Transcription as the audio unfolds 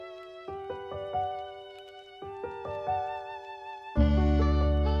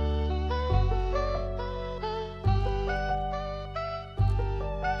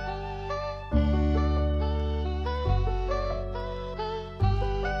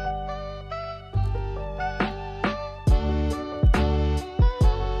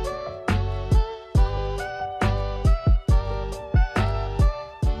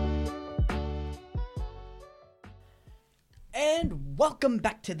Welcome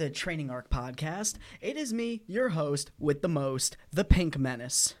back to the Training Arc Podcast. It is me, your host, with the most, the Pink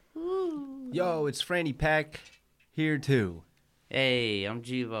Menace. Yo, it's Franny Pack here too. Hey, I'm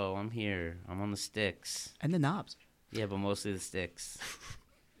Jivo. I'm here. I'm on the sticks. And the knobs. Yeah, but mostly the sticks.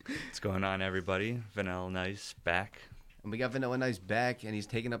 What's going on, everybody? Vanilla Nice back. And we got Vanilla Nice back, and he's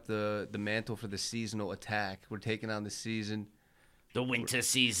taking up the mantle for the seasonal attack. We're taking on the season. The winter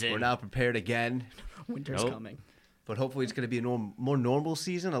season. We're now prepared again. Winter's coming. But hopefully it's going to be a more normal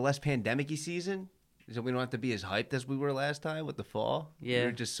season, a less pandemic-y season. So we don't have to be as hyped as we were last time with the fall. Yeah. We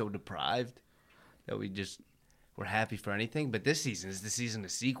were just so deprived that we're happy for anything. But this season is the season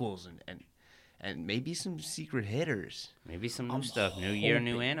of sequels and maybe some secret hitters. Maybe some new stuff. New year,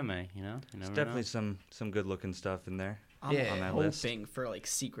 new anime, you know? You There's never definitely know. some good-looking stuff in there. I'm on that list. hoping for, like,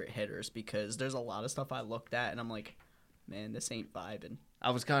 secret hitters because there's a lot of stuff I looked at and I'm like, man, this ain't vibing. I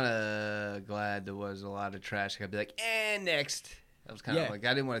was kind of glad there was a lot of trash. I'd be like, next. I was kind of like,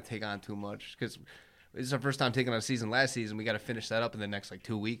 I didn't want to take on too much because this is our first time taking on a season last season. We got to finish that up in the next,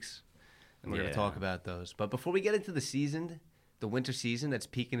 2 weeks. And we're going to talk about those. But before we get into the season, the winter season that's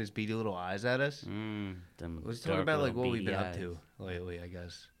peeking his beady little eyes at us, let's talk about, what we've been up to lately, I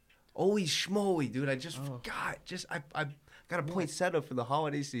guess. Holy schmoly, dude. I just forgot. I got a point set up for the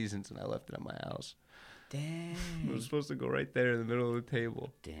holiday seasons, and I left it at my house. Dang. It was supposed to go right there in the middle of the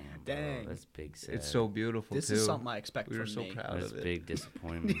table. Dang. That's big sad. It's so beautiful, This too. is something I expect We from were so me. proud That's of it. big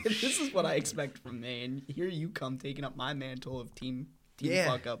disappointment. This is what I expect from me, and here you come taking up my mantle of team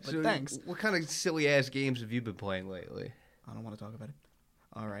fuck up. But so thanks. What kind of silly-ass games have you been playing lately? I don't want to talk about it.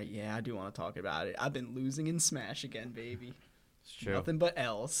 All right, yeah, I do want to talk about it. I've been losing in Smash again, baby. It's true. Nothing but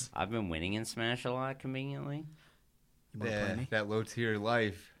L's. I've been winning in Smash a lot, conveniently. You want to play me? That low-tier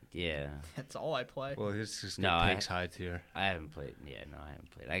life. Yeah. That's all I play. Well, it's just No, Pig's high tier. I haven't played. Yeah, no, I haven't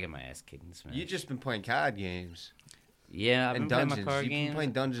played. I get my ass kicked in Smash. You've just been playing COD games. Yeah, I've and been playing Dungeons. my card You've been games.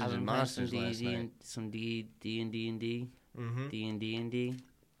 playing Dungeons I've been and playing Monsters some last D&D night. and some D&D. Mm-hmm. D&D.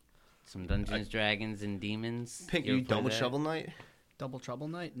 Some Dungeons, Dragons, and Demons. Pink, You you ever play done with that? Shovel Knight? Double Trouble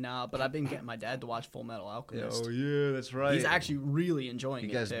Night? Nah, but I've been getting my dad to watch Full Metal Alchemist. yeah, that's right. He's actually really enjoying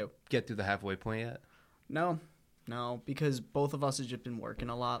You it, guys too. get through the halfway point yet? No, because both of us have just been working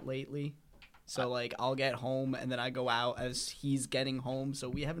a lot lately. So, I'll get home, and then I go out as he's getting home. So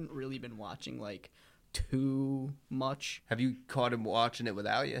we haven't really been watching, too much. Have you caught him watching it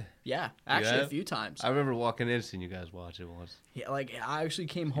without you? Yeah, actually have? a few times. I remember walking in and seeing you guys watch it once. Yeah, I actually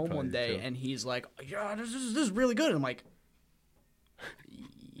came home probably one did day, too. and he's like, yeah, this is really good. And I'm like,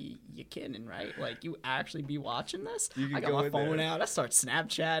 you kidding, right? You actually be watching this? You can I got go my in phone there. out. I start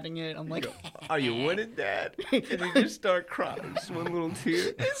Snapchatting it. I'm like, Are you winning, Dad? And you just start crying. Just one little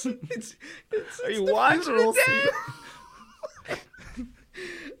tear. Are you watching funeral it, Dad?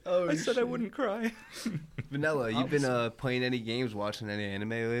 oh, I said I wouldn't cry. Vanilla, you've been playing any games, watching any anime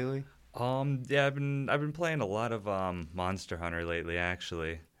lately? Yeah, I've been playing a lot of Monster Hunter lately,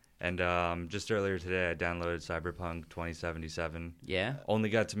 actually. And just earlier today, I downloaded Cyberpunk 2077. Yeah? Only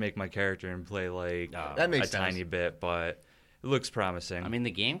got to make my character and play That makes a sense. tiny bit, but it looks promising. I mean,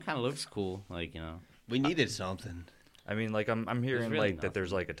 the game kind of looks cool. We needed something. I'm hearing really that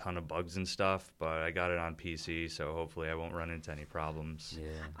there's a ton of bugs and stuff, but I got it on PC, so hopefully I won't run into any problems. Yeah.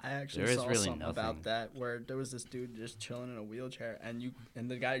 I actually There is saw really something nothing. about that where there was this dude just chilling in a wheelchair, and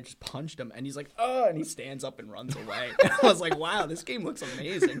the guy just punched him, and he's like, oh, and he stands up and runs away. And I was like, wow, this game looks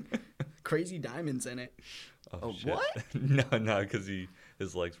amazing. Crazy diamonds in it. Oh, shit. what? No, because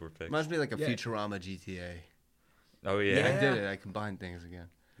his legs were fixed. Reminds me like a Yeah. Futurama GTA. Oh, I yeah. did it. I combined things again.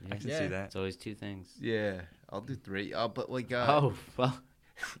 I can Yeah. see that. It's always two things. Yeah, I'll do 3. But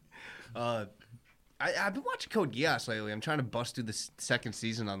I've been watching Code Geass lately. I'm trying to bust through the second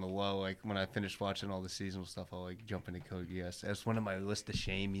season on the low. When I finish watching all the seasonal stuff, I'll jump into Code Geass. That's one of my list of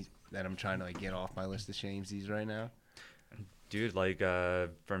shame that I'm trying to get off my list of shamesies right now. Dude,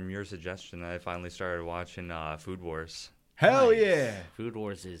 from your suggestion, I finally started watching Food Wars. Hell Nice. yeah! Food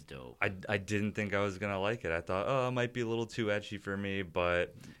Wars is dope. I didn't think I was gonna like it. I thought, it might be a little too ecchi for me,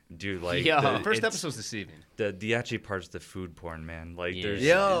 but dude, Yo. The first episode's deceiving. the ecchi part's the food porn, man. Yeah. There's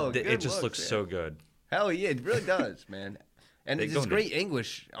Yo, it good just looks, looks yeah. so good. Hell yeah, it really does, man. And They it's go into- great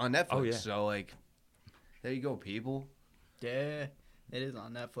English on Netflix. Oh, yeah. So there you go, people. Yeah. It is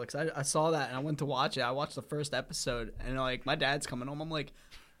on Netflix. I saw that and I went to watch it. I watched the first episode and like my dad's coming home. I'm like,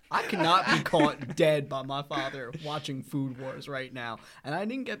 I cannot be caught dead by my father watching Food Wars right now. And I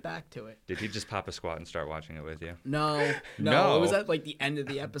didn't get back to it. Did he just pop a squat and start watching it with you? No. No. It was at like the end of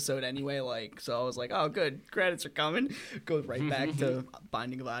the episode anyway. Like, so I was like, oh, good. Credits are coming. Goes right back to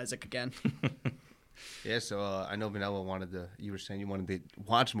Binding of Isaac again. Yeah, so I know Vanilla you were saying you wanted to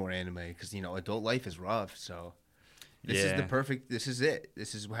watch more anime because, you know, adult life is rough. So this is this is it.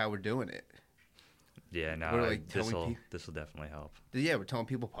 This is how we're doing it. Yeah, no, We're, like, this telling will definitely help. Yeah, we're telling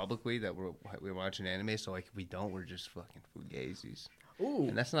people publicly that we're watching anime. So, like, if we don't, we're just fucking fugazis. Ooh.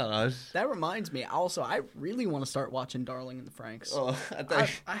 And that's not us. That reminds me. Also, I really want to start watching Darling in the Franxx. Oh,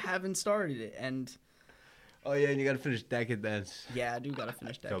 I haven't started it. And oh, yeah, and you got to finish Decadence. yeah, I do got to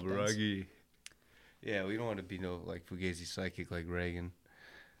finish Decadence. Kaburagi. Yeah, we don't want to be no, like, fugazi psychic like Reagan.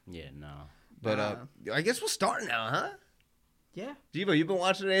 Yeah, no. But I guess we'll start now, huh? Yeah. Devo, you been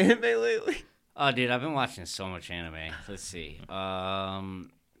watching anime lately? Oh, dude, I've been watching so much anime. Let's see.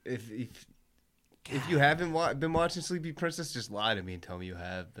 If you haven't been watching Sleepy Princess, just lie to me and tell me you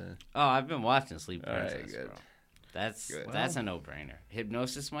have been. Oh, I've been watching Sleep All right, Princess, good. bro. That's Good. that's a no-brainer.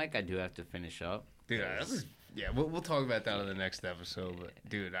 Hypnosis, Mike, I do have to finish up. Dude, we'll talk about that on the next episode. But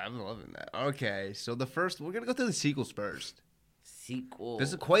dude, I'm loving that. Okay, so we're gonna go through the sequels first. Sequels.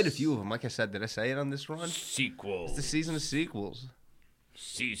 There's quite a few of them. Like I said, did I say it on this run? Sequels. It's the season of sequels.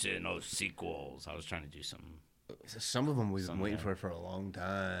 Season of sequels. I was trying to do something. Some of them we've been waiting Somewhere. for a long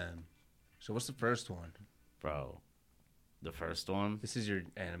time. So what's the first one? Bro, the first one. This is your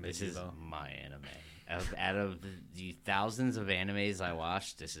anime. This is Devo. my anime. Out of the thousands of animes I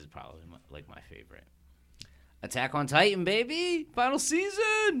watched, this is probably my favorite. Attack on Titan, baby! Final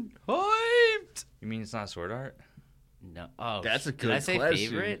season! Hyped! You mean it's not Sword Art? No. Oh, That's a Did I good say question.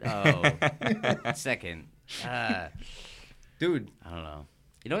 favorite? Oh, second. Dude, I don't know.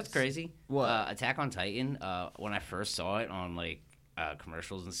 You know what's crazy? What? Attack on Titan. When I first saw it on like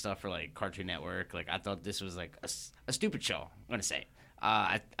commercials and stuff for like Cartoon Network, like I thought this was like a stupid show. I'm gonna say.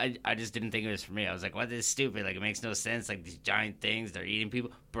 I just didn't think it was for me. I was like, what? This is stupid. Like it makes no sense. Like these giant things, they're eating people.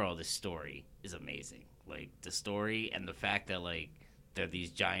 Bro, the story is amazing. Like the story and the fact that like they're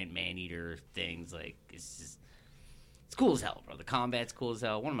these giant man-eater things. Like it's cool as hell, bro. The combat's cool as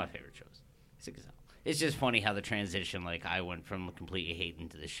hell. One of my favorite shows. Sick as hell. It's just funny how the transition, like, I went from completely hating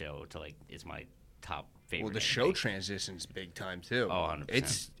to the show to, like, it's my top favorite. well, the show transitions big time too. Oh,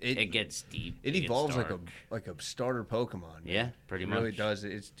 100%. It gets deep. It gets evolves dark. like a starter Pokemon. Yeah, pretty it much. really does.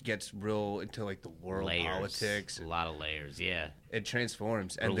 It gets real into like the world Layers. politics. A lot of layers, yeah. It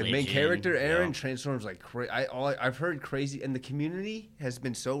transforms, and the main Religion, character Aaron yeah. transforms like I've heard crazy, and the community has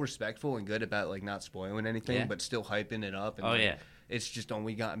been so respectful and good about like not spoiling anything, Yeah. but still hyping it up. And, Oh, like, yeah. It's just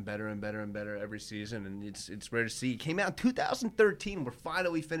only gotten better and better and better every season, and it's rare to see. It came out in 2013. We're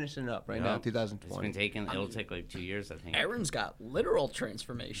finally finishing up right now, Yup. 2020. It's been taking, it'll take like 2 years, I think. Aaron's got literal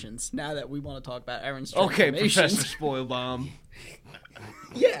transformations. Now that we want to talk about Aaron's Okay, transformations. Professor Spoilbaum.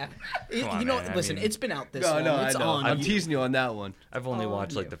 Yeah. Come on, man, I listen, mean- it's been out this No, long. no, I It's know. on. I'm you. teasing you on that one. I've only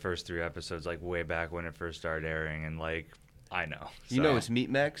watched like yeah. the first 3 episodes, like way back when it first started airing, and like I know. You know it's Meat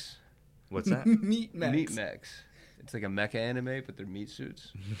Mechs. what's that? Meat Mechs. Meat Mechs. It's like a mecha anime, but they're meat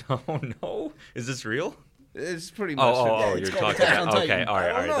suits. No. Is this real? It's pretty much. Oh, it's you're called talking Attack on about. Okay, Titan. all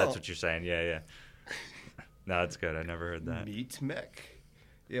right, I don't know. That's what you're saying. Yeah. No, that's good. I never heard that. Meat Mech.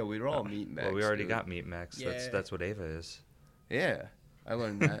 Yeah, we were all meat mechs. Well, we already dude. got meat mechs. Yeah. That's what Ava is. Yeah, I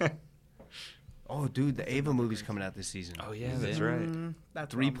learned that. Oh, dude, the Ava movie's coming out this season. Oh yeah, that's right.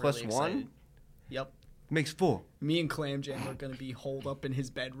 That's 3 what I'm plus really 1? excited. Yep. Makes 4. Me and Clam Jam are going to be holed up in his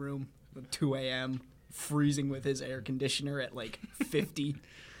bedroom at 2 a.m., freezing with his air conditioner at like 50.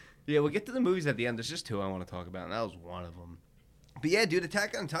 Yeah, we'll get to the movies at the end. There's just 2 I want to talk about, and that was one of them. But yeah, dude,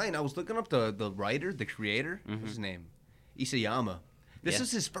 Attack on Titan. I was looking up the writer, the creator. What's his name? Isayama. This Yeah.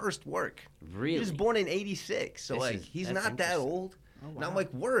 is his first work. Really? He was born in '86, so This like is- he's that's not that interesting. old. Oh, And I'm wow.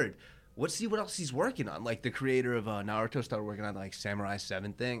 like, word. Let's see what else he's working on. Like the creator of Naruto started working on like Samurai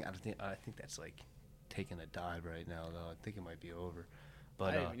 7 thing. I think that's like taking a dive right now though. I think it might be over.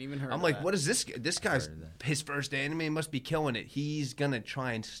 But I haven't even heard I'm of like, that. what is this? This guy's heard of his first anime must be killing it. He's gonna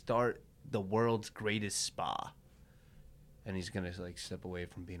try and start the world's greatest spa, and he's gonna like step away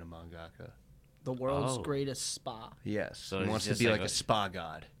from being a mangaka. The world's Oh. greatest spa. Yes, So he he's wants to just be like like a- a spa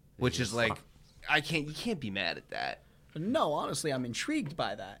god, which is just- like, you can't be mad at that. No, honestly, I'm intrigued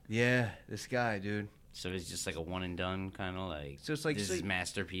by that. Yeah, this guy, dude. So it's just like a one and done kind of like. So it's like- this so- is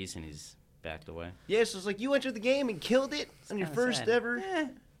masterpiece, and he's backed away. Yeah, so it's like you entered the game and killed it on your kinda first sad. ever.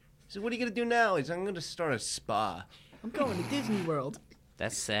 So what are you gonna do now? He's I'm gonna start a spa. I'm going to Disney World.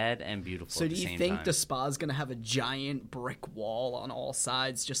 That's sad and beautiful. So at do the you same think time. the spa's gonna have a giant brick wall on all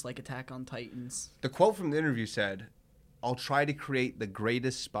sides, just like Attack on Titans? The quote from the interview said, "I'll try to create the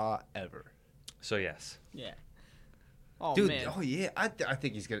greatest spa ever." So yes. Yeah. Oh Dude, man. oh yeah, I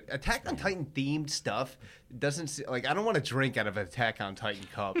think he's gonna Attack on Titan themed stuff. Doesn't like I don't want to drink out of an Attack on Titan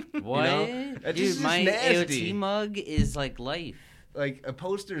cup. What? You know? It's Dude, just my nasty. AOT mug is like life. Like a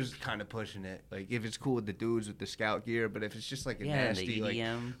poster's kind of pushing it. Like if it's cool with the dudes with the scout gear, but if it's just like a Yeah, nasty the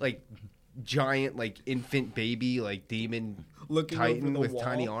EDM. like giant like infant baby like demon Looking over Titan the with wall.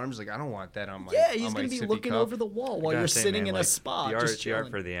 tiny arms, like I don't want that on my Yeah, he's on my gonna be sippy looking cup. over the wall while I you're gotta say, sitting man, in like, a spa. The just art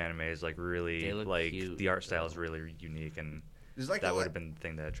chilling. for the anime is like really They look like cute, the art style though. is really unique, and There's like that a would lot, have been the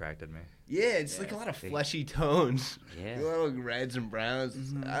thing that attracted me. yeah, it's like a lot of fleshy tones. Yeah. A lot of reds and browns.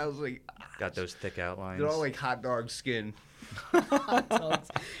 Mm-hmm. I was like, Got those thick outlines. they're all like hot dog skin.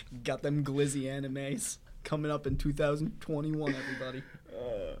 Got them glizzy animes coming up in 2021. Everybody.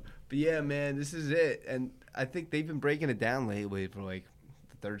 But yeah, man, this is it. And I think they've been breaking it down lately for like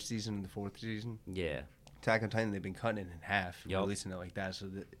the third season and the fourth season. Yeah. Attack on Titan, they've been cutting it in half, Yup. releasing it like that. So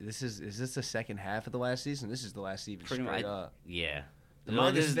this is this the second half of the last season? This is the last season Pretty straight much. up. Yeah. The No,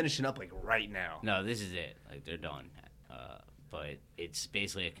 manga's this- finishing up like right now. No, this is it. Like they're done. But it's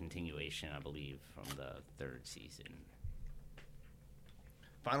basically a continuation, I believe, from the third season.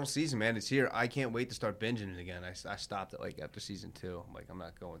 Final season, man, it's here. I can't wait to start binging it again. I stopped it like after season 2. I'm like, I'm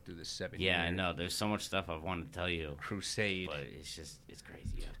not going through this 7 Yeah, year I know. There's so much stuff I want to tell you, crusade. but it's crazy.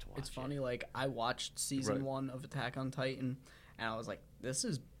 You have to watch. It's funny, like I watched season Right. 1 of Attack on Titan, and I was like, "This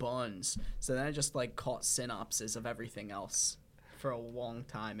is buns." So then I just like caught synopses of everything else for a long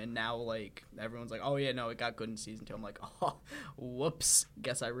time, and now like everyone's like, "Oh yeah, no, it got good in season 2." I'm like, "Oh, whoops!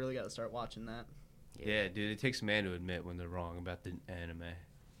 Guess I really got to start watching that." Yeah, dude, it takes a man to admit when they're wrong about the anime.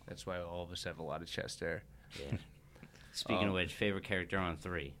 That's why all of us have a lot of chest there. Yeah. Speaking of which, favorite character on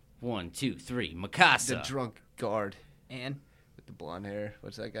 3. 1, 2, 3. Mikasa. The drunk guard And with the blonde hair.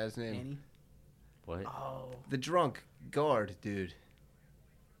 What's that guy's name? Annie. What? Oh, The drunk guard, dude.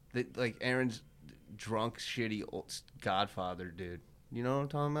 Like Aaron's drunk, shitty old godfather, dude. You know what I'm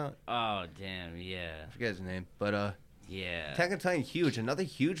talking about? Oh, damn. Yeah. I forget his name. But Yeah. Attack on Titan, huge. Another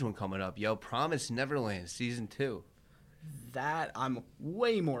huge one coming up. Yo, Promised Neverland, season 2. that I'm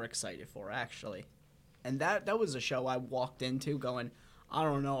way more excited for actually, and that was a show I walked into going, I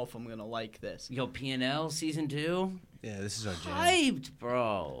don't know if I'm gonna like this. Yo, PNL season 2. Yeah, this is our jam. Hyped,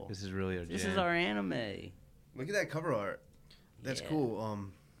 bro. This is really our jam. This is our anime. Look at that cover art. That's Yeah. cool.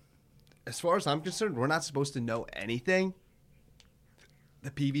 As far as I'm concerned, we're not supposed to know anything.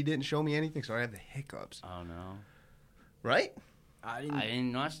 The PV didn't show me anything, so I have the hiccups. Oh no. Right? I didn't. I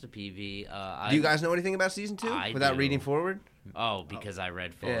didn't watch the PV. Do you guys know anything about season 2 I without do. reading forward? Oh, because I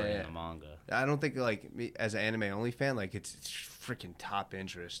read forward yeah. in the manga. I don't think like me, as an anime only fan, like it's freaking top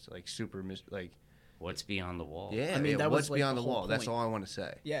interest, like super like What's beyond the wall? yeah. I mean, that what's was, like, beyond the the whole wall? That's point. all I want to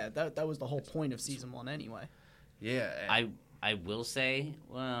say. Yeah, that was the whole point of season 1 anyway. Yeah, I will say,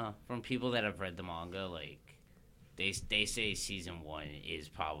 well, from people that have read the manga, like they say season 1 is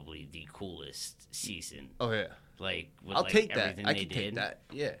probably the coolest season. oh yeah. Like with, I'll like, take that. everything I they can take did. that.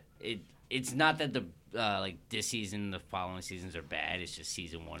 Yeah. It's not that the like this season, the following seasons are bad. It's just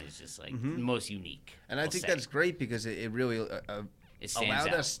season 1 is just like the most unique. And I I'll think say. that's great because it really It stands allowed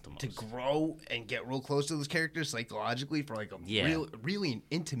out us the to most. grow and get real close to those characters psychologically for like a Yeah. really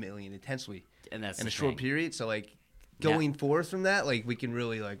intimately and intensely and that's in the a short thing. period. So like Now- going forth from that, like we can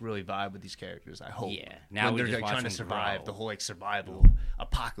really vibe with these characters. I hope. Yeah. Now when we they're just like watch trying to them survive grow. the whole like survival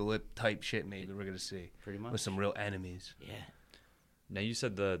apocalypse type shit. Maybe we're gonna see Pretty much. with some real enemies. Yeah. Now you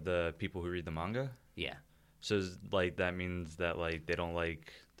said the people who read the manga. Yeah. So like that means that like they don't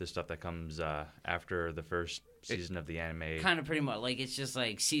like the stuff that comes after the first season of the anime. Kind of pretty much like it's just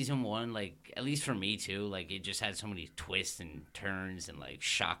like season 1, like at least for me too, like it just had so many twists and turns and like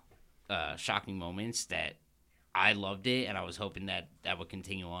shocking moments that I loved it, and I was hoping that would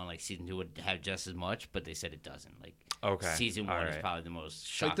continue on. Like season 2 would have just as much, but they said it doesn't. Like Okay. season 1 All is right. probably the most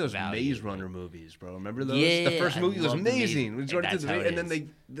It's like shock those value. Maze Runner movies, bro. Remember those? Yeah, the first I movie was love the Maze- amazing. We and started that's to how it and then is.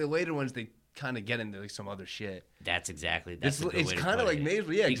 the later ones they kind of get into like some other shit. That's exactly. That's It's a good way to kind of put like it.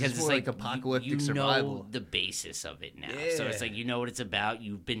 Maze, yeah, because it's more like apocalyptic you survival. know the basis of it now. So it's Yeah. like you know what it's about.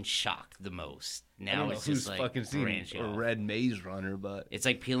 You've been shocked the most. I Now don't know it's who's just like fucking seen branching a off. red Maze Runner, but It's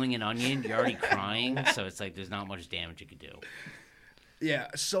like peeling an onion. You're already crying, so it's like there's not much damage you could do. yeah.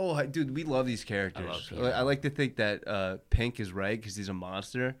 So, dude, we love these characters. I love Peter. I like to think that Pink is Red because he's a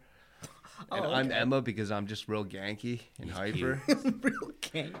monster, and Oh, I'm okay. Emma because I'm just real ganky and hyper, Real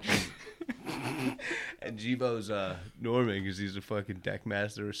king. and Jibo's Norman because he's a fucking deck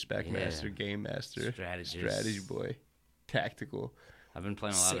master, spec Yeah. master, game master, Strategist. strategy boy, tactical. I've been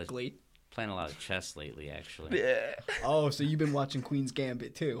Sickly. playing a lot of chess lately, actually. Yeah. Oh, so you've been watching Queen's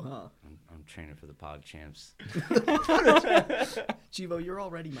Gambit too, huh? I'm training for the Pog Champs. Chivo, you're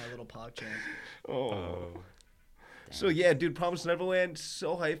already my little pog champ. Oh. So yeah, dude, Promised Neverland,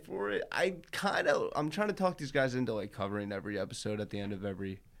 so hyped for it. I'm trying to talk these guys into like covering every episode at the end of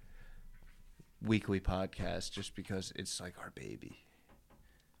every weekly podcast, just because it's like our baby.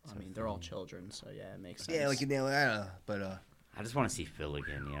 I mean, they're all children, so yeah, it makes sense. Yeah, like I don't know, but I just want to see Phil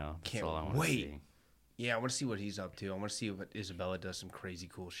again, you know? That's Can't all I want to wait. see. yeah, I want to see what he's up to. I want to see if Isabella does some crazy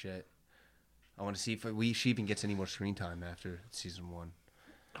cool shit. I want to see if she even gets any more screen time after season 1.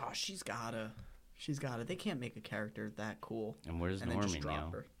 Oh, she's gotta. They can't make a character that cool. And where's and then just Norman,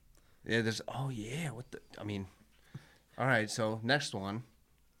 drop yo? her. Yeah, there's. Oh yeah, all right. So next one,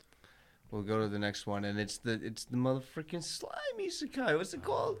 we'll go to the next one, and it's the motherfucking slimy Isekai. What's it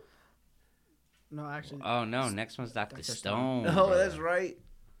called? No, actually. Oh, no. Next one's Dr. Dr. Stone. Oh, brother. that's right.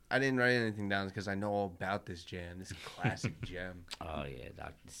 I didn't write anything down because I know all about this jam. This classic gem. Oh, yeah.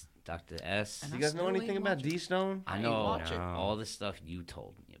 Dr. S. And You I guys know still anything ain't about watched it. D Stone? I ain't know watch it. all the stuff you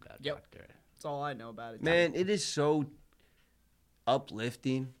told me about Yep. Dr. S. That's all I know about it. Man, it is so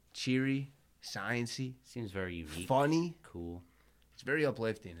uplifting, cheery, sciencey, Seems very unique. funny. Cool. It's very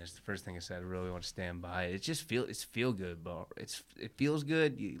uplifting. That's the first thing I said. I really want to stand by it. It just feel good, bro. It feels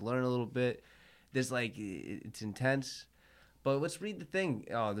good. You learn a little bit. There's like it's intense. But let's read the thing.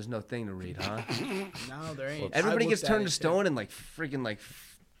 Oh, there's no thing to read, huh? No, there ain't. Everybody I gets looked at turned it, to too. stone and like freaking like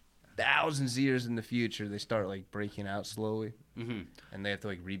thousands of years in the future, they start like breaking out slowly, Hmm. and they have to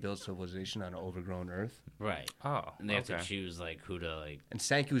like rebuild civilization on an overgrown Earth. Right. Oh, And they have to okay. choose, like, who to, like... And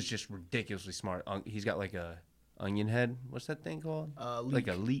Sanku's just ridiculously smart. He's got like a onion head. What's that thing called? Leek. Like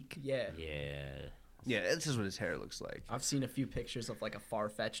a leek. Yeah. Yeah. Yeah, this is what his hair looks like. I've seen a few pictures of like a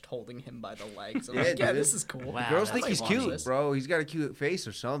Farfetched holding him by the legs. I'm Yeah, like, yeah, dude. this is cool. Wow, Girls that's think he's funny. cute, bro. He's got a cute face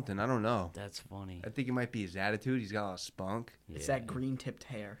or something. I don't know. That's funny. I think it might be his attitude. He's got a lot of spunk. It's Yeah. that green tipped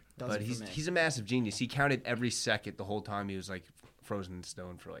hair. Does But it for me. he's a massive genius. He counted every second the whole time he was like frozen in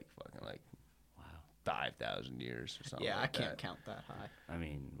stone for like fucking like Wow. 5,000 years or something. Yeah, I like can't that. count that high. I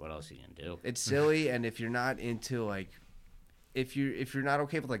mean, what else are you gonna do? It's silly, and if you're not into like, if you're not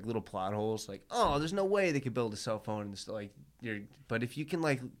okay with like little plot holes, like oh, there's no way they could build a cell phone and stuff like but if you can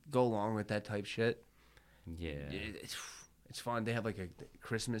like go along with that type shit, Yeah. it's fun. They have like a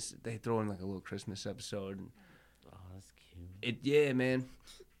Christmas. They throw in like a little Christmas episode. And Oh, that's cute. yeah, man,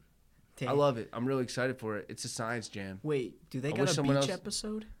 I Damn. love it. I'm really excited for it. It's a science jam. Wait, do they I got wish a someone beach else-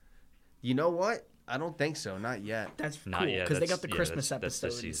 episode? You know what? I don't think so. Not yet. That's Not cool yet, because they got that's- the yeah, Christmas that's this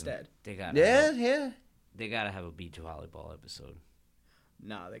episode season. instead. They gotta Yeah. they gotta have a beach volleyball episode.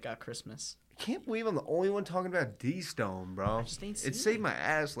 No, they got Christmas. I can't believe I'm the only one talking about D Stone, bro. I just ain't seen It saved it. my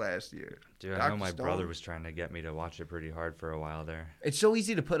ass last year. Dude, I Dr. know my Stone. brother was trying to get me to watch it pretty hard for a while there. It's so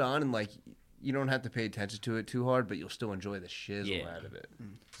easy to put on, and like you don't have to pay attention to it too hard, but you'll still enjoy the shizzle Yeah. out of it.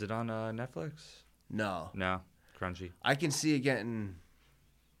 Is it on Netflix? No, No, Crunchy. I can see it getting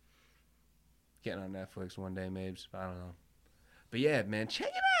on Netflix one day, maybe. I don't know, but yeah, man, check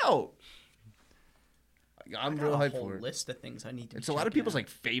it out. I'm I got real a hyped whole for it. list of things I need to. It's be a lot of checking people's out. like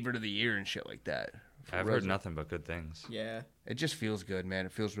favorite of the year and shit like that. For I've real. heard nothing but good things. Yeah. It just feels good, man.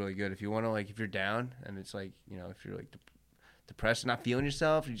 It feels really good. If you want to, like, if you're down and it's like, you know, if you're like depressed and not feeling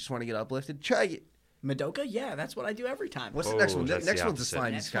yourself, you just want to get uplifted, try it. Madoka, yeah, that's what I do every time. What's the next Oh, one? that's Next the one's the opposite.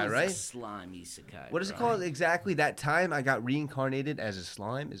 slimy Next sky, one's right? the slime isekai. What is it bro. called exactly? That time I got reincarnated as a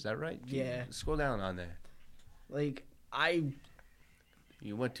slime. Is that right? Yeah. Scroll down on there. Like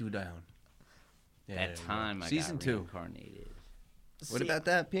You went too down. Yeah, That there we go. time I Season got 2. reincarnated. What see, about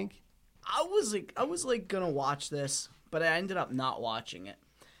that, Pink? I was like gonna watch this, but I ended up not watching it.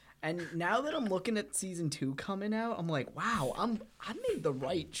 And now that I'm looking at season 2 coming out, I'm like, wow, I made the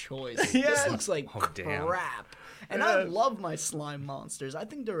right choice. This Yes. looks like Oh, damn. crap. And I Yes. love my slime monsters. I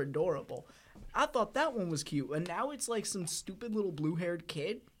think they're adorable. I thought that one was cute, and now it's like some stupid little blue-haired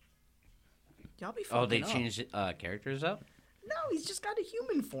kid. Y'all be fucking Oh, they up. changed characters up? No, he's just got a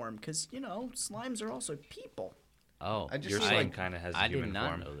human form, because, you know, slimes are also people. Oh, I just Your see, slime like, kind of has a I did human not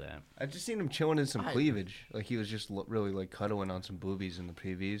form. know that. I've just seen him chilling in some I- cleavage. Like he was just really like cuddling on some boobies in the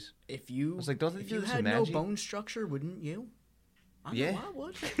previews. If you, I was like, don't they if do you this had in no Magi? bone structure, wouldn't you? I Yeah. know I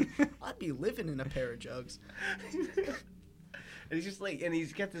would. I'd be living in a pair of jugs. And he's just like, and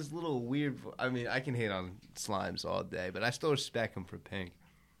he's got this little weird. I mean, I can hate on slimes all day, but I still respect him for Pink.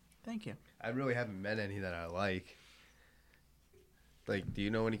 Thank you. I really haven't met any that I like. Like, do you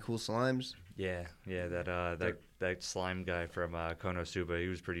know any cool slimes? Yeah, that slime guy from Konosuba, he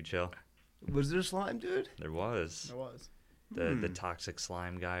was pretty chill. Was there a slime, dude? There was There was. the toxic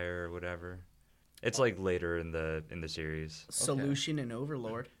slime guy or whatever. It's like later in the series. Solution and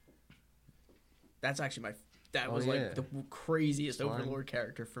Overlord. That's actually that Oh, was yeah. like the craziest Slime. Overlord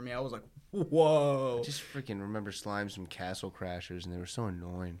character for me. I was like, whoa. I just freaking remember Slimes from Castle Crashers, and they were so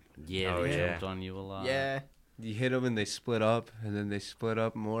annoying. Yeah, Oh, they yeah. jumped on you a lot. Yeah. You hit them and they split up, and then they split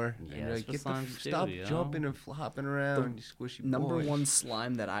up more. Yeah, and you're like, that's what slimes do, stop you know? jumping and flopping around, you squishy Number boy. one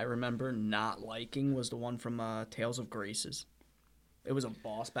slime that I remember not liking was the one from Tales of Graces. It was a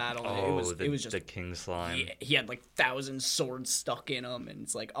boss battle. And Oh, it was just the king slime. yeah, he had like 1,000 swords stuck in him, and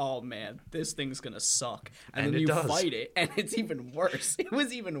it's like, oh man, this thing's gonna suck. And And then it you does. fight it, and it's even worse. It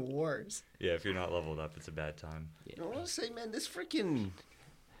was even worse. Yeah, if you're not leveled up, it's a bad time. I want to say, man, this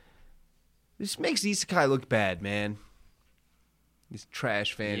makes Isekai look bad, man. This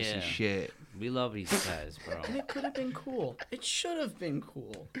trash fantasy Yeah. shit. We love these guys, bro. And it could have been cool. It should have been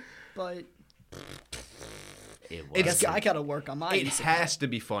cool, but It I was. guess I gotta work on my. It isekai. has to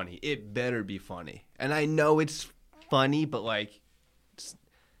be funny. It better be funny. And I know it's funny, but like,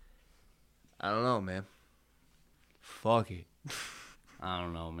 I don't know, man. Fuck it. I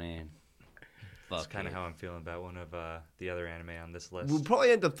don't know, man. That's Fuck kind of it. how I'm feeling about one of the other anime on this list. We'll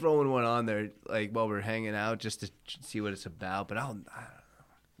probably end up throwing one on there, like while we're hanging out, just to see what it's about. But I don't know.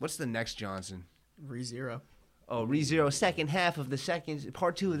 What's the next Johnson? ReZero. Oh, ReZero, second half of the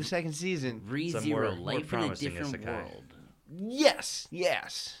part 2 of the second season. Some ReZero, more life in a promising different isekai. world.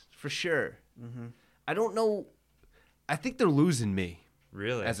 Yes, for sure. I don't know. I think they're losing me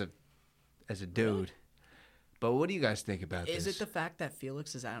Really? as a dude. But what do you guys think about Is this? it the fact that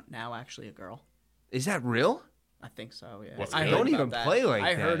Felix is out now actually a girl? Is that real? I think so. Yeah. What's I good? heard Don't about even that. play like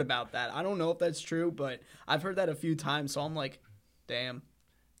I heard that. about that. I don't know if that's true, but I've heard that a few times. So I'm like, damn.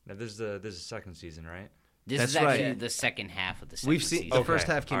 Now, this is a second season, right? This That's is actually right. the second half of the second We've seen season. the first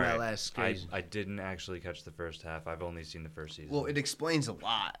half came all out right. last I, season. I didn't actually catch the first half. I've only seen the first season. Well, it explains a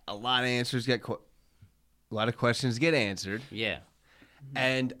lot. A lot of answers a lot of questions get answered, Yeah.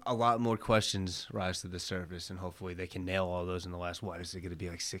 and a lot more questions rise to the surface. And hopefully, they can nail all those in the last. What is it going to be,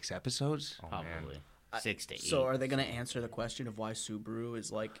 like 6 episodes? Oh, man. Probably. 6 to 8. So are they gonna answer the question of why Subaru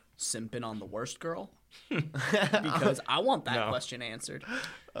is like simping on the worst girl? Because I want that No. question answered.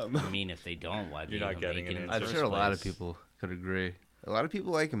 I mean, if they don't, why do You're you not even getting make it an in the I'm first sure a lot of place? people could agree. A lot of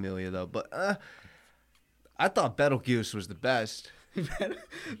people like Amelia though, but I thought Betelgeuse was the best.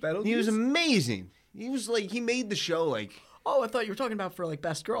 He was amazing. He was like he made the show like Oh, I thought you were talking about for like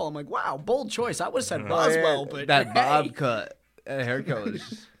best girl. I'm like, wow, bold choice. I would have said Roswell, but that hey. bob cut, that haircut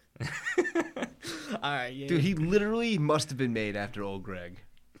was. All right, yeah. Dude, he literally must have been made after old Greg.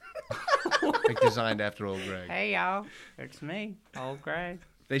 Like designed after old Greg. Hey, y'all. It's me, old Greg.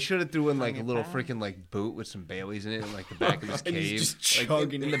 They should have threw in like a your little pal. freaking like boot with some Baileys in it in like the back of his And cave. he's just Like,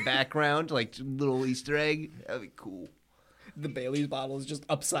 chugging in it. the background, like little Easter egg. That'd be cool. The Bailey's bottle is just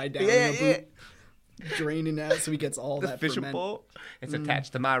upside down Yeah, in the boot, draining out so he gets all The that fishing ferment. pole. It's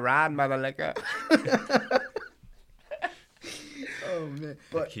attached to my rod, motherfucker. Oh man.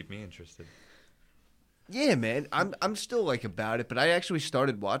 But keep me interested. Yeah, man. I'm still like about it, but I actually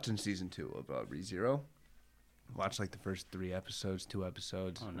started watching season 2 of ReZero. Watched like the first 3 episodes, 2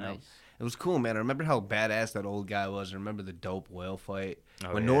 episodes. Oh, And nice. It was cool, man. I remember how badass that old guy was. I remember the dope whale fight.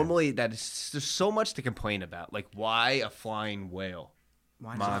 Oh, when yeah. normally there's so much to complain about. Like, why a flying whale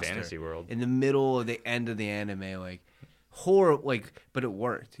Why It's not? a monster fantasy world. in the middle of the end of the anime? Like, horror. Like, but it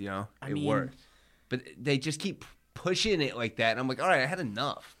worked. You know, I it mean- worked. But they just keep pushing it like that, and I'm like, all right, I had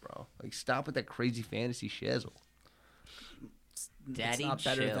enough, bro. Like, stop with that crazy fantasy shizzle. Daddy, it's not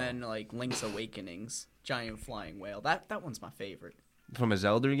better chill. than like Link's Awakenings, giant flying whale. That one's my favorite. From a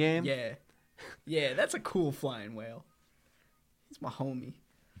Zelda game. Yeah, yeah, that's a cool flying whale. He's my homie.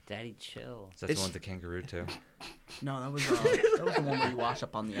 Daddy, chill. So that's It's- the one with the kangaroo too. No, that was the one where you wash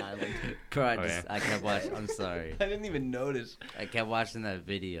up on the island. Bro, Oh, yeah. I kept watching. I'm sorry. I didn't even notice. I kept watching that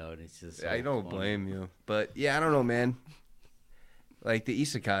video, and it's just. So I don't funny. blame you, but yeah, I don't know, man. Like the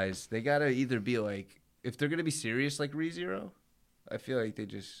isekais, they gotta either be like, if they're gonna be serious like ReZero, I feel like they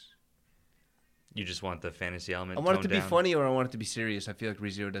just. You just want the fantasy element. I want it to toned be down. funny or I want it to be serious. I feel like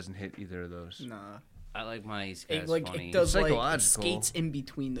ReZero doesn't hit either of those. Nah, I like my East it Coast like funny. it does like it Psychological. skates in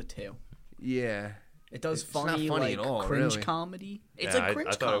between the two. Yeah, It does It's not funny, funny like at all, cringe really. comedy. It's Yeah, a cringe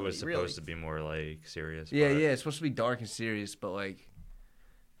I thought comedy. it was supposed really. to be more like serious. yeah, but yeah. It's supposed to be dark and serious, but like,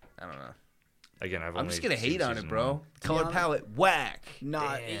 I don't know. Again, I'm just gonna hate on it, bro. One. Color honest- palette whack.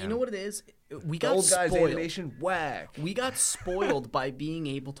 Nah, Damn. you know what it is? We The got old guy's spoiled. animation whack. We got spoiled by being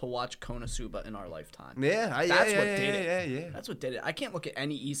able to watch Konosuba in our lifetime. Yeah, That's what did it. Yeah, yeah. That's what did it. I can't look at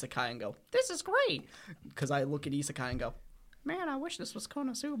any isekai and go, "This is great," because I look at isekai and go, Man, I wish this was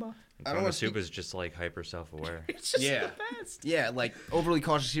Konosuba. I don't wanna Konosuba's just like hyper self-aware. It's just Yeah. the best. Yeah, like Overly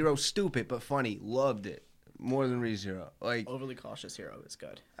Cautious Hero, stupid but funny. Loved it more than ReZero. Like Overly Cautious Hero is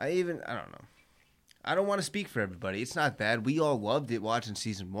good. I don't know. I don't want to speak for everybody. It's not bad. We all loved it watching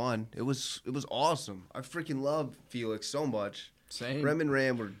season 1. It was awesome. I freaking love Felix so much. Same. Rem and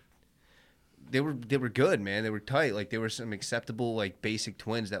Ram were good, man. They were tight. Like they were some acceptable like basic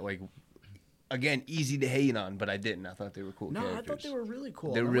twins that like again easy to hate on, but I didn't. I thought they were cool No, characters. I thought they were really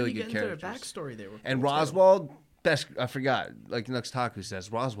cool. They're And really when you good get into characters. their backstory, they were cool And too. Roswell, best. I forgot. Like Nux Taku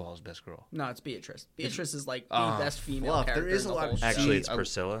says, Roswell is best girl. No, it's Beatrice. Beatrice is like the Oh, best female fluff. character. There is in a the lot whole of- show. Actually, See, it's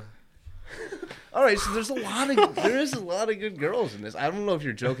Priscilla. All right, so there is a lot of good girls in this. I don't know if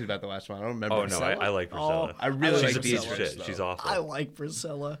you're joking about the last one. I don't remember. Oh no, I like Priscilla. I really She's like a piece of Beatrice, shit. though. She's awful. I like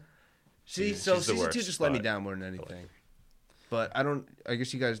Priscilla. See, She's so the season 2 worst, just let me but down more than anything. But I don't. I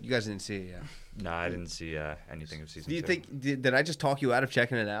guess you guys didn't see it yet. No, I didn't see anything of season Do you 2. think did I just talk you out of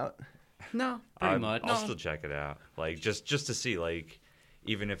checking it out? No. Pretty much. I'll still check it out. Like just to see, like,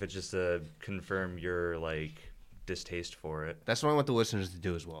 even if it's just to confirm your like distaste for it. That's what I want the listeners to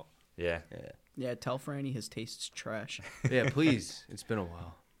do as well. Yeah. Yeah, tell Franny his taste's trash. Yeah, please. It's been a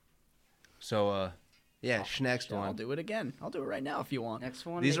while. So, yeah, next I'll one. do it again. I'll do it right now if you want. Next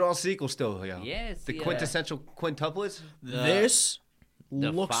one. These are all sequels still, yo. Yeah, it's the the, quintessential quintuplets. This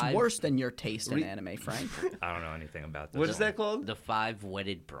the looks five- worse than your taste in Re- anime, Frank. I don't know anything about this. What is that called? The 5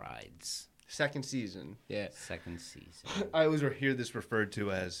 Wedded Brides. Second season. Yeah. Second season. I always hear this referred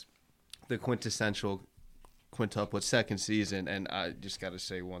to as the quintessential quintuplet second season, and I just got to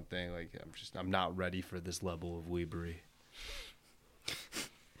say one thing: like I'm not ready for this level of weebery.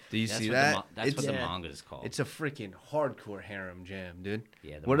 Do you That's see what that? That's what the Yeah. manga is called. It's a freaking hardcore harem jam, dude.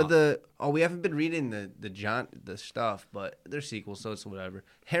 Yeah, the What are mo- the? Oh, we haven't been reading the stuff, but they're sequels, so it's whatever.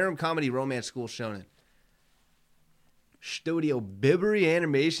 Harem comedy romance school shonen. Studio Bibbery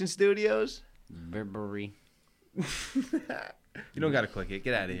Animation Studios. Burberry. You don't gotta click it.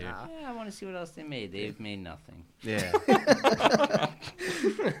 Get out of here. Nah. Yeah, I want to see what else they made. They've made nothing. Yeah.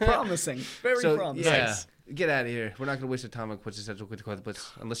 Promising. Very So promising. yeah, get out of here. We're not gonna waste our time on quintessential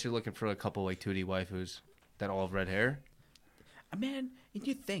quintuplets unless you're looking for a couple like 2D waifus that all have red hair. Man,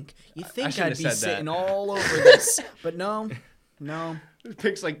 you think shouldn't I'd have be said that. sitting all over this, but no. This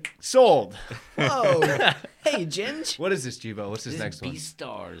pic's like sold. Whoa. Hey, Ginge. What is this, Jibo? What's this This next is one?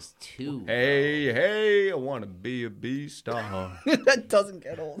 Beastars 2. Hey, I want to be a B star. That doesn't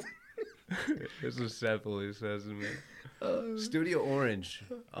get old. This is Cephaly says to me. Studio Orange.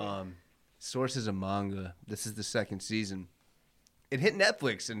 Sources of manga. This is the second season. It hit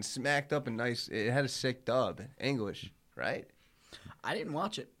Netflix and smacked up a nice. It had a sick dub, English, right? I didn't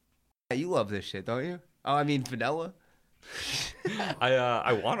watch it. Yeah, you love this shit, don't you? Oh, I mean vanilla.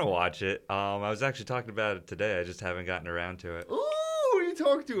 I want to watch it. I was actually talking about it today. I just haven't gotten around to it. Ooh, who are you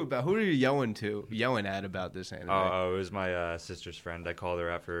talking to about? Who are you yelling at about this anime? Oh, it was my sister's friend. I called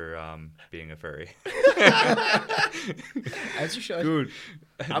her out for being a furry. As you should. Dude,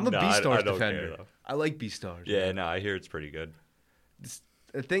 I'm a No, Beastars I don't care, defender. though. I like Beastars. Yeah, no, I hear it's pretty good.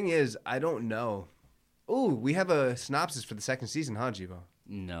 The thing is, I don't know. Ooh, we have a synopsis for the second season, huh, Jibo?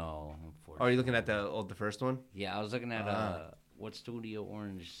 No, Oh, unfortunately. are you looking at the first one? Yeah, I was looking at Ah. what Studio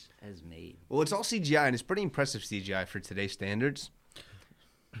Orange has made. Well, it's all CGI, and it's pretty impressive CGI for today's standards.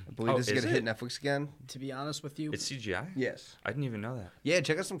 I believe Oh, this is is going to hit it? Netflix again. To be honest with you, It's CGI? Yes. I didn't even know that. Yeah,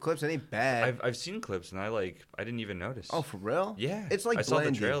 check out some clips. It ain't bad. I've seen clips and I didn't even notice. Oh, for real? yeah. It's like I saw the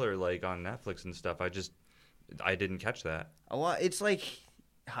blended. trailer like on Netflix and stuff. I didn't catch that. A lot. It's like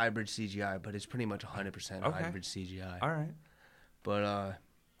hybrid CGI, but it's pretty much 100% Okay. hybrid CGI. All right. But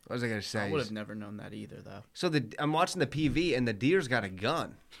what was I going to I say? would have never known that either, though. So I'm watching the PV, and the deer's got a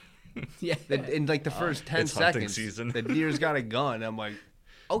gun. Yeah. In like the first 10 It's hunting seconds, season. the deer's got a gun. I'm like,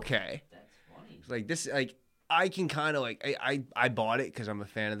 okay. That's funny. It's like this, like I can kind of like I bought it because I'm a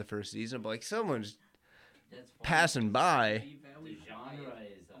fan of the first season, but like someone's That's funny. passing by, The genre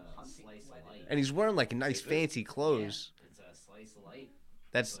is slice of life. and he's wearing like nice fancy clothes. It's a slice of life.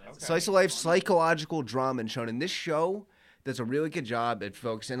 That's Okay. slice of life, psychological drama, and shown in this show. Does a really good job at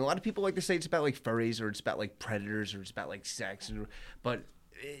focusing. A lot of people like to say it's about like furries or it's about like predators or it's about like sex, but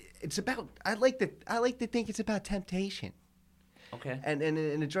it's about. I like to think it's about temptation. Okay. and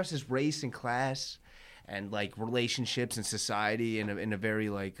it addresses race and class and like relationships and society in a very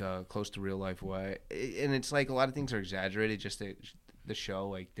like close to real life way, and it's like a lot of things are exaggerated just to show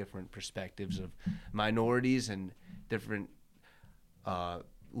like different perspectives of minorities and different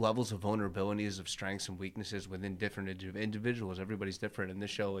levels of vulnerabilities of strengths and weaknesses within different individuals. Everybody's different, and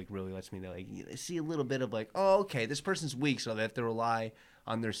this show like really lets me like see a little bit of like, oh, okay, this person's weak, so they have to rely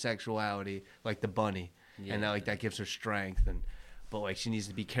on their sexuality, like the bunny. and that gives her strength, but like she needs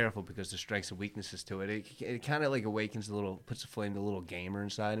to be careful because there's strengths and weaknesses to it. It kind of like awakens puts a flame to a little gamer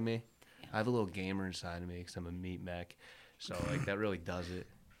inside of me. I have a little gamer inside of me because I'm a meat mech, so like that really does it.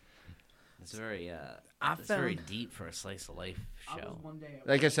 It's very deep for a slice of life show.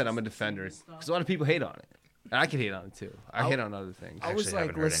 Like I said, I'm a defender because a lot of people hate on it. And I can hate on it too. I hate on other things. I was Actually, haven't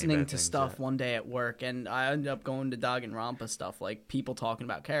like heard any listening bad to things stuff yet. one day at work, and I ended up going to Danganronpa stuff, like people talking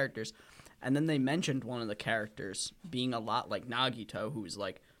about characters, and then they mentioned one of the characters being a lot like Nagito, who's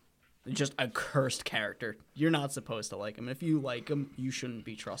like just a cursed character. You're not supposed to like him. If you like him, you shouldn't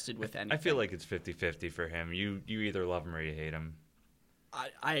be trusted with anything. I feel like it's 50-50 for him. You either love him or you hate him.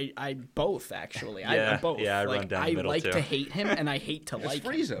 I both actually. Yeah, I both. yeah, I run like, down the middle, like too. to hate him, and I hate to It's like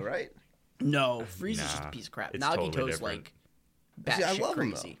him. Frieza, right? No, Frieza's just a Nah, piece of crap. it's Nagito's totally different. like See, I batshit love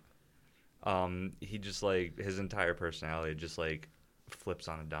him, crazy. He just like his entire personality just like flips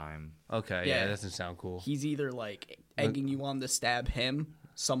on a dime. Okay, Yeah. yeah, that doesn't sound cool. He's either like egging you on to stab him,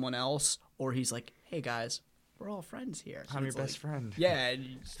 someone else, or he's like, "Hey guys, we're all friends here." So I'm your it's best like- friend. Yeah,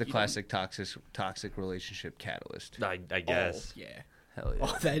 and It's the you classic toxic relationship catalyst. I don't- guess. Oh, yeah. Hell yeah.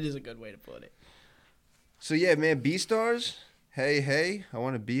 Oh, that is a good way to put it. So yeah, man, B stars. Hey, I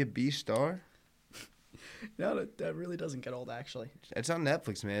want to be a B star. No, that really doesn't get old, actually. It's on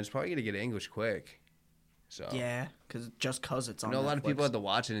Netflix, man. It's probably gonna get English quick. So Yeah, just cause it's I on. know a lot of people Netflix. had to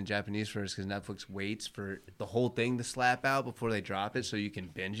watch it in Japanese first because Netflix waits for the whole thing to slap out before they drop it, so you can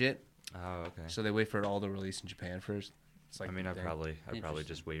binge it. Oh, okay. So they wait for it all to release in Japan first. It's like I mean, the I'd thing. probably Interesting.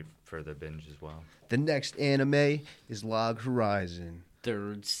 just wait for the binge as well. The next anime is Log Horizon.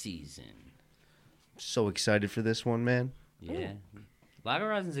 Third season. So excited for this one, man. Yeah. Log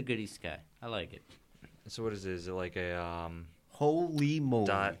Horizon's a good isekai. I like it. So what is it? Is it like a Holy moly.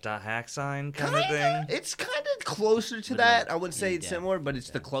 dot hack sign kind of Kinda. thing? It's kind of closer to What that. about I wouldn't say in it's depth? similar, but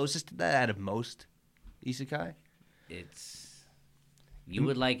it's the Yeah. closest to that out of most isekai. You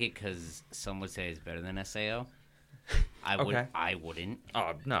would like it because some would say it's better than SAO. Okay. I wouldn't.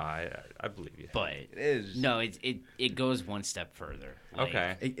 Oh no, I believe you. But It is. no, it goes one step further. Like,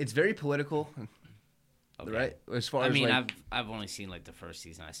 Okay. It's very political, okay. right? As far I as mean, like, I've only seen like the first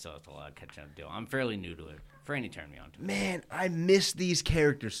season. I still have a lot of catching up to do. I'm fairly new to it. Franny turned me on to it. man, I miss these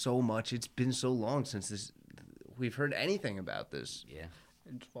characters so much. It's been so long since we've heard anything about this. Yeah.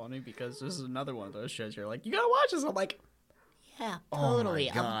 It's funny because this is another one of those shows you're like, you gotta watch this. I'm like, yeah, Oh my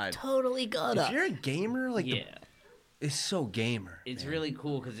totally. God. I'm totally gonna. If you're a gamer, like Yeah. it's so gamer. It's man. really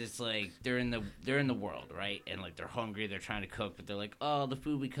cool because it's like they're in the world, right? And like they're hungry, they're trying to cook, but they're like, oh, the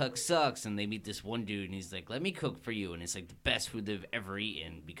food we cook sucks. And they meet this one dude, and he's like, let me cook for you, and it's like the best food they've ever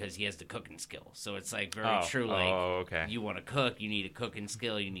eaten because he has the cooking skill. So it's like very true. Like, okay. you want to cook, you need a cooking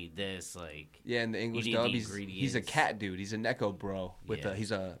skill, you need this, like. Yeah, in the English need dub, the he's a ingredients. cat dude. He's a Neko bro. Yeah.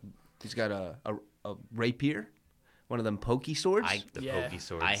 He's got a rapier, one of them pokey swords, The Yeah. pokey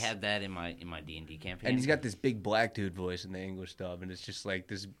swords. I had that in my D&D campaign. and he's got this big black dude voice in the English dub, and it's just like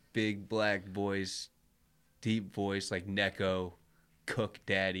this big black voice, deep voice, like Neko, cook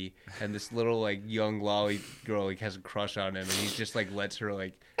daddy, and this little like young lolly girl like has a crush on him, and he just like lets her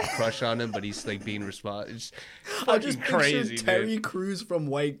like crush on him, but he's like being responsible. It's I fucking just crazy, pictured Terry dude. Crews from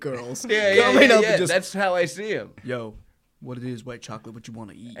White Girls. Yeah, coming up and just, That's how I see him. yo, what it is, white chocolate, what you want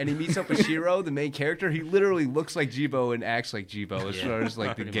to eat. And he meets up with Shiro, the main character. He literally looks like Jibo and acts like Jibo as Yeah, far as like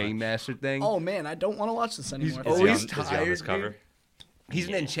the pretty game master thing. Oh man, I don't want to watch this anymore. He's Is he always on- is he on tired, this cover? dude. He's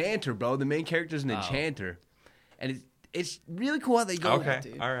an Yeah. enchanter, bro. The main character's an Oh. enchanter. And it's really cool how they go. Okay.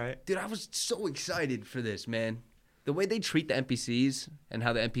 dude. All right. Dude, I was so excited for this, man. The way they treat the NPCs and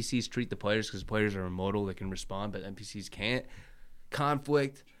how the NPCs treat the players, because players are immortal, they can respond, but NPCs can't.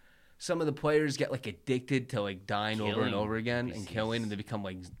 Conflict. Some of the players get like addicted to like dying over and Killing over again and NPCs. killing, and they become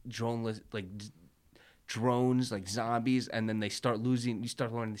like droneless, like drones, like zombies, and then they start losing. You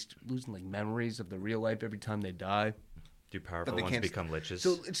start learning, losing like memories of the real life every time they die. Do powerful they ones can't- become liches?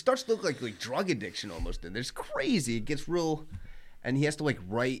 So it starts to look like drug addiction almost. And it's crazy. It gets real, and he has to like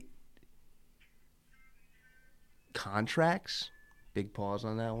write contracts. Big pause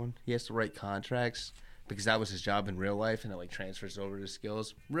on that one. He has to write contracts because that was his job in real life, and it like transfers over to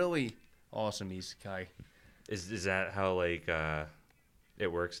skills. Really awesome isekai. Is that how like it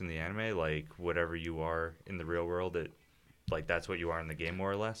works in the anime? Like whatever you are in the real world, like that's what you are in the game,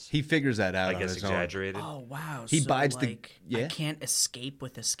 more or less. He figures that out. I on guess his own. exaggerated. Oh wow! He so, bides the- like, yeah? I can't escape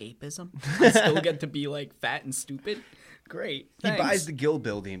with escapism. I still get to be like fat and stupid. Great. He Thanks. buys the guild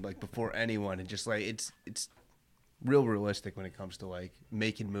building like before anyone, and just like it's real realistic when it comes to like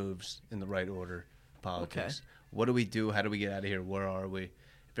making moves in the right order. Politics. Okay. What do we do? How do we get out of here? Where are we?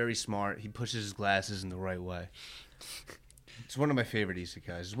 Very smart. He pushes his glasses in the right way. It's one of my favorite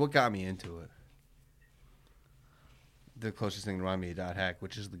isekais. It's what got me into it. the closest thing to remind me of Dot Hack,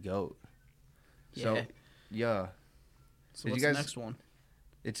 which is the GOAT. Yeah. So, yeah. So Did what's you guys- the next one?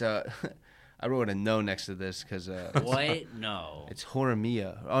 It's I wrote a no next to this because What? No. it's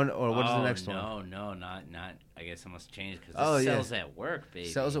Horimiya. Oh, no, or what is the next one? No, not. I guess I must change because Oh, this yeah. sells at work, baby.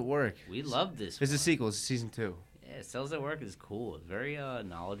 Cells at Work. We love this. It's a one. sequel. It's season 2. Yeah, Cells at Work is cool. It's very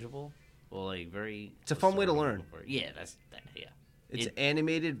knowledgeable. Well, like very. It's a fun way to what's the learn. word for it? Yeah, that's that. Yeah. It's It- an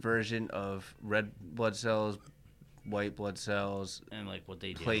animated version of red blood cells, white blood cells, And like what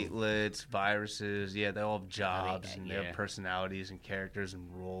they do. platelets, viruses. Yeah, they all have jobs and they yeah. have personalities and characters and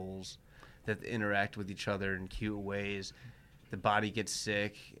roles that interact with each other in cute ways. The body gets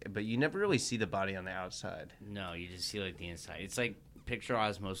sick, but you never really see the body on the outside. No, you just see like the inside. It's like picture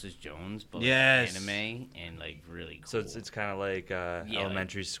Osmosis Jones, but Yes. like anime and like really cool. So it's kind of like like-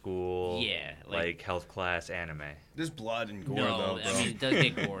 elementary school, Yeah, like health class anime. There's blood and gore, no, though, bro. I mean it does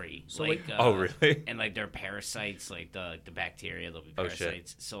get gory. So like, wait- Oh, really? And like they're parasites, like the bacteria, they'll be Oh, shit.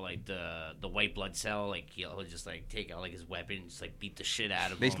 parasites. So like the white blood cell, like he'll just like take out like his weapon, just like beat the shit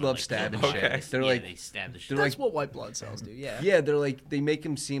out of They him. love and, like, stabbing kill him. shit. shit. They're yeah, like, they stab the shit. they're That's like- what white blood cells do. Yeah. yeah, they're like, they make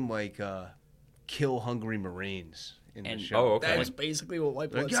them seem like kill hungry Marines in And- the show. Oh, okay. That's basically what white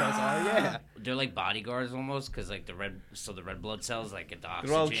blood Like, cells are. Yeah. They're like bodyguards almost, because like the red blood cells like get the oxygen.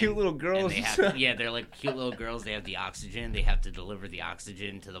 They're all cute little girls. And they have yeah, they're like cute little girls. They have the oxygen. They have to deliver the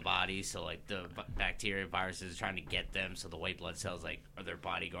oxygen to the body. So like the bacteria, viruses are trying to get them. So the white blood cells like are their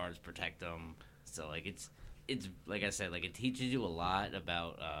bodyguards, protect them. So like it's like I said, like it teaches you a lot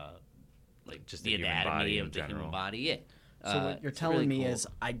about like Just the the human anatomy body of in the human general. body. Yeah. So what you're it's telling really me cool. is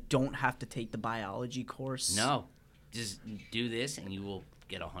I don't have to take the biology course. No, just do this and you will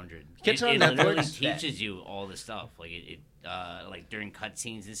get 100. Catch it it on literally Netflix. teaches you all the stuff. Like it like during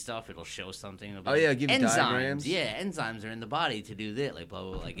cutscenes and stuff, it'll show something. It'll be Oh, like, yeah, give you enzymes. diagrams. Yeah, enzymes are in the body to do that. Like blah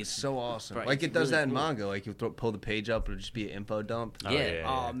blah. Blah. Like It's it's so awesome. Right, Like it's it does really that in cool. manga. Like you pull the page up, it'll just be an info dump. Oh, Yeah.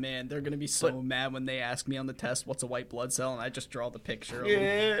 Oh man, they're gonna be so mad when they ask me on the test what's a white blood cell, and I just draw the picture of them.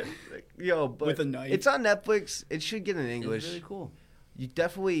 Yeah, yo, but With a knife. It's on Netflix. It should get in It's English. really cool. You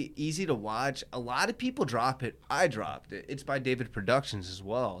definitely easy to watch. A lot of people drop it. I dropped it. It's by David Productions as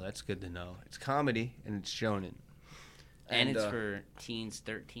well. That's good to know. It's comedy and it's shonen. And it's for teens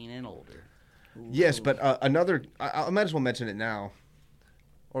 13 and older. Yes, but another. I might as well mention it now,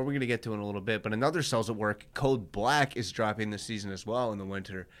 or we're gonna get to it in a little bit. But another Cells at Work, Code Black, is dropping this season as well in the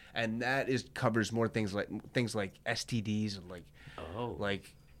winter, and that covers more things like STDs and Oh,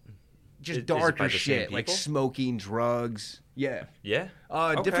 like just Is it by darker the same shit like people? smoking, drugs. Yeah, Yeah.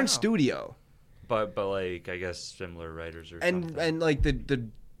 different Okay. studio, But like I guess similar writers or and something. and like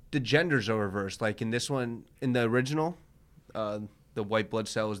the genders are reversed. Like in this one, in the original, the white blood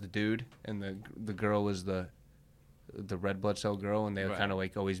cell is the dude, and the girl is the red blood cell girl, and they Right. kind of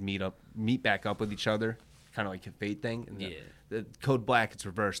like always meet back up with each other, kind of like a fate thing. And Yeah. the Code Black, it's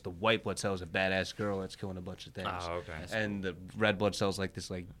reversed. The white blood cell is a badass girl that's killing a bunch of things. Oh, okay. And the red blood cell is like this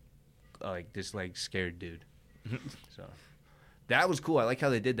scared dude. So that was cool. I like how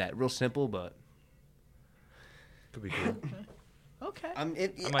they did that. Real simple, but Could be cool. Okay. I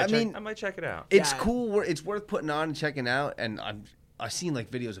mean, might check it out. it's Yeah. cool. It's worth putting on and checking out. And I've seen like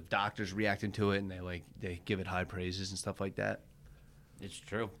videos of doctors reacting to it, and they give it high praises and stuff like that. it's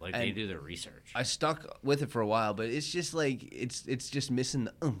true. Like they And do their research. I stuck with it for a while, but it's just like it's just missing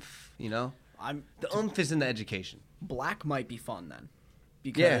the oomph. You know, the oomph is in the education. Black might be fun then,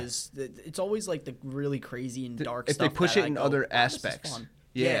 because it's always like the really crazy and dark If stuff. they push that it I in go, other "Oh, this is aspects, fun."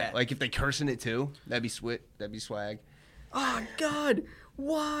 yeah, like if they curse in it too, that'd be That'd be swag. Oh God,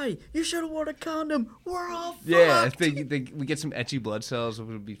 why? You should have worn a condom. We're all fucked. Yeah, if we get some etchy blood cells, it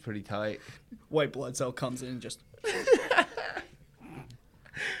would be pretty tight. White blood cell comes in and just.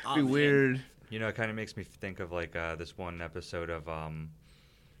 It'd be weird. You know, it kind of makes me think of like this one episode of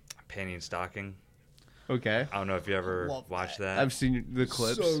Panty and Stocking. Okay, I don't know if you ever Love watched that. that. I've seen the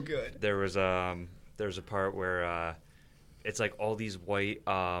clips. So good. There was a part where it's like all these white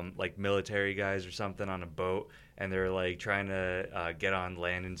like military guys or something on a boat, and they're like trying to get on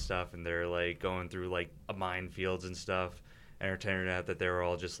land and stuff, and they're like going through like minefields and stuff, and it turned out that they were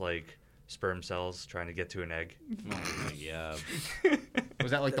all just like sperm cells trying to get to an egg. Yeah. Was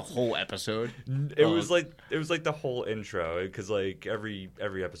that like the whole episode? It was like the whole intro, because like every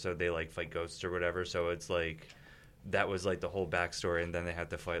episode they like fight ghosts or whatever, so it's like that was like the whole backstory, and then they had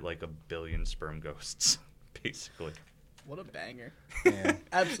to fight like 1 billion sperm ghosts, basically. What a banger. Yeah.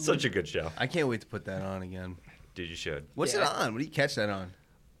 Absolutely. Such a good show. I can't wait to put that on again. Dude, you should. What's Yeah. it on? What do you catch that on?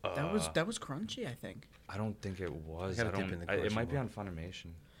 That was crunchy, I think. I don't think it was. I I gotta dip don't. in the It might be on question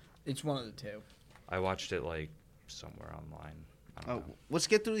Funimation. It's one of the two. I watched it like somewhere online. I don't know. Let's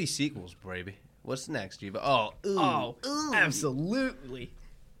get through these sequels, baby. What's next, Jiva? Oh, ooh. Absolutely.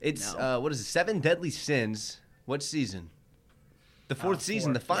 It's No. what is it? 7 Deadly Sins. What season? The fourth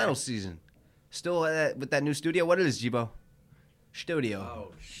season, the fourth, final yeah. season. Still with that new studio. What is Jibo? Studio.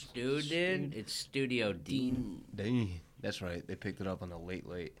 Oh, student. It's Studio Dean. Dang, that's right. They picked it up on the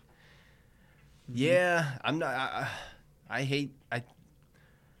late. Yeah, I'm not. I hate.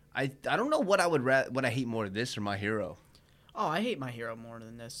 I don't know what I would what I hate more, this or My Hero. Oh, I hate My Hero more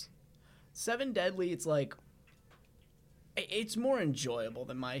than this. 7 Deadly, it's like... It's more enjoyable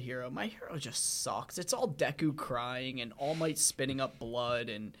than My Hero. My Hero just sucks. It's all Deku crying and All Might spitting up blood,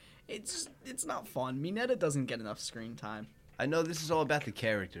 and it's not fun. Mineta doesn't get enough screen time. I know this is all about the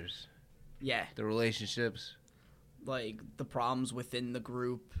characters, Yeah, the relationships. like the problems within the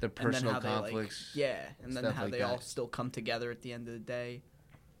group. The and then personal how they, conflicts, and then stuff how like they all that. still come together at the end of the day.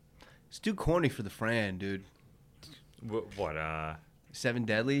 It's too corny for the Fran, dude. What? 7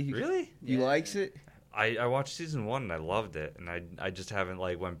 Deadly. Really? You Yeah. likes it? I watched season 1 and I loved it, and I just haven't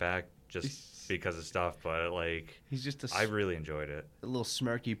went back just because of stuff, but He's just I really enjoyed it. a little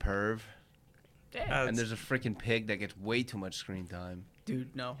smirky perv. Yeah. And there's a freaking pig that gets way too much screen time.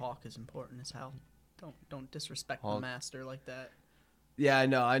 Dude, no, Hawk is important as hell. Don't disrespect the Hawk. master like that. Yeah, I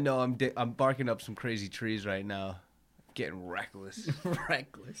know. I'm barking up some crazy trees right now, getting reckless.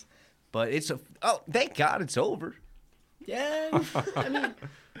 Reckless. But thank God it's over. Yeah, I mean,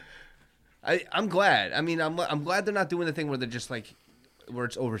 I'm glad. I mean, I'm glad they're not doing the thing where they're just where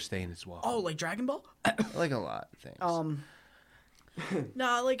it's overstaying its welcome. oh, like Dragon Ball? Like a lot of things.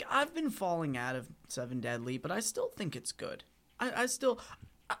 Nah, like I've been falling out of 7 Deadly, but I still think it's good. I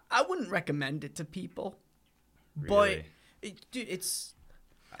wouldn't recommend it to people, Really? but dude,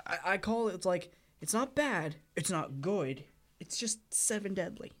 I call it. It's like it's not bad, it's not good. It's just 7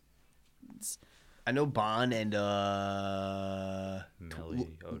 Deadly. I know Bon and Melly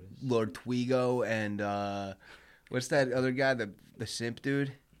Otis. Lord Twigo and what's that other guy, the simp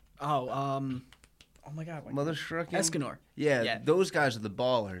dude? Oh my God, Mother Shrugging? Escanor. Yeah, Yeah. those guys are the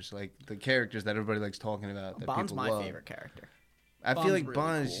ballers, like the characters that everybody likes talking about. That Bond's people my love. favorite character. I Bond's feel like really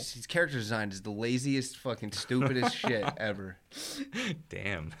Bond, cool. his character design is the laziest, fucking stupidest shit ever.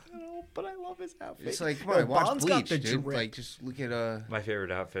 Damn. But I love his outfit. It's like, come on, watch Bond's got Bleach, the dude. drip. Like, just look at My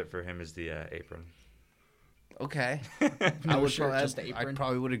favorite outfit for him is the apron. Okay. No shirt, just I apron.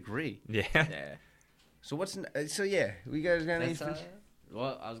 probably would agree. Yeah. Yeah. So so yeah, we guys got That's, anything?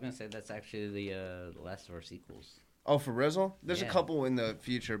 well, I was gonna say that's actually the last of our sequels. Oh, for Rizzle? There's a Yeah. couple in the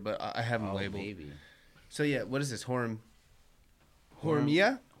future, but I have them Oh, labeled. baby. So yeah, what is this? Horimiya?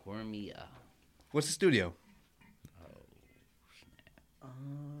 Horimiya. What's the studio?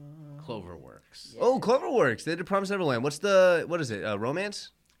 Cloverworks. Oh, Cloverworks. They did Promise Neverland. What is it? Romance?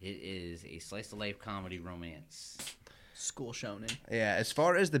 It is a slice of life comedy romance. School shonen. Yeah, as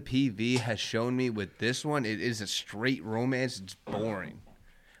far as the PV has shown me with this one, it is a straight romance. It's boring.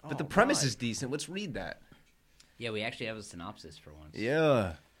 But the premise right. is decent. Let's read that. Yeah, we actually have a synopsis for once.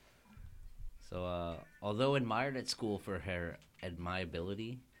 Yeah. So, although admired at school for her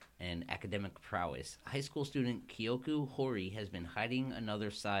admirability and academic prowess, high school student Kyoku Hori has been hiding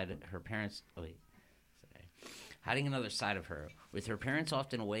another side of her parents. Hiding another side of her. With her parents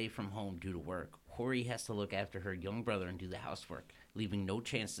often away from home due to work, Hori has to look after her young brother and do the housework, leaving no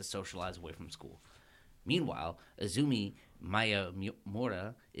chance to socialize away from school. Meanwhile, Azumi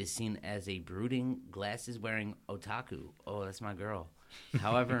Miyamura is seen as a brooding, glasses-wearing otaku. Oh, that's my girl.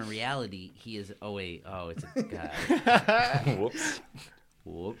 However, in reality, he is... Oh, wait. Oh, it's a guy. Whoops.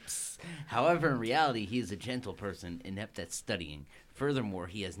 Whoops. However, in reality, he is a gentle person, inept at studying. Furthermore,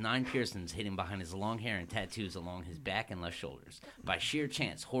 he has 9 piercings hidden behind his long hair and tattoos along his back and left shoulders. By sheer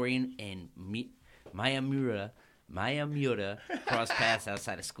chance, Horian and Miyamura cross paths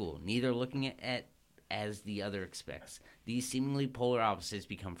outside of school, neither looking at as the other expects. These seemingly polar opposites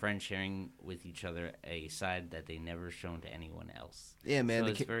become friends, sharing with each other a side that they never shown to anyone else. Yeah, man. So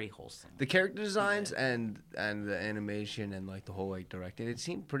the it's very wholesome. The character designs and the animation and like the whole like directing, it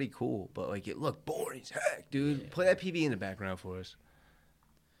seemed pretty cool. But like it looked boring as heck, dude. Play that PV in the background for us.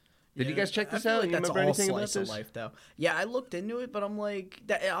 Did you guys check this I feel out? Like You that's remember all anything about slice of this? life, though. Yeah, I looked into it, but I'm like,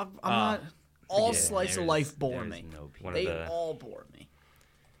 I'm not. All yeah, slice of There's- life bore there's me. no One of They the- all bore me.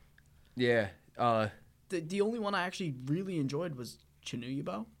 Yeah. The only one I actually really enjoyed was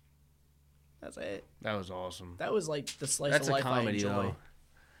Chinuyubo. That's it. That was awesome. That was like the slice That's of a life comedy I enjoy.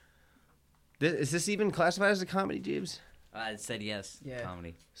 though. Is this even classified as a comedy, Jeeves? I said yes. Yeah.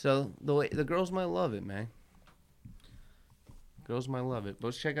 Comedy. So the girls might love it, man. Girls might love it.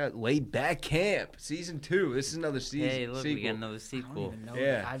 Let's check out Laid Back Camp season 2. This is another season. Hey, look, sequel. we got another I don't sequel. even know.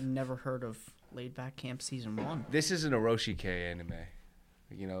 Yeah. That. I've never heard of Laid Back Camp season 1. This is an Oroshike anime.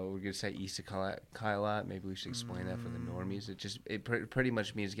 You know, we're gonna say isekai a lot. Maybe we should explain that for the normies. It pretty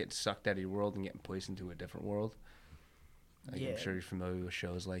much means getting sucked out of your world and getting placed into a different world. Like, I'm sure you're familiar with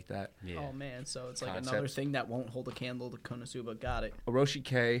shows like that. Yeah. Oh man, so it's like Concepts. another thing that won't hold a candle to Konosuba. Got it. Oroshi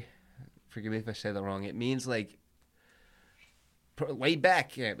K, forgive me if I say that wrong. It means like laid back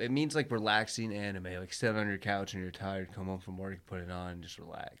camp. It means like relaxing anime. Like sit on your couch and you're tired, come home from work, put it on, and just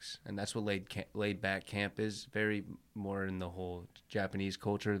relax. And that's what laid back camp is. Very more in the whole Japanese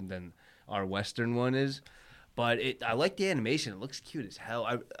culture than our Western one is. But I like the animation. It looks cute as hell.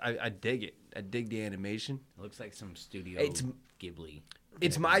 I dig it. I dig the animation. It looks like some studio Ghibli.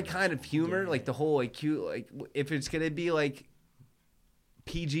 It's my kind of humor. Like the whole like cute. Like if it's gonna be like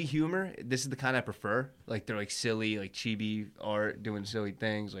PG humor, this is the kind I prefer. Like they're like silly, like chibi art, doing silly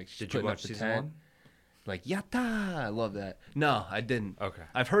things. Like Did you watch season 1? Like yatta, I love that. No, I didn't. Okay.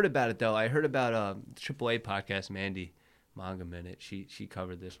 I've heard about it though. I heard about AAA podcast Mandy Manga Minute. She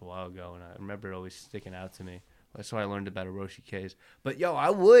covered this a while ago, and I remember it always sticking out to me. That's why I learned about Oroshi K's. But yo,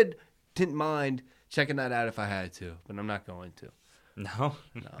 I didn't mind checking that out if I had to, but I'm not going to. No.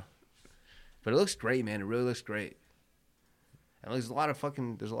 No. But it looks great, man. It really looks great. And there's a lot of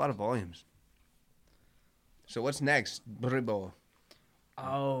volumes. So what's next? Bribo.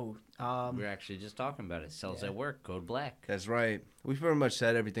 Oh, We were actually just talking about it. Sells at work. Code black. That's right. We pretty much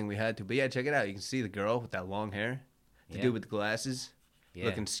said everything we had to. But yeah, check it out. You can see the girl with that long hair. The dude with the glasses. Yeah.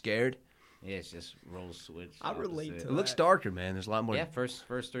 Looking scared. Yeah, it's just roll switch. I relate opposite. to It looks that. darker, man. There's a lot more. Yeah, first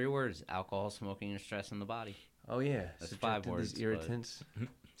 3 words: alcohol, smoking, and stress in the body. Oh yeah. That's Subjected 5 to words, These irritants.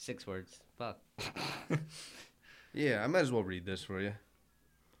 6 words. Fuck. Yeah, I might as well read this for you.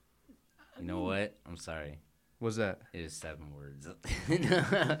 You know what? I'm sorry. What's that? It is 7 words.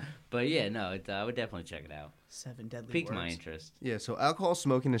 But yeah, no, I would definitely check it out. 7 deadly Piqued words. my interest. Yeah, so alcohol,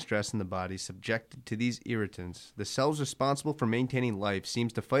 smoking, and stress in the body, subjected to these irritants, the cells responsible for maintaining life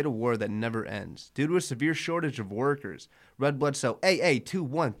seems to fight a war that never ends. Due to a severe shortage of workers, red blood cell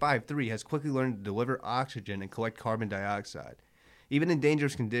AA2153 has quickly learned to deliver oxygen and collect carbon dioxide, even in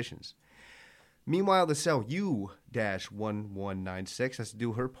dangerous conditions. Meanwhile, the cell U-1196 has to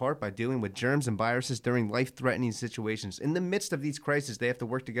do her part by dealing with germs and viruses during life-threatening situations. In the midst of these crises, they have to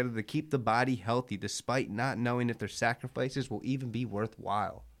work together to keep the body healthy, despite not knowing if their sacrifices will even be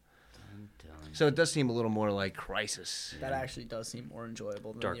worthwhile. So it does seem a little more like Crisis. That actually does seem more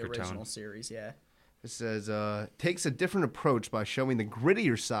enjoyable than Darker the original tone. series. Yeah. It says, takes a different approach by showing the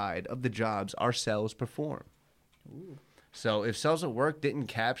grittier side of the jobs our cells perform. Ooh. So if Cells at Work didn't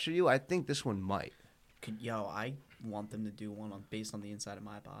capture you, I think this one might. I want them to do one based on the inside of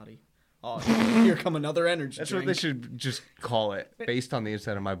my body. Oh, here come another energy That's drink. what they should just call it, based on the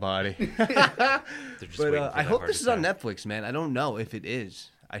inside of my body. They're just But waiting for I that hope heart this is on attack. Netflix, man. I don't know if it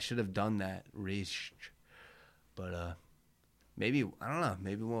is. I should have done that research. But maybe, I don't know.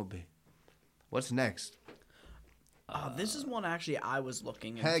 Maybe it won't be. What's next? This is one actually I was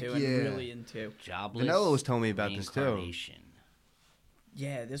looking Heck into and yeah. really into. Jobless. Vanilla was telling me about this, too. reincarnation.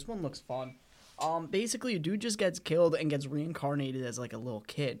 Yeah, this one looks fun. Basically, a dude just gets killed and gets reincarnated as like a little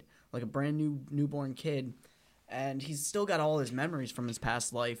kid, like a brand new newborn kid, and he's still got all his memories from his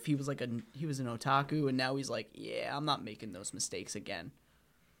past life. He was an otaku, and now he's like, yeah, I'm not making those mistakes again.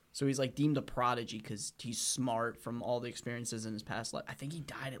 So he's like deemed a prodigy because he's smart from all the experiences in his past life. I think he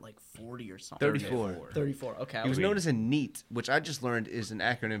died at like 40 or something. 34. 34. Okay. He was known as a NEET, which I just learned is an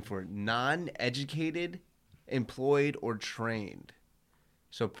acronym for non-educated, employed, or trained.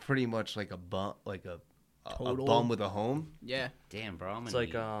 So pretty much like a bum, like a Total. bum with a home. Yeah. Damn, bro. I'm It's gonna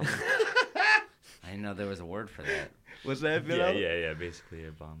like I didn't know there was a word for that. Was that yeah, basically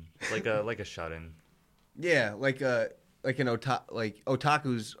a bum. Like a shut-in. Yeah, like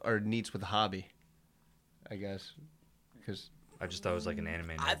otakus are NEETs with a hobby, I guess, because I just thought it was like an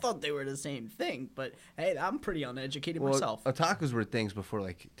anime. I nerd. thought they were the same thing, but hey, I'm pretty uneducated well, myself. otakus were things before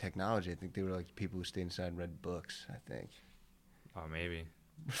like technology. I think they were like people who stayed inside and read books. I think. Oh, maybe.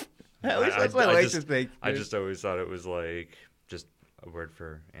 At least that's what I like to think. I just always thought it was like just a word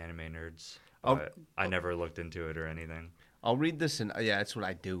for anime nerds. Oh. But I never looked into it or anything. I'll read this and yeah, that's what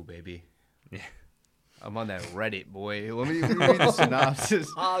I do, baby. Yeah. I'm on that Reddit, boy. Let me read the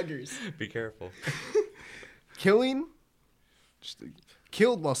synopsis. Augers. Be careful.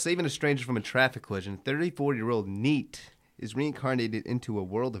 Killed while saving a stranger from a traffic collision, 34-year-old NEET is reincarnated into a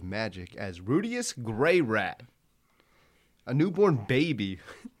world of magic as Rudius Grey Rat, a newborn baby.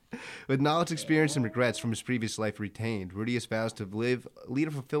 With knowledge, experience, and regrets from his previous life retained, Rudius vows to lead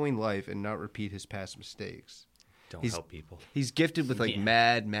a fulfilling life and not repeat his past mistakes. Don't He's- help people. He's gifted with like Yeah.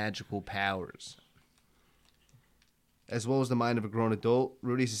 mad magical powers. as well as the mind of a grown adult.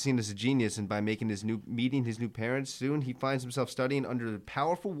 Rudeus is seen as a genius, and by meeting his new parents soon, he finds himself studying under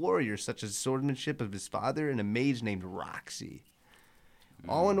powerful warriors such as the swordsmanship of his father and a mage named Roxy.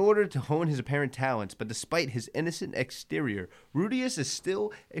 All in order to hone his apparent talents, but despite his innocent exterior, Rudeus is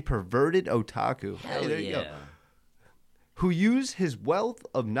still a perverted otaku. Hell There you go. yeah. Who uses his wealth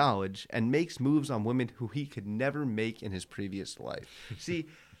of knowledge and makes moves on women who he could never make in his previous life. See,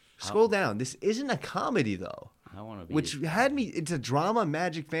 scroll down. This isn't a comedy, though. I want to be. Which had me. It's a drama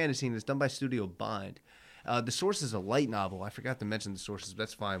magic fantasy, and it's done by Studio Bind. The source is a light novel. I forgot to mention the sources, but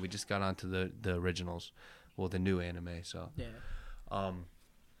that's fine. We just got onto the originals, well, the new anime. So Yeah.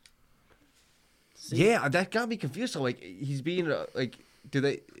 yeah, that got me confused. So like, he's being like,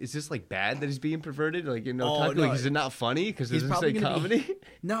 is this like bad that he's being perverted? Like, you know, Oh, no. like, is it not funny because He's it doesn't probably say gonna comedy? be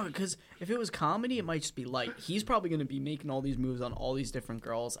no, because if it was comedy, it might just be light. He's probably gonna be making all these moves on all these different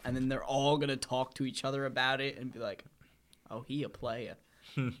girls, and then they're all gonna talk to each other about it and be like, "Oh, he a player,"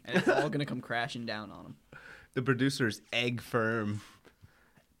 and it's all gonna come crashing down on him. The producer is Egg Firm.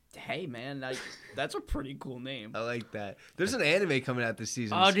 Hey, man, that's a pretty cool name. I like that. There's an anime coming out this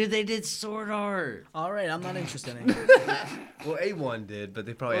season. Oh, dude, they did Sword Art. All right, I'm not interested in it. Well, A1 did, but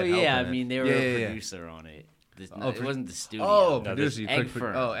they probably Well, had help yeah, in I it. mean, they were Yeah, a yeah. producer on it. Oh, It wasn't the studio. Oh, No, producer. You Egg clicked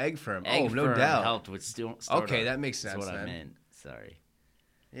Firm. Oh, Egg Firm. Egg Oh, no Firm doubt. helped with Start Okay, Art. that makes sense. That's what then. I meant. Sorry.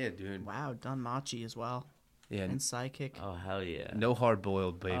 Yeah, dude. Wow, Danmachi as well, Yeah, and Psychic. Oh, hell yeah. no hard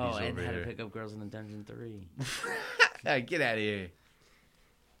boiled babies Oh, and over How to here. Pick Up Girls in a Dungeon 3. Hey, get out of here.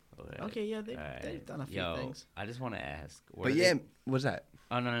 Okay, yeah, All they've right. done a few Yo, things. I just want to ask. But yeah, what's that?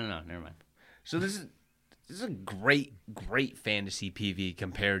 Oh, no, never mind. So this is a great fantasy PV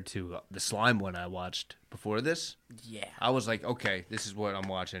compared to the slime one I watched before this. Yeah. I was like, okay, this is what I'm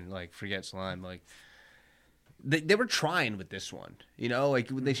watching. Like, forget slime. Like, they were trying with this one, you know, like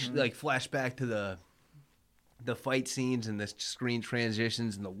when they like flash back to the fight scenes and the screen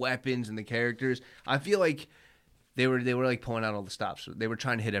transitions and the weapons and the characters. I feel like they were like pulling out all the stops. They were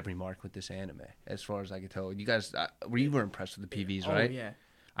trying to hit every mark with this anime, as far as I could tell. You guys, you were impressed with the PVs, right? Oh, yeah.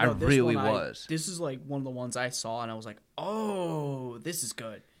 I No, this really one was. This is like one of the ones I saw, and I was like, "Oh, this is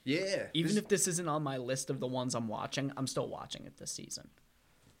good." Yeah. Even if this isn't on my list of the ones I'm watching, I'm still watching it this season.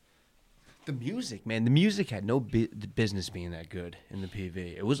 the music, man, the music had no business being that good in the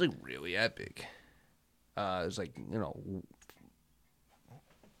PV. It was like really epic. It was like, you know,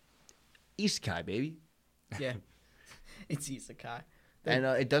 Isekai, baby. Yeah, it's isekai. And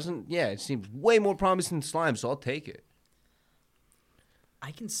it doesn't, yeah, it seems way more promising than slime, so I'll take it.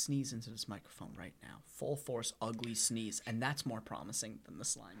 I can sneeze into this microphone right now, full force, ugly sneeze, and that's more promising than the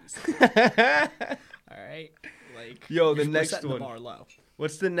slimy. All right, like Yo, the we're next setting one. the bar low.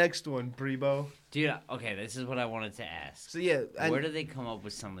 What's the next one, Brebo? Dude, okay, this is what I wanted to ask. So, yeah. Where do they come up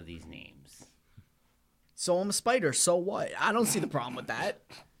with some of these names? So I'm a spider. So what? I don't see the problem with that.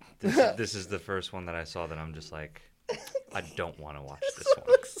 This is the first one that I saw that I'm just like, I don't want to watch this It one.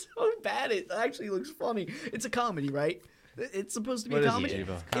 looks so bad. It actually looks funny. It's a comedy, right? It's supposed to be What a is it, comedy.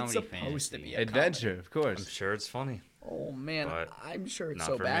 Jibo? It's Comedy supposed to fantasy. be a Adventure, of I'm course. sure it's funny. comedy. Oh man, But I'm sure it's not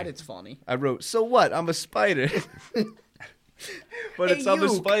so for bad me. it's funny. I wrote, so what? I'm a spider. But Hey, it's I'm a you.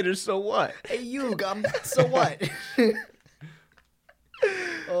 spider, so what? Hey, you, so what?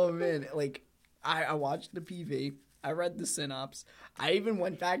 Oh man, like I watched the PV. I read the synopsis. I even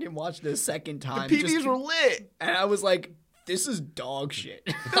went back and watched it a second The time. PVs were lit. and I was like, "This is dog shit.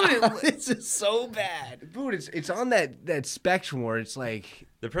 This is so bad." Dude, it's on that spectrum where it's like,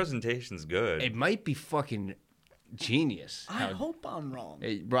 The presentation's good. it might be fucking genius. I how- hope I'm wrong.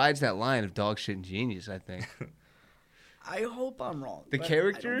 It rides that line of dog shit and genius, I think. I hope I'm wrong. The but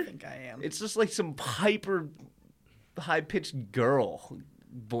character? I don't think I am. It's just like some hyper high pitched girl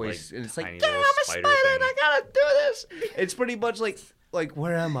voice, Like, and it's like, tiny yeah, little I'm a spider spider thing. and I gotta do this. It's pretty much like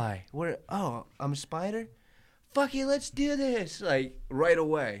where am I? Oh, I'm a spider. Fuck it, let's do this. Like right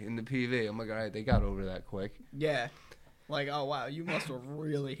away in the PV. I'm like, all right, they got over that quick. Yeah. Like, oh wow, you must have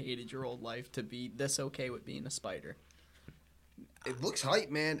really hated your old life to be this okay with being a spider. It looks hype,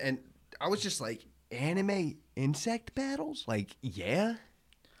 man, and I was just like, anime insect battles? Like, yeah,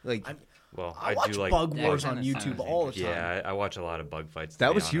 like. Well, I I watch do like Bug that Wars on kinda YouTube sounds all the time. Yeah, I watch a lot of bug fights. to That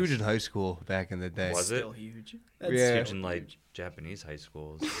be was huge in honest. high school back in the day. Was it? Still huge. That's Yeah. still Huge in like huge. Japanese high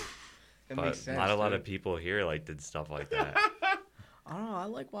schools, That but makes sense, not a lot dude. of people here like did stuff like that. I don't know. I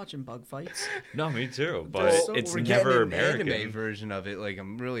like watching bug fights. No, me too, but Well, it's we're never getting an American. anime version of it. Like,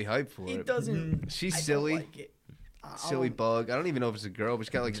 I'm really hyped for it. It doesn't. She's I don't silly. like it. silly bug. I don't even know if it's a girl, but she's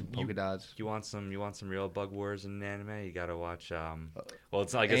got like some polka dots. You want some real bug wars in anime? You gotta watch. Well,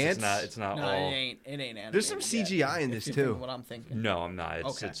 it's not. I guess Ants? it's not No, all. it ain't animated There's some yet, CGI in if this you're too. thinking what I'm thinking. No, I'm not.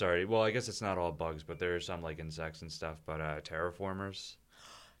 Okay. It's already. Well, I guess it's not all bugs, but there's some like insects and stuff. But terraformers,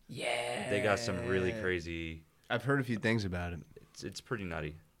 Yeah. they got some really crazy. I've heard a few things about it. It's pretty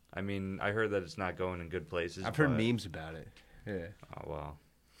nutty. I mean, I heard that it's not going in good places. I've heard but- memes about it. Yeah, Oh well.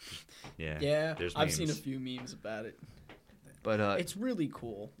 Yeah. Yeah, There's I've memes. seen a few memes about it. but It's really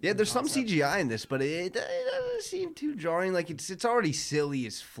cool. yeah, there's some concept. CGI in this, but it doesn't seem too jarring. Like it's already silly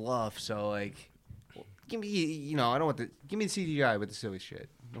as fluff. So like, give me I don't want give me the CGI with the silly shit.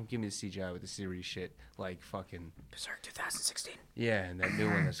 Don't give me the CGI with the serious shit like fucking Berserk 2016. yeah, and that new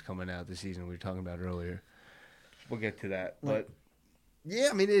one that's coming out this season we were talking about earlier. We'll get to that, but. Yeah,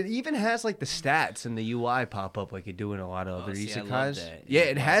 I mean, it even has like the stats and the UI pop up like you do in a lot of other see, I love isekais. that. Yeah, Yeah,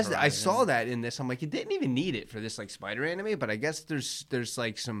 it has. I Horizon. saw that in this. I'm like, it didn't even need it for this like spider anime, but I guess there's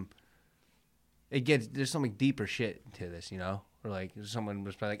like some. There's some like deeper shit to this, or like someone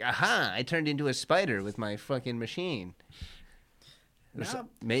was probably like, aha, I turned into a spider with my fucking machine. No.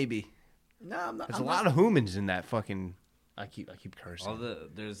 Maybe No, I'm not. there's a lot of humans in that fucking. I keep cursing.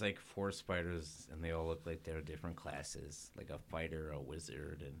 There's like 4 spiders, and they all look like they're different classes, like a fighter, a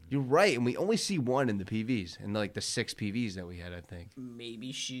wizard, and You're right, and we only see one in the PVs, and like the 6 PVs that we had, I think.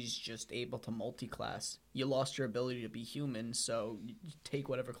 Maybe she's just able to multi-class. You lost your ability to be human, so you take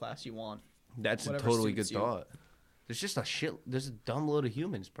whatever class you want. That's a Whatever totally good suits you. thought. There's a dumb load of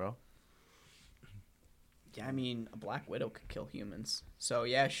humans, bro. Yeah, I mean, a Black Widow could kill humans. So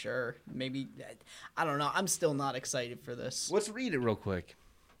yeah, sure. Maybe I don't know. I'm still not excited for this. Let's read it real quick.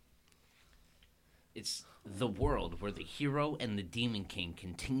 it's the world where the hero and the demon king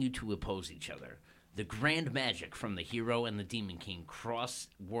continue to oppose each other. The grand magic from the hero and the demon king cross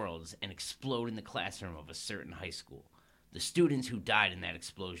worlds and explode in the classroom of a certain high school. The students who died in that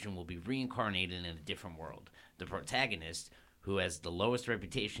explosion will be reincarnated in a different world. The protagonist, who has the lowest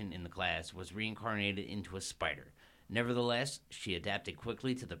reputation in the class, was reincarnated into a spider. Nevertheless, she adapted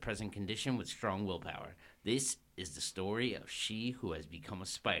quickly to the present condition with strong willpower. This is the story of she who has become a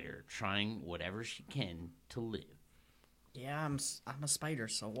spider, trying whatever she can to live. Yeah, I'm a spider.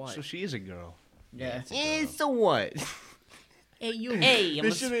 So what? So she is a girl. yeah. So what? Hey, you! Hey, I'm a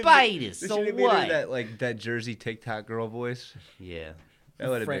This should've been- spider. this So should've been in what? that Jersey TikTok girl voice. Yeah. That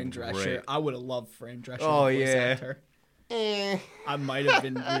would have Fran been Drescher. great. I would have loved Fran Drescher. Oh, to voice yeah. act her. I might have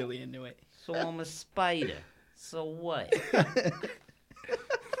been really into it. So I'm a spider. So what?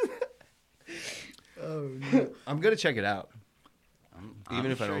 Oh no. I'm gonna check it out, even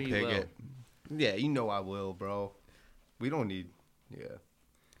I'm if I sure don't you pick will. it. Yeah, I will, bro. We don't need. Yeah.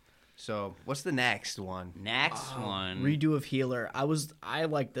 So what's the next one? Next one. Redo of Healer. I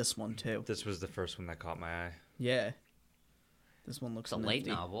like this one too. This was the first one that caught my eye. Yeah. This one looks It's a late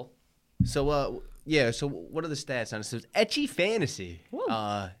nifty. novel. So So what are the stats on it? So it's ecchi fantasy.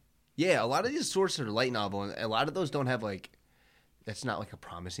 Yeah, a lot of these sources are light novel, and a lot of those don't have like. That's not like a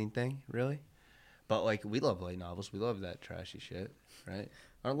promising thing, really. But like we love light novels. We love that trashy shit, right?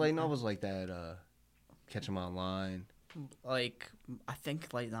 Aren't light novels like that? Catch 'em online. Like, I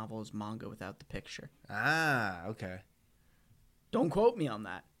think light novel is manga without the picture. Ah, okay. Don't quote me on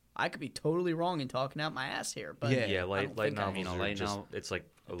that. I could be totally wrong and talking out my ass here, but Yeah. Yeah, I light don't light think I novels mean, a are light just novel- it's like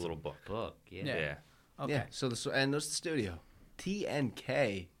a little book. Book. Yeah. Yeah. Yeah. Okay. Yeah. So and there's the studio,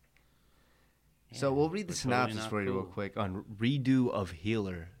 TNK. So we'll read the we're totally synopsis not for you real cool. quick on Redo of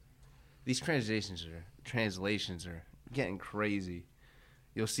Healer. These translations are getting crazy.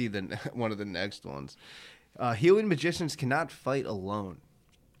 You'll see one of the next ones. Healing magicians cannot fight alone.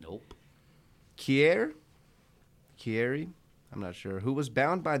 Nope. Kieri, I'm not sure, who was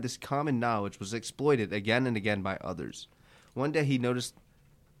bound by this common knowledge, was exploited again and again by others. One day he noticed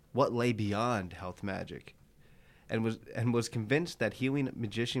what lay beyond health magic and was convinced that healing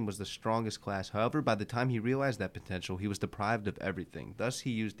magician was the strongest class. However, by the time he realized that potential, he was deprived of everything. Thus,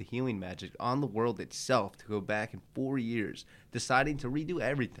 he used the healing magic on the world itself to go back in 4 years, deciding to redo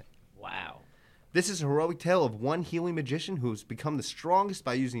everything. Wow. This is a heroic tale of one healing magician who's become the strongest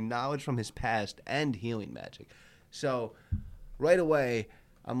by using knowledge from his past and healing magic. So, right away,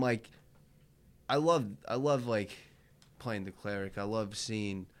 I'm like, I love like playing the cleric. I love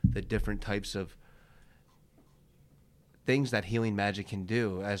seeing the different types of things that healing magic can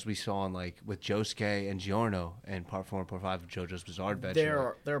do, as we saw in like with Josuke and Giorno in Part 4 and Part 5 of JoJo's Bizarre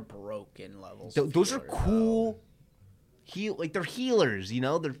Adventure. They're broken levels. Those are Healer, cool. They're healers,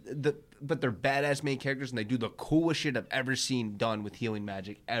 but they're badass main characters, and they do the coolest shit I've ever seen done with healing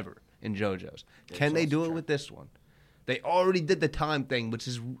magic ever in JoJo's. Can they do it with this one? They already did the time thing, which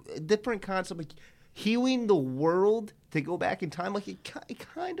is a different concept. Like, healing the world to go back in time, like it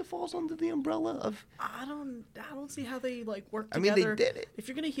kind of falls under the umbrella of. I don't see how they like work I mean, together. they did it. If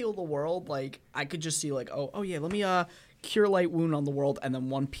you're gonna heal the world, like I could just see like, oh yeah, let me cure light wound on the world, and then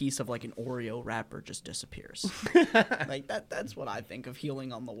one piece of like an Oreo wrapper just disappears. Like that's what I think of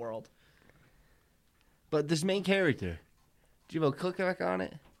healing on the world. But this main character, Jivo, click back on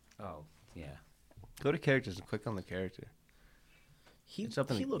it. Oh, yeah. Go to characters and click on the character. He It's up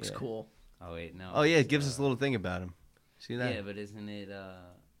in the- looks yeah. cool. Oh, wait, no. Oh yeah, it's, it gives us a little thing about him. See that? Yeah, but isn't it,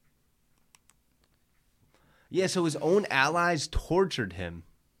 Yeah, so his own allies tortured him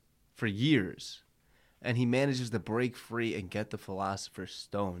for years. And he manages to break free and get the Philosopher's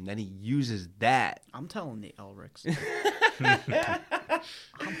Stone. Then he uses that. I'm telling the Elrics.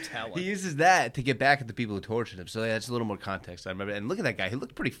 I'm telling. He uses that to get back at the people who tortured him. So yeah, that's a little more context. I remember. And look at that guy. He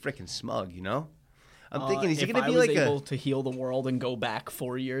looked pretty freaking smug, you know? I'm thinking, is he if going to I be was like able to heal the world and go back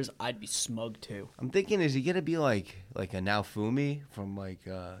 4 years, I'd be smug too. I'm thinking, is he going to be like a Naofumi from like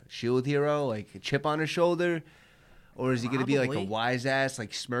Shield Hero, like a chip on his shoulder? Or is he going to be like a Probably. wise ass,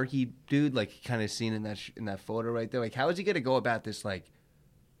 like smirky dude, like kind of seen in that photo right there? Like, how is he going to go about this like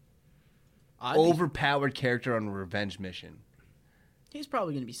overpowered character on a revenge mission? He's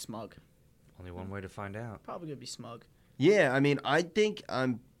probably gonna be smug. Only one way to find out. Probably gonna be smug. Yeah, I mean, I think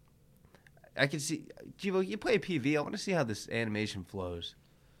I can see, Jivo, you play PV. I want to see how this animation flows.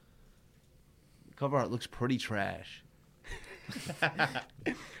 Cover art looks pretty trash.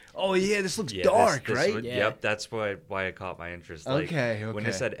 Oh yeah, this looks Yeah, dark, this right? would- Yeah. Yep, that's why it caught my interest. Like, Okay, When okay.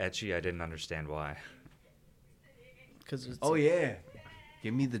 it said etchy, I didn't understand why. Because it's Oh yeah,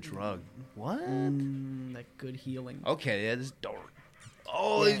 give me the drug. What? that good healing. Okay, yeah, this is dark.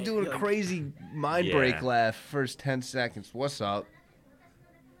 Oh, Yeah, he's doing a like- crazy mind Yeah. break laugh first 10 seconds. What's up?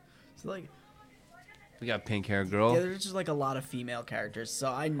 So like, We got pink hair girl. yeah, there's just like a lot of female characters, so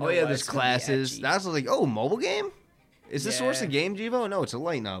I know. Oh yeah, why there's it's gonna be classes. edgy. That's like, oh, mobile game? Is this source Yeah. a game, Jivo? No, it's a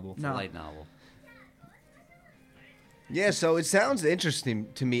light novel. a No. light novel. Yeah, so it sounds interesting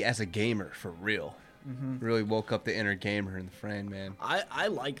to me as a gamer, for real. Mm-hmm. Really woke up the inner gamer in the friend, man. I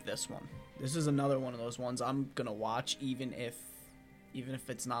like this one. This is another one of those ones I'm gonna watch, even if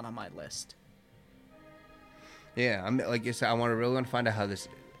it's not on my list. Yeah, I'm like I said, I really want to find out how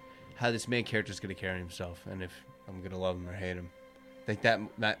this main character is gonna carry himself, and if I'm gonna love him or hate him. I think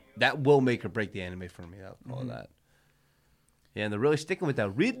that will make or break the anime for me. I'll call it that. Yeah, and they're really sticking with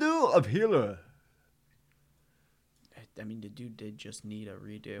that redo of healer. I mean, the dude did just need a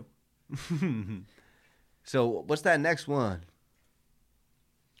redo. So what's that next one?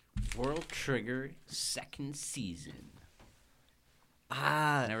 World Trigger second season.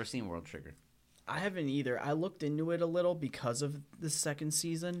 Ah, Never seen World Trigger. I haven't either. I looked into it a little because of the second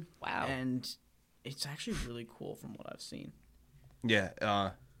season. Wow. And it's actually really cool from what I've seen. Yeah,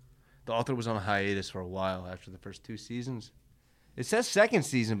 the author was on a hiatus for a while after the first 2 seasons. It says second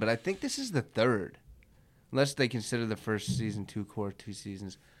season, but I think this is the third. Unless they consider the first season 2 core 2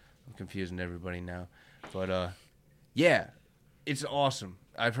 seasons. I'm confusing everybody now. But, yeah, it's awesome.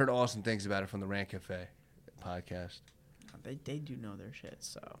 I've heard awesome things about it from the Rant Cafe podcast. They do know their shit,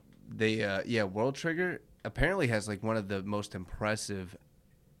 so. World Trigger apparently has, like, one of the most impressive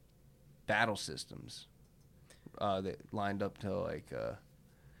battle systems that lined up to, like,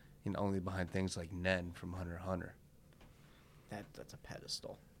 only behind things like Nen from Hunter x Hunter. That's a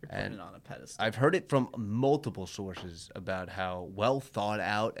pedestal. You're putting And it on a pedestal. I've heard it from multiple sources about how well thought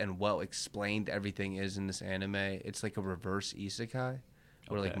out and well explained everything is in this anime. It's like a reverse isekai,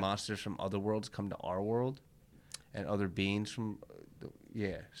 where like Okay. monsters from other worlds come to our world, and other beings from,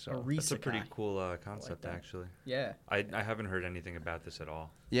 So That's a pretty Isekai. cool concept, that. actually. Yeah. I haven't heard anything about this at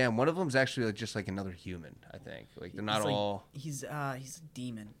all. yeah, and one of them's actually like, just like another human. I think like they're not He's like- all. He's a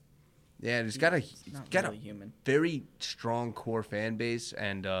demon. Yeah, he's got a He's not got really a human. very strong core fan base,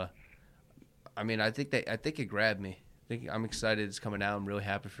 and I mean, I think it grabbed me. I'm excited it's coming out. I'm really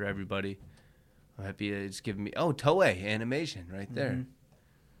happy for everybody. I'm happy it's giving me Toei animation right there. Mhm.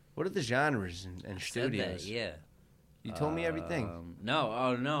 What are the genres and Said that, studios? yeah. You told me everything. No,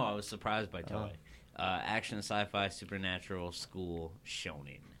 I was surprised by Toei. Action, sci-fi, supernatural, school,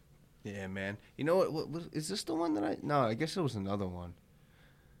 shonen. Yeah, man. You know what was, is this the one that I? No, I guess it was another one.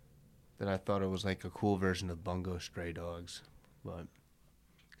 That I thought it was like a cool version of Bungo Stray Dogs, but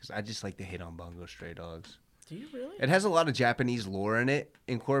because I just like to hate on Bungo Stray Dogs. Do you really? It has a lot of Japanese lore in it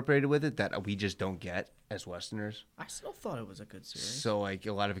incorporated with it that we just don't get as Westerners. I still thought it was a good series. So like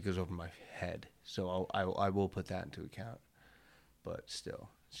a lot of it goes over my head. So I will put that into account. But still,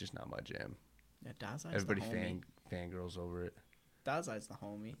 it's just not my jam. Yeah, Dazai's Everybody the homie. fangirls over it. Dazai's the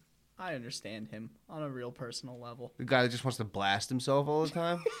homie. I understand him on a real personal level. The guy that just wants to blast himself all the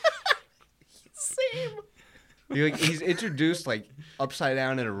time. Same. He's introduced like upside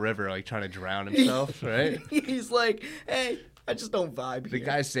down in a river, like trying to drown himself, right? He's like, hey, I just don't vibe The here.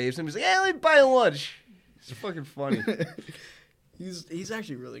 guy saves him. He's like, "Yeah, let me buy you lunch." It's fucking funny. He's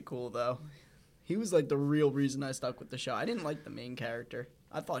actually really cool though. He was like the real reason I stuck with the show. I didn't like the main character.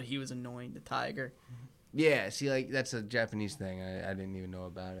 I thought he was annoying, the tiger. Yeah, see, like that's a Japanese thing. I didn't even know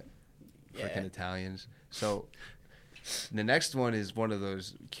about it. Yeah. Freaking Italians. So the next one is one of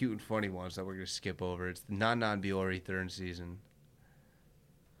those cute and funny ones that we're gonna skip over. It's the Non Biyori third season.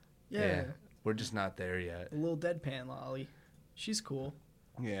 Yeah. We're just not there yet. The little deadpan lolly. She's cool.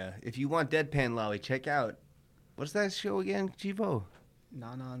 Yeah, if you want Deadpan Lolly, check out what's that show again, Chivo?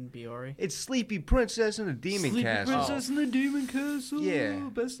 Nanan Biori. It's Sleepy Princess in the Demon Castle. in the Demon Castle. Yeah.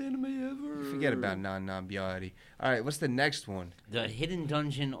 Best anime ever. Forget about Non Biyori. All right, what's the next one? The hidden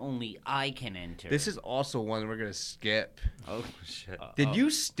dungeon only I can enter. This is also one we're gonna skip. Oh Shit. Did you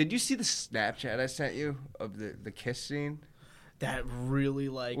see the Snapchat I sent you of the kiss scene That really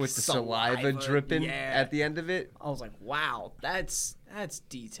like with the saliva dripping yeah. at the end of it? I was like, wow, that's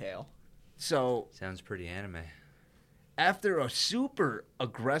detail. So Sounds pretty anime. after a super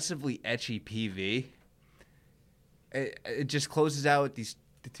aggressively etchy PV, it just closes out with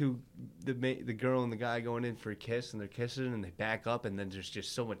the girl and the guy going in for a kiss, and they're kissing, and they back up, and then there's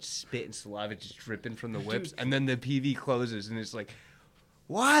just so much spit and saliva just dripping from the whips, and then the PV closes, and it's like,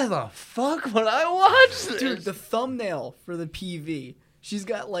 why the fuck would I watch this? Dude, the thumbnail for the PV, she's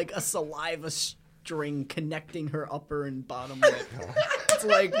got like a saliva string connecting her upper and bottom lip. It's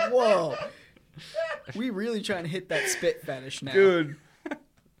like, whoa. We really trying to hit that spit fetish now. Dude.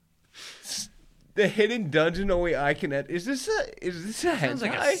 The hidden dungeon only I can ed- Is this a Sounds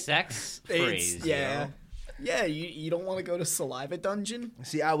like hentai? a sex phrase. Yeah. Yo. Yeah, you don't want to go to Saliva Dungeon?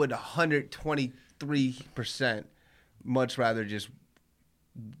 See, I would 123% much rather just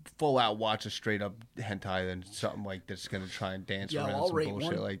full out watch a straight up hentai than something like that's gonna try and dance Yo, around I'll some rate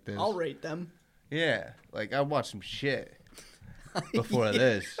bullshit one. like this. I'll rate them. Yeah, like I'd watch some shit before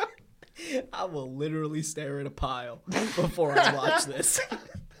this. I will literally stare at a pile before I watch this.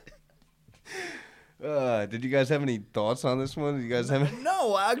 Did you guys have any thoughts on this one? Did you guys have any?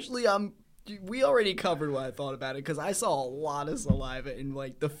 No, actually, we already covered what I thought about it because I saw a lot of saliva in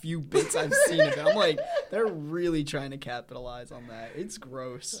like the few bits I've seen of it. I'm like, they're really trying to capitalize on that. It's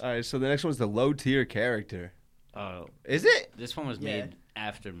gross. All right, so the next one's the low tier character. Oh, Is it? this one was Yeah. made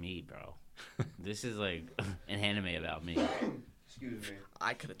after me, bro. This is like an anime about me. Excuse me.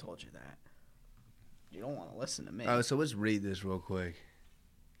 I could have told you that. You don't want to listen to me. So let's read this real quick.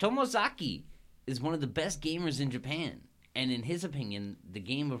 Tomozaki is one of the best gamers in Japan, and in his opinion, the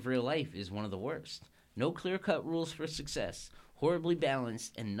game of real life is one of the worst. No clear-cut rules for success, horribly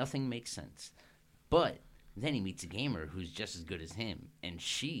balanced, and nothing makes sense. But then he meets a gamer who's just as good as him, and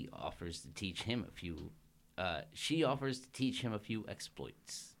she offers to teach him a few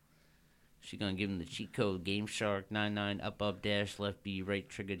exploits. She gonna give him the cheat code: Game Shark 99 up dash left B right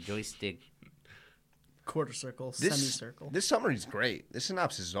trigger joystick. Quarter circle, This semicircle. This summary's great. This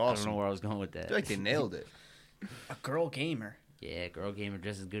synopsis is I don't know awesome. where I was going with I that. feel like they nailed it. A girl gamer. Yeah, girl gamer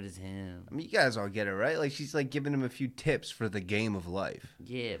just as good as him. I mean, you guys all get it, right? Like, she's, like, giving him a few tips for the game of life.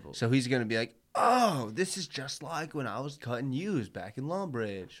 Yeah, but So he's going to be like, oh, this is just like when I was cutting yews back in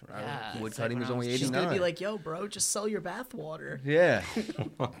Longbridge. Yeah, Wood it's like cutting when was I only was- 89. She's gonna be like, "Yo, bro, just sell your bathwater." yeah.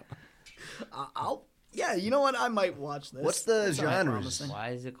 Yeah, you know what? I might watch this. What's the That sounds genres? promising. why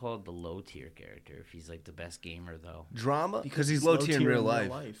is it called the low tier character if he's like the best gamer though? Drama? Because he's low tier in real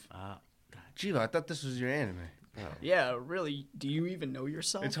life. God. Jiva, I thought this was your anime. Yeah, really. Do you even know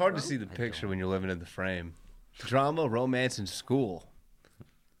yourself? It's hard bro? to see the I picture don't. when you're living in the frame. Drama, romance, and school.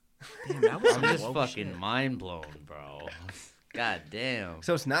 Damn, that was I'm some just low fucking shit. mind blown, bro. God damn.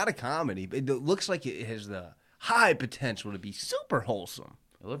 So it's not a comedy, but it looks like it has the high potential to be super wholesome.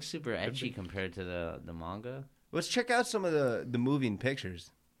 It looks super etchy compared to the manga. Let's check out some of the moving pictures.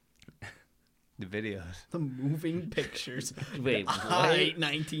 The videos. The moving pictures. Wait, All what? right,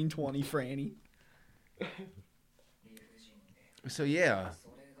 1920 Franny. So yeah,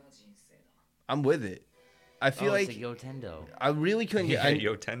 I'm with it. I feel Oh, like it's like Yotendo. I really couldn't get. Yeah,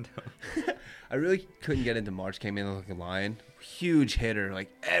 Yotendo. I really couldn't get into March Came In Looking Lion. Huge hitter. Like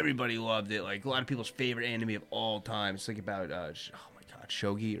everybody loved it. Like a lot of people's favorite anime of all time. It's like about oh my god,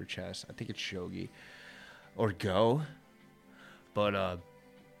 shogi or chess. I think it's shogi or go. But I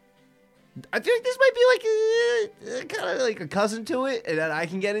feel like this might be like kind of like a cousin to it, and that I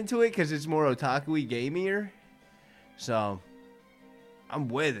can get into it because it's more otaku-y, gamier. So I'm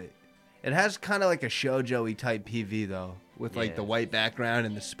with it. It has kind of like a shoujo-y type PV though, with like the Yeah. white background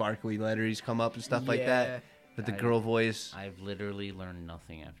and the sparkly letters come up and stuff like Yeah. that. with the girl voice. I've literally learned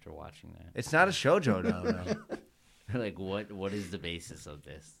nothing after watching that. It's not a shoujo no. Like, what is the basis of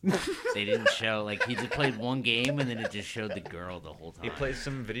this? They didn't show, like, he just played one game and then it just showed the girl the whole time. He plays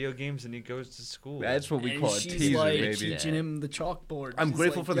some video games and he goes to school. That's what we And call a she's teaser, like baby. teaching him the chalkboard. I'm She's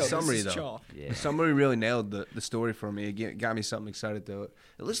grateful like, for the "Yo, this summary, is though. chalk." Yeah. The summary really nailed the story for me. It got me something excited to it.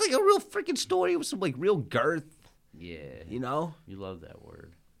 It looks like a real freaking story with some like real girth, Yeah. you know? You love that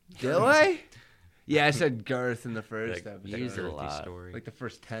word. Do I? Yeah, I said girth in the first Like, episode. you use it a girthy lot. story. Like the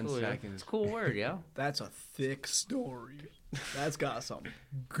first 10 Cool, yeah. It's seconds. a cool word, yo. That's a thick story. That's got some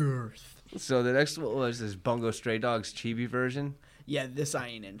girth. So the next one was this Bungo Stray Dogs chibi version. Yeah, this I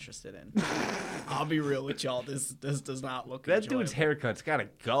ain't interested in. I'll be real with y'all. This does not look. That enjoyable. dude's haircut's gotta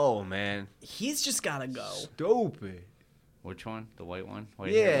go, man. He's just gotta go. Stupid. Which one? The white one?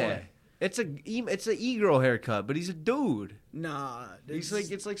 White hair Yeah. one? It's a e-girl haircut, but he's a dude. Nah, He's like,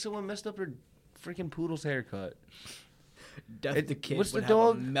 it's like someone messed up her freaking poodle's haircut. Death the Kid What's the would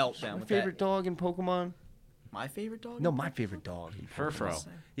dog? have a meltdown My with favorite that. dog in Pokemon? My favorite dog? No, my favorite dog. Furfro.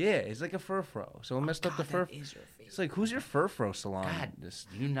 Yeah, it's like a furfro. Someone messed up the fur. That is your favorite. It's like, who's your furfro salon? God, This-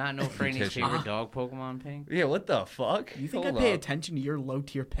 do you not know Franny's Petition. favorite dog Pokemon, Pink? Yeah, what the fuck? You think Hold I pay up. attention to your low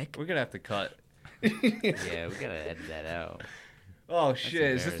tier pick? We're gonna have to cut. Yeah, we gotta edit that out. Oh shit!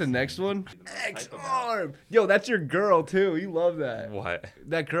 Is this the embarrassing. next one? X arm. Yo, that's your girl too. You love that. What?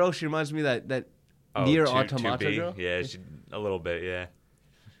 That girl. She reminds me of that Oh, near 2B? Automata girl. Yeah, a little bit, yeah.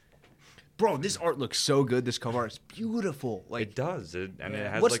 Bro, this art looks so good. This cover art is beautiful. It Like, does, and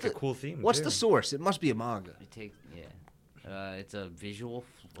it has What's like a the- cool theme. what's too. the source? It must be a manga. It takes, yeah. It's a visual.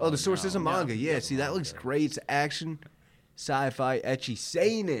 Oh, the source is a no, manga. Yeah, it's a see, that looks manga. great. It's action, sci-fi, ecchi,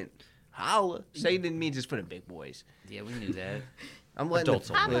 seinen. Holla. Seinen means it's for the big boys. Yeah, we knew that. I'm letting Adults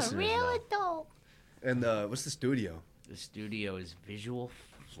the only. listeners know. And what's the studio? The studio is Visual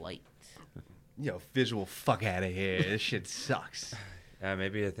Flight. Yo, visual, fuck out of here. This shit sucks.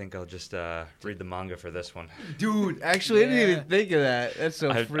 Maybe I think I'll just read the manga for this one. Dude, actually, I didn't Yeah. even think of that. That's so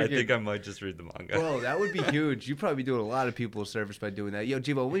I freaking... think I might just read the manga. Bro, that would be huge. You'd probably be doing a lot of people a service by doing that. Yo,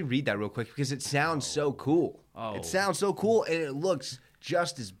 Jibo, let me read that real quick because it sounds so cool. Oh. It sounds so cool, and it looks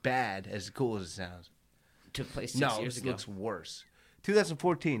just as bad as cool as it sounds. Took place 6 No, years this ago. looks worse.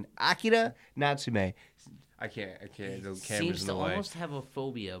 2014, Akira Natsume. I can't. The camera's Seems in to the way. almost have a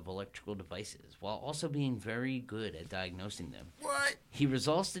phobia of electrical devices, while also being very good at diagnosing them. What? He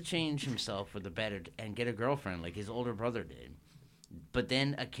resolves to change himself for the better and get a girlfriend like his older brother did. But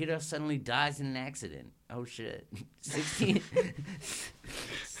then Akira suddenly dies in an accident. Oh shit.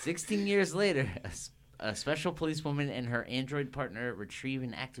 16 years later, a special policewoman and her android partner retrieve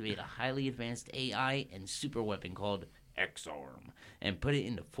and activate a highly advanced AI and super weapon called X-Arm and put it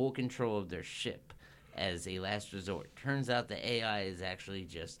into full control of their ship as a last resort. Turns out the AI is actually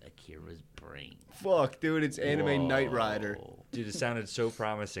just Akira's brain. Fuck, dude, it's Anime Knight Rider. Whoa. Dude, it sounded so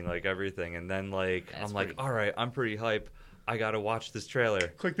promising, like everything. And then, like, That's I'm like, pretty- all right, I'm pretty hype. I gotta watch this trailer.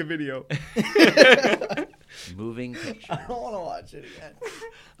 Click the video. Moving picture. I don't want to watch it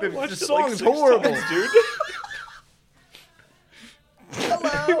again. The song is horrible. dude.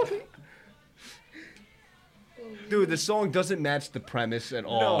 Hello. Dude, the song doesn't match the premise at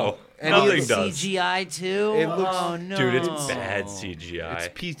all. No, And nothing it's- does. CGI too? It looks- oh no. Dude, it's bad CGI.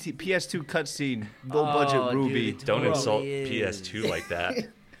 It's PS2 cutscene, low budget Oh, Ruby. dude, it Don't totally insult is. PS2 like that.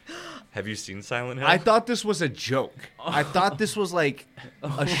 Have you seen Silent Hill? I thought this was a joke. I thought this was like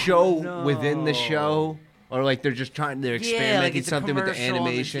a show no. within the show, or like they're experimenting Yeah, like it's a something with the commercial on the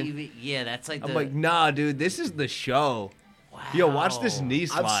animation. TV. Yeah, that's like I'm like, nah, dude, this is the show. wow. Yo, watch this knee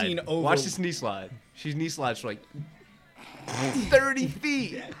slide. I've seen over- Watch this knee slide. She's knee slides for like 30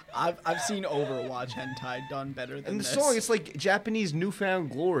 feet. I've seen Overwatch hentai done better than And the this. song, it's like Japanese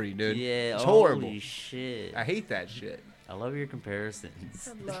newfound glory, dude. Yeah, it's holy horrible. shit. I hate that shit. I love your comparisons.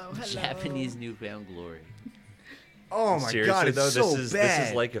 Hello. Japanese newfound glory. Oh my Seriously, god, it's though, so this bad.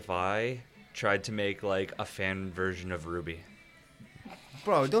 is like if I tried to make like a fan version of Ruby.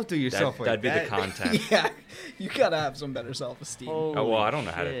 Bro, don't do yourself like That'd be that. the content. Yeah, you gotta have some better self-esteem. Oh, well, I don't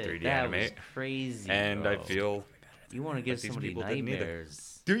know how to 3D that animate. Was crazy. And I bro. feel you want to give these somebody people didn't either.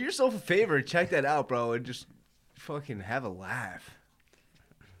 nightmares. Do yourself a favor, check that out, bro, and just fucking have a laugh.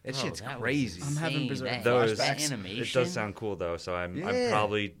 That Bro, shit's that was crazy. I'm having insane. berserk That, Those- that flashbacks. animation. it does sound cool though, so I'm Yeah.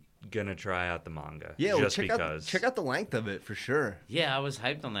 probably gonna try out the manga. Yeah, well, just because. check out the length of it for sure. Yeah, I was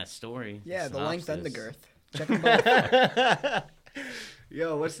hyped on that story. Yeah, the length and the synopsis. girth. Check them both.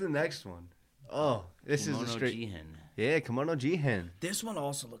 Yo, what's the next one? Oh, this Kimono is a straight. Jihen. Yeah, Kimono Jihen. This one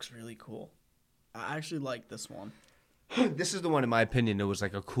also looks really cool. I actually like this one. This is the one, in my opinion, that was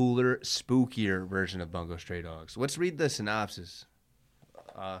like a cooler, spookier version of Bungo Stray Dogs. Let's read the synopsis.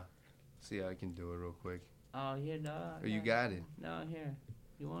 See how I can do it real quick. Oh, here, dog. Oh, you got it. No, here.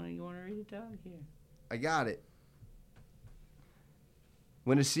 You wanna read it, dog? Here. I got it.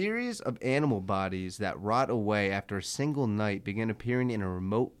 When a series of animal bodies that rot away after a single night begin appearing in a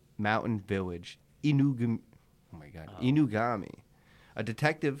remote mountain village, Inugami, a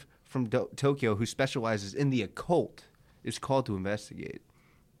detective from Tokyo who specializes in the occult, is called to investigate.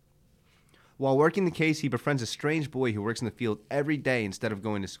 While working the case, he befriends a strange boy who works in the field every day instead of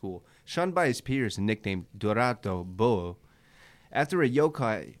going to school. Shunned by his peers and nicknamed Dorato Bo, after a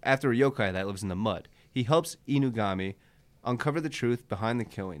yokai that lives in the mud, he helps Inugami uncover the truth behind the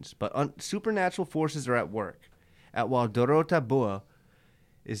killings. But supernatural forces are at work. While Dorota Boa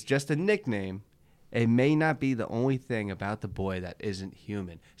is just a nickname, it may not be the only thing about the boy that isn't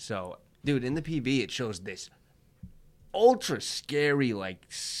human. So, dude, in the PV, it shows this ultra scary, like,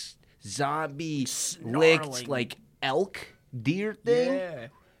 zombie licked, like, elk deer thing. Yeah.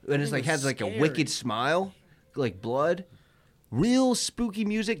 And it's like, has like scary. a wicked smile, like blood. Real spooky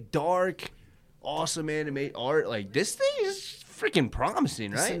music, dark, awesome anime art. Like, this thing is freaking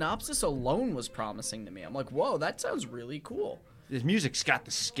promising, The right? synopsis alone was promising to me. I'm like, whoa, that sounds really cool. This music's got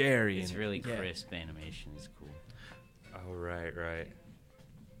the scary It's in it. really Yeah. crisp animation. It's cool. Oh, right.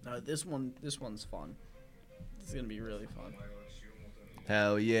 This one's fun. This is gonna be really fun.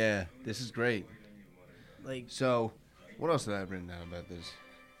 Hell yeah. This is great. Like, So, what else did I have written down about this?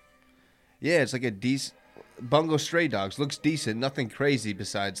 Yeah, it's like a decent... Bungo Stray Dogs looks decent. Nothing crazy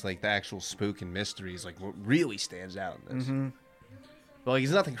besides, like, the actual spook and mysteries. Like, what really stands out in this. But, like,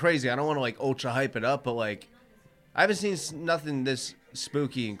 it's nothing crazy. I don't want to, like, ultra hype it up, but, like, I haven't seen nothing this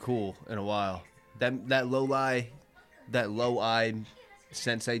spooky and cool in a while. That low-eyed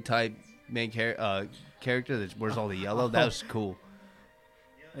sensei type main character that wears all the yellow, that was cool.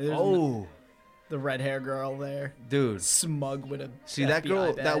 there's the red hair girl there, dude. smug with a See, that FBI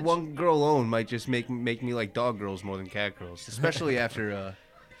girl, badge. that one girl alone might just make me like dog girls more than cat girls. Especially after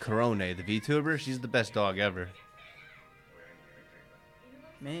Corone, the VTuber. She's the best dog ever.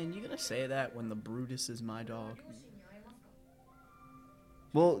 Man, you gonna say that when the Brutus is my dog?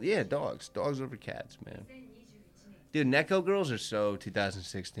 Well, yeah, dogs. Dogs over cats, man. Dude, Neko girls are so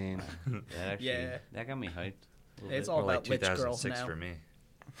 2016. That actually, Yeah. that got me hyped. It's Or all like about lich girls 2006 now. for me.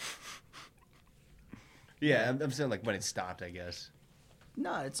 Yeah, I'm saying like when it stopped, I guess.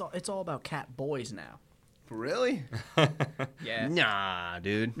 No, it's all about cat boys now. For really? Yeah. Nah,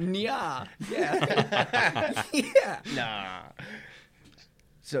 dude. Yeah. Yeah. yeah. Nah.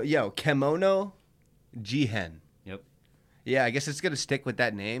 So, yo, Kemono Jihen. Yep. Yeah, I guess it's gonna stick with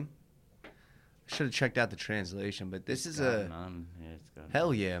that name. Should have checked out the translation, but this is a None. Yeah, it's got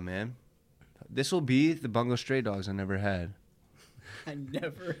hell yeah, man. This will be the Bungo Stray Dogs I never had. I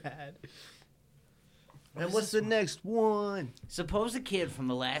never had. And what's the next one? Suppose a kid from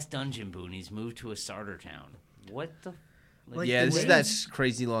the last Dungeon Boonies moved to a starter town. What the? Like yeah, the this is names- that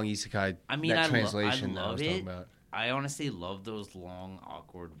crazy long isekai. I mean, that I translation that I love was it. talking about. I honestly love those long,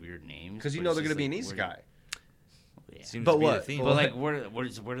 awkward, weird names. Because you but know it's they're just gonna be an like, isekai. Yeah. Seems But to be what? the theme. But like,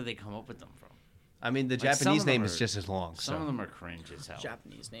 where do they come up with them from? I mean, the Like, some Japanese of them name are- is just as long. Some of So them are cringe as hell.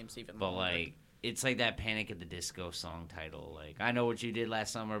 Japanese names even. But longer. like, it's like that Panic at the Disco song title. Like, I know what you did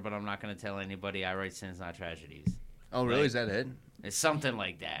last summer, but I'm not gonna tell anybody. I write sins, not tragedies. oh, really? like- Is that it? It's something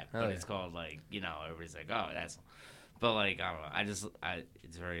like that, Oh, but yeah. it's called like, you know, everybody's like, oh, that's. But like, I don't know.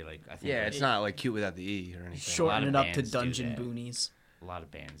 It's very like, I think. Yeah, like, it's not like cute without the e or anything. shorten it lot up of to bands do Dungeon that. Boonies. a lot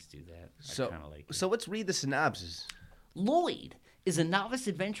of bands do that. I So, kind of like. it. so let's read the synopsis. Lloyd is a novice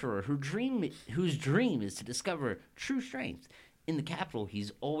adventurer whose dream is to discover true strength. In the capital,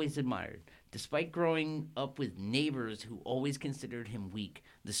 he's always admired. Despite growing up with neighbors who always considered him weak,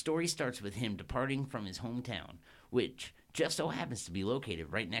 the story starts with him departing from his hometown, which just so happens to be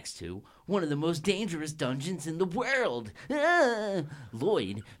located right next to one of the most dangerous dungeons in the world. Ah!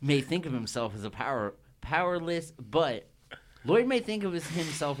 Lloyd may think of himself as powerless, but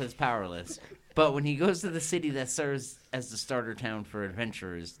when he goes to the city that serves as the starter town for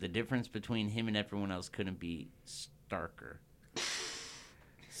adventurers, the difference between him and everyone else couldn't be starker.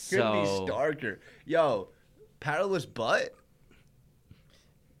 Could be starker. Yo, powerless butt?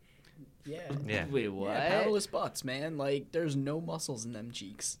 Yeah. Yeah. Wait, what? Yeah, powerless butts, man. Like, there's no muscles in them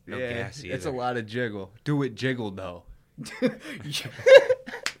cheeks. No gas It's a either. lot of jiggle. Do it jiggle, though.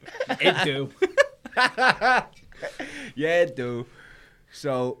 It do. Yeah, it do.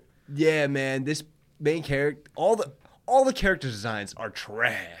 So, yeah, man, this main character, all the character designs are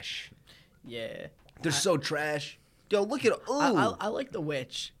trash. Yeah. They're so trash. Yo, look at I like the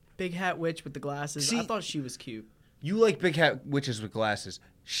witch. Big hat witch with the glasses. I See- thought she was cute. You like big hat witches with glasses.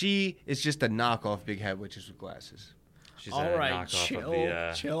 She is just a knockoff big hat witches with glasses. She's All a right, knockoff chill, of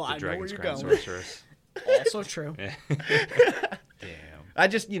the chill. I know where Dragon's you're Crown going. Sorceress. Also true. Damn. I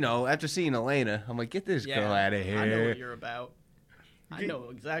just, after seeing Elena, I'm like, get this girl out of here. I know what you're about. I know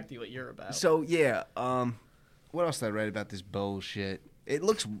exactly what you're about. So yeah, what else did I read about this bullshit? It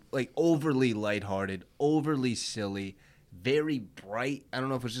looks like overly lighthearted, overly silly, very bright. I don't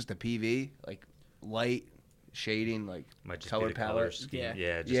know if it's just a PV, like light shading, like Might just color be the color palette. scheme.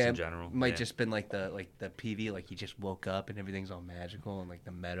 Yeah. Yeah, in general. Might just been like the PV, like he just woke up and everything's all magical and like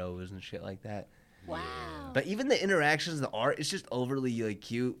the meadows and shit like that. Wow. But even the interactions, the art, it's just overly like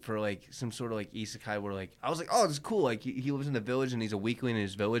cute for like some sort of like isekai where like I was like, oh, this is cool. Like he lives in the village and he's a weakling in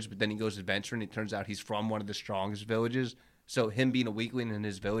his village, but then he goes adventuring and it turns out he's from one of the strongest villages. So him being a weakling in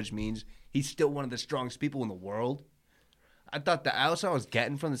his village means he's still one of the strongest people in the world. I thought that I was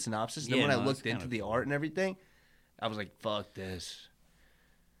getting from the synopsis. And then when I looked into the art and everything, I was like, fuck this.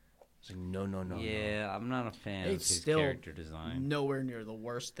 I was like, no. Yeah, I'm not a fan of It's his still character design. nowhere near the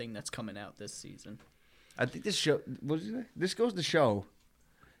worst thing that's coming out this season. I think this goes to show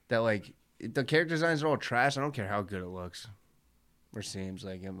that like the character designs are all trash. I don't care how good it looks or seems.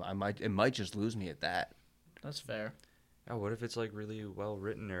 Like it might just lose me at that. That's fair. Oh, what if it's like really well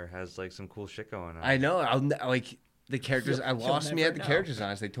written or has like some cool shit going on? I know. Like the characters. I lost me never at the know. character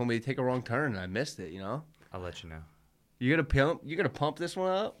designs. They told me to take a wrong turn and I missed it. I'll let you know. You're gonna pump this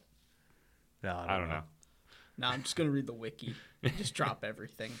one up? No, I don't know. Nah, I'm just gonna read the wiki. Just drop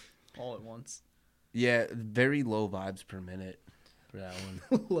everything all at once. Yeah, very low vibes per minute for that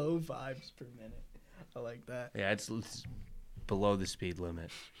one. Low vibes per minute. I like that. Yeah, it's below the speed limit.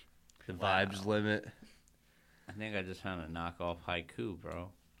 The vibes limit. I think I just found a knockoff haiku, bro.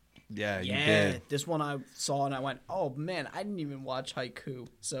 Yeah, you Yeah, did. this one I saw and I went, oh man, I didn't even watch Haiku.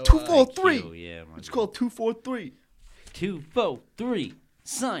 So 243. Haiku, yeah, It's called 243. 243.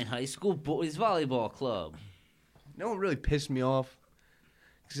 Sign High School Boys Volleyball Club. No one really pissed me off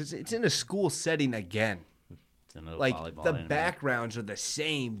because it's in a school setting again. It's another Like volleyball the anime. backgrounds are the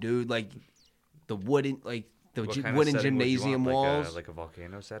same, dude. Like the wooden, like the What kind of wooden setting would you gymnasium want? walls. Like a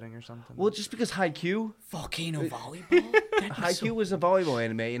volcano setting or something? Well, just because Haikyuu, Volcano volleyball. Haikyuu was a volleyball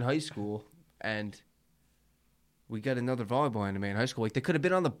anime in high school, and we got another volleyball anime in high school. Like they could have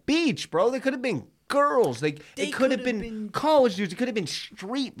been on the beach, bro. They could have been girls. Like They it could have could have been been- college dudes. It could have been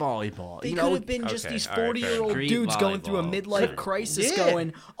street volleyball. They you could know, have been just Okay, these all right, fair 40-year-old enough. dudes Street going through a volleyball. midlife crisis Yeah.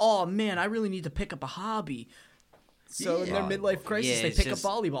 going, oh man, I really need to pick up a hobby. So in their Yeah. midlife crisis, Yeah, they it's pick just-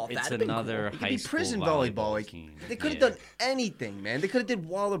 up volleyball. It's That'd been another cool. could high be school prison volleyball, volleyball. Like team. they could have Yeah. done anything, man. They could have did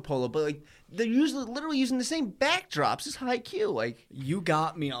water polo, but like they're usually literally using the same backdrops as Haikyuu. Like You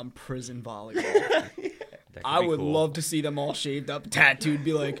got me on prison volleyball. That could I be would cool. love to see them all shaved up, tattooed,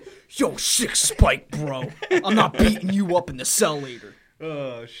 be like, yo, Six Spike, bro. I'm not beating you up in the cell later.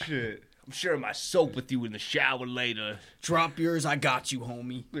 oh shit. I'm sharing my soap with you in the shower later. Drop yours, I got you,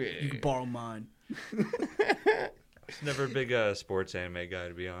 homie. Yeah. You can borrow mine. Never a big sports anime guy,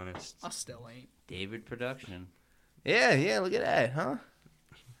 to be honest. I still ain't. David Production. Yeah, look at that, huh?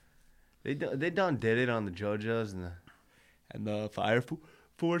 They done did it on the JoJo's and the Fire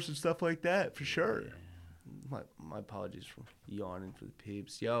Force and stuff like that for sure. My apologies for yawning for the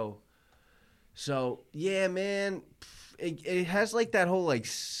peeps, yo. So yeah, man, it has like that whole like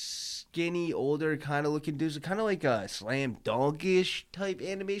skinny, older kind of looking dudes, kind of like a Slam Dunk-ish type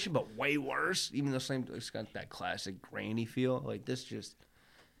animation, but way worse. Even though Slam Dunk's got that classic grainy feel, like this just.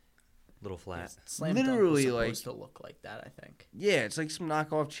 Little flat. Slam Literally, Dunk was like- supposed to look like that, I think. Yeah, it's like some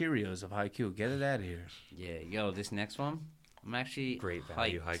knockoff Cheerios of Haikyuu. Get it out of here. Yeah, yo, this next one, I'm actually Great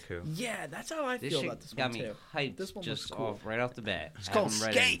value hyped. haiku. Yeah, that's how I This feel shit about this got one, me too. hyped This one just looks cool. off right off the bat. It's I called haven't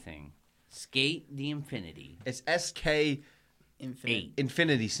read Skate. anything. Skate the Infinity. It's SK Infinite. 8.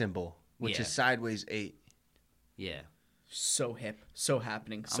 infinity symbol, which Yeah. is sideways 8. Yeah. So hip. So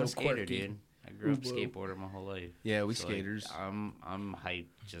happening. So I'm a skater, quirky. dude. I grew up Ooh, whoa. skateboarding my whole life. Yeah, we So, like, skaters. I'm hyped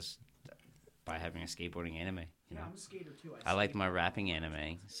just by having a skateboarding anime. You know? I'm a skater, too. I like my rapping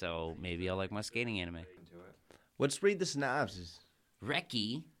anime, so maybe I'll like my skating anime. Let's read the synopsis.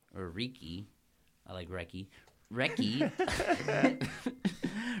 Reki, or Riki, I like Reki. Reki,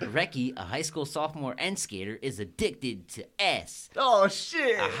 Reki, a high school sophomore and skater, is addicted to S, Oh,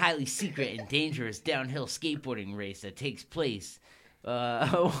 shit. a highly secret and dangerous downhill skateboarding race that takes place.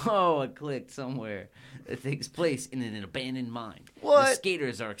 I clicked somewhere. That takes place in an abandoned mine. What? The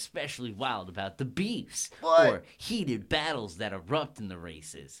skaters are especially wild about the beefs What? or heated battles that erupt in the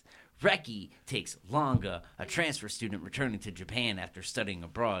races. Reki takes Longa, a transfer student returning to Japan after studying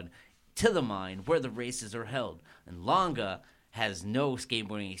abroad, to the mine where the races are held. And Longa has no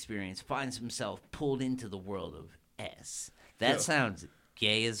skateboarding experience, finds himself pulled into the world of S. That sounds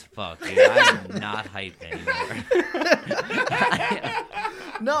gay as fuck, dude. I'm not hyped anymore.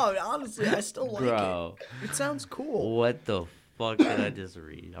 No, honestly, I still like Bro, it. It sounds cool. what the fuck did I just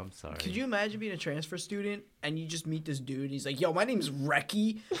read? I'm sorry. Could you imagine being a transfer student and you just meet this dude and he's like, yo, my name's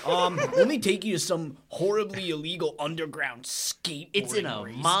Reki. Let me take you to some horribly illegal underground skateboarding It's in a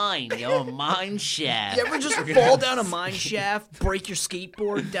race." mine, yo, a mine shaft. You ever just fall down a mine shaft, break your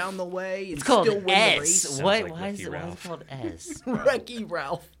skateboard down the way, and It's called still win the S. race? Sounds What? like Why is Wreck-It it Ralph. called S? Reki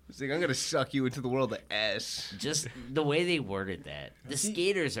Ralph. It's like, I'm gonna suck you into the world of S. Just the way they worded that. The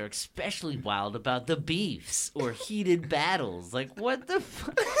skaters are especially wild about the beefs or heated battles. Like, what the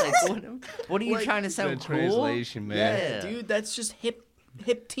fuck? Like, what are you Like, trying to sound the cool? translation, man. Yeah, dude, that's just hip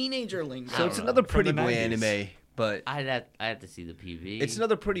teenager lingo. So it's don't another know. pretty From the boy 90s. anime, but I had to see the PV. it's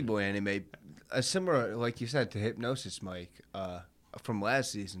another pretty boy anime. A similar, like you said, to Hypnosis Mike from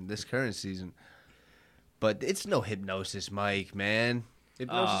last season, this current season. But it's no Hypnosis Mike, man.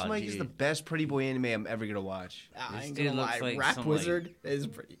 Hypnosis Aw, Mike is the dude. best pretty boy anime I'm ever gonna watch. I This ain't dude gonna lie, looks like Rap some, Wizard is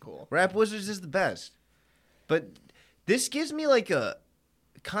pretty cool. Rap Wizards is the best, but this gives me like a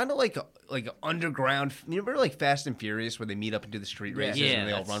kind of like an underground. You remember like Fast and Furious where they meet up and do the street Yeah. races yeah, and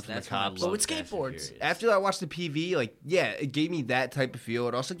they all that's- run from the that's what I cops. But love with Fast and skateboards. Furious. After I watched the PV, like, yeah, it gave me that type of feel.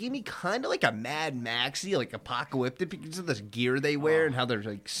 It also gave me kind of like a Mad Maxy, like apocalyptic because of this gear they wear and how they're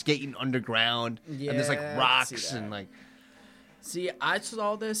like skating underground and there's like Yeah, I rocks can see and that. like. See, I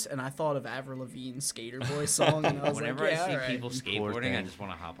saw this and I thought of Avril Lavigne's Skater Boy song, and I was Whenever like, yeah, I see all right. people Poor skateboarding, thing. I just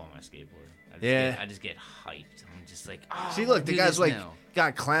want to hop on my skateboard. Yeah. I just get hyped. I'm just like, oh, See, look, the do guy's this like now.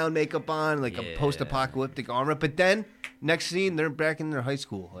 got clown makeup on, like a Yeah. post-apocalyptic armor, but then next scene they're back in their high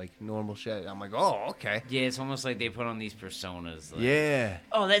school, like normal shit. I'm like, oh, okay, Yeah, it's almost like they put on these personas. Like, yeah.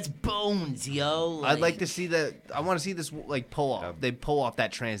 oh, that's Bones, yo. I'd like to see that. I want to see this like pull off. They pull off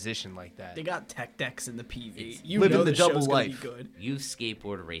that transition like that. They got tech decks in the PV. It's You living know the the double show's gonna life. be good. youth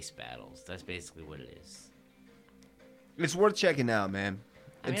skateboard race battles. That's basically what it is. It's worth checking out, man.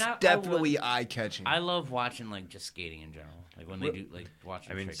 I mean, It's I definitely eye-catching. I love watching like just skating in general. Like when they do like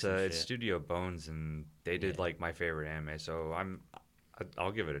watching. I mean, tricks it's and shit. Studio Bones, and they did Yeah. like my favorite anime, so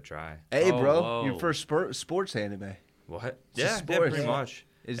I'll give it a try. Hey, Oh, bro, whoa. your first sports anime. What? It's a Yeah, sport. pretty Yeah. much.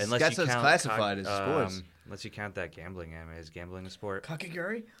 It's, Unless that's you what's count classified as sports. Unless you count that gambling anime, is gambling a sport?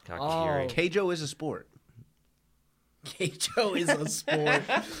 Kakiguri? Kakiguri. Keijo is a sport. Keijo is a sport.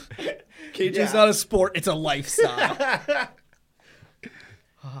 Keijo's not a sport, it's a lifestyle.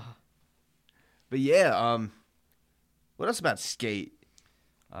 But yeah, what else about skate?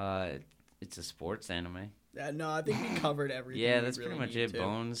 It's a sports anime. No, I think we covered everything. Yeah, we that's really pretty much need it. to.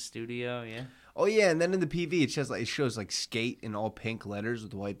 Bones Studio, yeah. Oh yeah, and then in the PV it shows like skate in all pink letters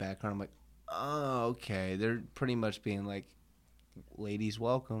with a white background. I'm like, oh okay, they're pretty much being like, ladies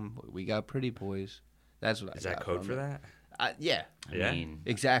welcome. We got pretty boys. That's what Is I that got code from for it. that? Yeah, I Yeah. mean,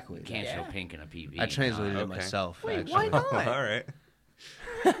 exactly. you can't Yeah. show pink in a PV. I translated it okay. myself. Wait, actually. why not? All right.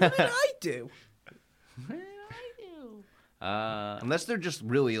 What did I do? Unless they're just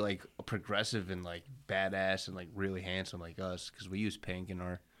really like progressive and like badass and like really handsome like us, because we use pink in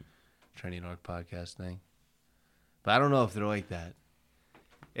our Training Arc podcast thing. But I don't know if they're like that.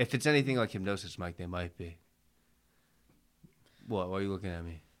 If it's anything like Hypnosis Mike, they might be. What? Why are you looking at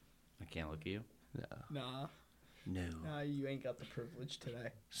me? I can't look at you. Nah, No. you ain't got the privilege today.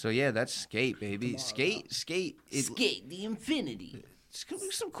 So yeah, that's Skate, baby. Come on, Skate. Skate the Infinity. It's gonna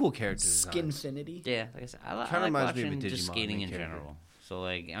be some cool characters. Skinfinity. Yeah, like I said, I Kinda like reminds me of a watching just Digimon skating main in character. general. So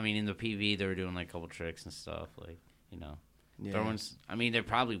like, I mean, in the PV they were doing like a couple tricks and stuff. Like, you know, Yeah. everyone's. I mean, there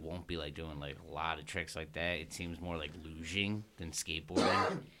probably won't be like doing like a lot of tricks like that. It seems more like luging than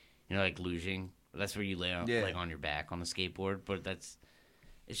skateboarding. You know, like luging. That's where you lay on Yeah. like on your back on the skateboard. But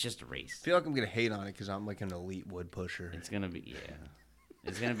it's just a race. I feel like I'm gonna hate on it because I'm like an elite wood pusher. It's gonna be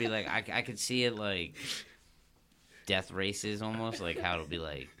It's gonna be like I could see it like death races almost, like how it'll be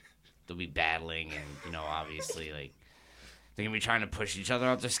like they'll be battling and you know obviously like they're gonna be trying to push each other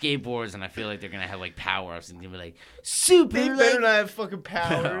off their skateboards and I feel like they're gonna have like power ups and they're gonna be like super. They like- better not have fucking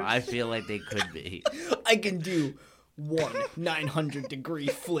powers. I feel like they could be. I can do one 900-degree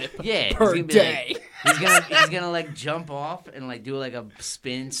flip Yeah, per he's gonna be day. like, he's gonna like jump off and like do like a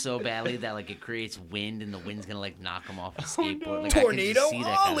spin so badly that like it creates wind and the wind's gonna like knock him off his skateboard. Like, I could just Tornado see that kind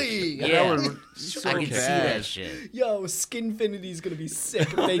of ollie! shit. That Yeah, would I can see that badass. shit. Yo, Skinfinity's gonna be sick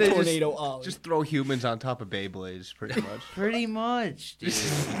if they They just- tornado ollie. Just throw humans on top of Beyblades, pretty much. Pretty much, dude.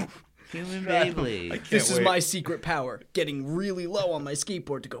 Human Beyblade. This is my secret power: getting really low on my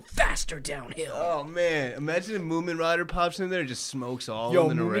skateboard to go faster downhill. Oh man, imagine if Moomin Rider pops in there and just smokes all Yo, of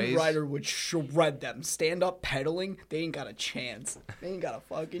them in a Moomin race. Rider would shred them. Stand up pedaling, they ain't got a chance. They ain't got a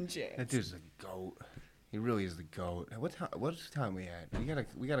fucking That chance. dude's a goat. He really is the GOAT. What time we at?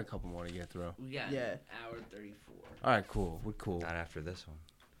 We got a couple more to get through. We got Yeah. hour 34. All right, cool. We're cool. Not after this one.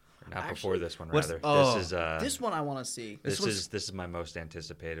 Or not Actually, before this one, what's- rather. oh, this is This one I want to see. this was- is my most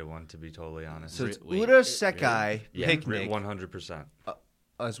anticipated one, to be totally honest. So it's Wait, Ura Sekai yeah, Picnic, 100%.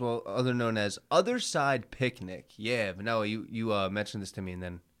 as well, other known as Other Side Picnic. Yeah, but no, you mentioned this to me, and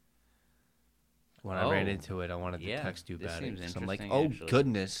then when I ran Oh, into it, I wanted to yeah, text you this about it. seems 'Cause I'm like, interesting, oh actually.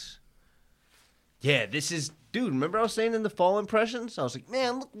 goodness. Yeah, this is, dude. Remember I was saying in the fall impressions, I was like,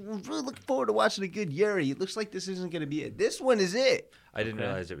 man, I'm really looking forward to watching a good Yuri. It looks like this isn't going to be it. This one is it. I didn't Okay.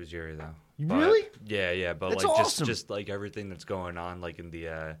 realize it was Yuri though. Really? Yeah, but That's like awesome. just like everything that's going on like in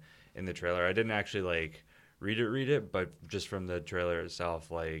the trailer. I didn't actually like read it, but just from the trailer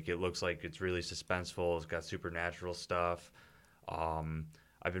itself, like it looks like it's really suspenseful. It's got supernatural stuff.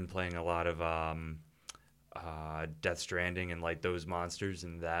 I've been playing a lot of Death Stranding, and like those monsters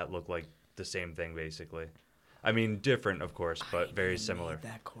and that look like the same thing basically. I mean, different of course, but very similar.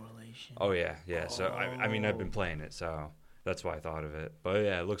 That correlation. Oh yeah. So I mean, I've been playing it, so that's why I thought of it. But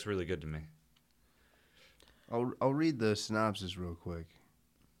yeah, it looks really good to me. I'll read the synopsis real quick.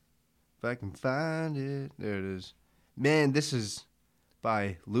 If I can find it. There it is. Man, this is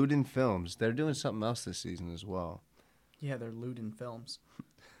by Luden Films. They're doing something else this season as well. Yeah, they're Luden Films.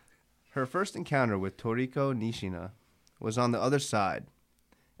 Her first encounter with Toriko Nishina was on the other side,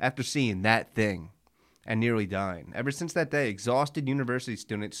 after seeing that thing and nearly dying. Ever since that day, exhausted university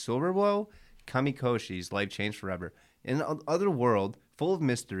student Silverbow Kamikoshi's life changed forever. In an other world, full of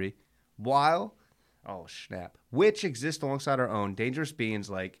mystery, which exist alongside our own, dangerous beings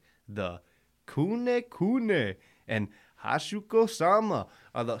like the Kune Kune and Hashuko-sama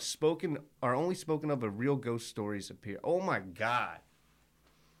are only spoken of real ghost stories appear. Oh my god.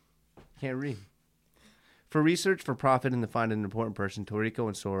 Can't read. For research, for profit, and to find an important person, Toriko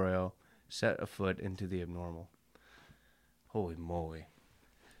and Soryo set a foot into the abnormal. Holy moly.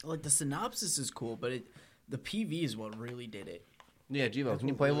 Like the synopsis is cool, but the PV is what really did it. Yeah, Jivo, That's can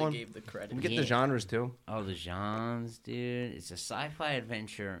you what play really one? Gave the credit. Can we get Yeah. the genres too? Oh, the genres, dude. It's a sci-fi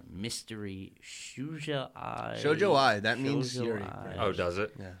adventure mystery shoujo ai. Shoujo ai, that means Shoujo Yuri. ai Oh, does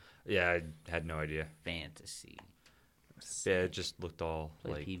it? Yeah. Yeah, I had no idea. fantasy. Yeah, it just looked all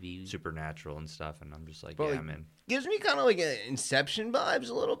Play like PV. supernatural and stuff, and I'm just like, But, yeah, like, I'm in. Gives me kind of like an Inception vibes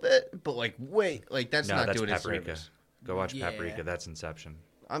a little bit, but like, wait, like that's No, not that's doing it Paprika. service. Go watch Yeah. Paprika. That's Inception.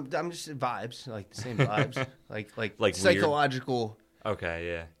 I'm just vibes, like the same vibes, like weird. psychological, Okay,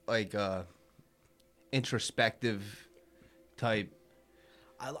 yeah. like introspective type.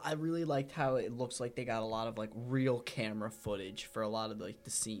 I really liked how it looks like they got a lot of like real camera footage for a lot of like the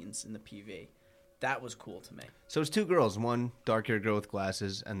scenes in the PV. That was cool to me. So it's two girls, one dark-haired girl with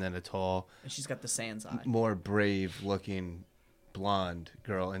glasses, and then a tall, And she's got the sans eye. more brave-looking blonde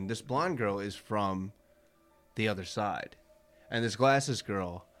girl. And this blonde girl is from the other side, and this glasses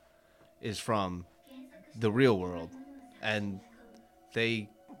girl is from the real world. And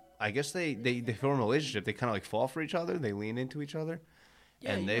I guess they form a relationship. They kind of like fall for each other. They lean into each other.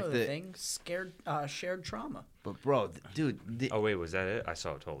 Yeah, and you they've know the thing. Shared trauma. But bro, dude, Oh wait, was that it? I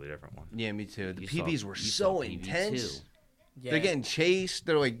saw a totally different one. yeah, me too. The You PVs saw- were you so saw PV intense. too. Yeah. They're getting chased.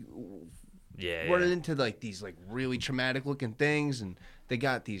 They're like Yeah, running yeah. into like these like really traumatic looking things, and they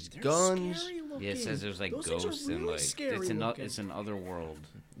got these They're guns. scary looking. Yeah, it says there's like Those things are ghosts and really like scary looking. it's an other world.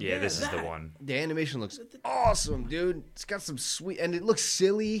 Yeah, this is the that. one. The animation looks awesome, dude. It's got some sweet, and it looks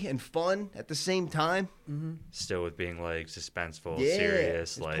silly and fun at the same time. Still with being like suspenseful, Yeah,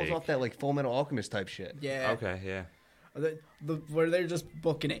 serious, it like. pulls off that like Full Metal Alchemist type shit. Yeah. Okay, yeah. Where they're just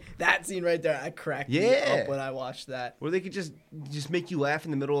booking it. That scene right there, I cracked me Yeah. up when I watched that. Where they could just make you laugh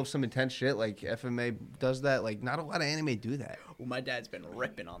in the middle of some intense shit, like FMA does that. Like, not a lot of anime do that. Well, my dad's been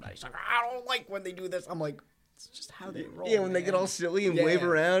ripping on that. He's like, I don't like when they do this. I'm like, it's just how they roll. Yeah, when they get all man. silly and Yeah. wave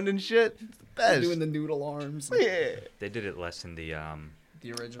around and shit. It's the They're best. doing the noodle arms. Yeah. They did it less in the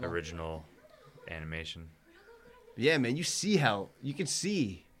The original. original animation. Yeah, man, you can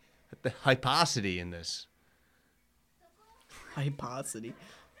see the hypocity in this. Hypocity.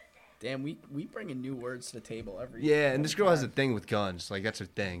 Damn, we bringing new words to the table every. Yeah, and this girl has a time. thing with guns. Like, that's her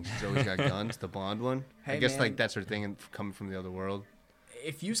thing. She's always got guns, the blonde one. I Hey, guess, man. like, that's her thing coming from the other world.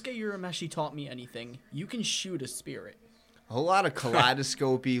 If Yusuke Urameshi taught me anything, you can shoot a spirit. A whole lot of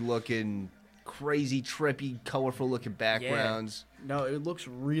kaleidoscopy looking, crazy, trippy, colorful looking backgrounds. No, it looks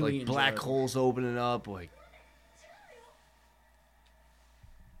really Like, black enjoyable. holes opening up. Like,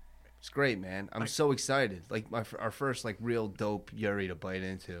 it's great, man. I'm so excited. Like, our first, like, real dope Yuri to bite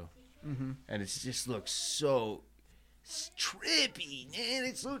into. Mm-hmm. And it just looks so trippy, man.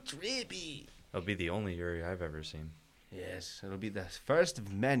 It's so trippy. It'll be the only Yuri I've ever seen. Yes, it'll be the first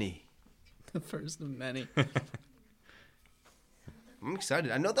of many. The first of many. I'm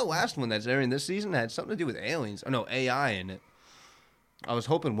excited. I know the last one that's airing this season had something to do with aliens. Oh no, AI in it. I was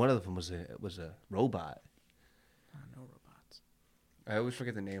hoping one of them was a robot. No robots. I always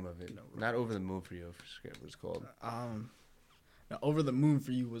forget the name of it. Not Over the Moon for You. I forget what it's called. Now, Over the Moon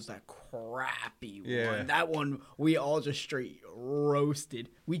for You was that crappy Yeah. one. That one we all just straight roasted.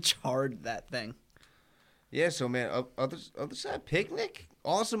 We charred that thing. Yeah, so man, other side picnic.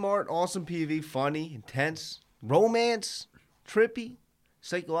 Awesome art, awesome PV, funny, intense, romance, trippy,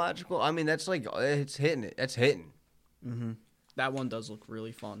 psychological. I mean, that's like it's hitting it. That's hitting. Mm-hmm. That one does look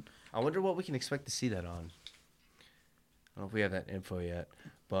really fun. I wonder what we can expect to see that on. I don't know if we have that info yet.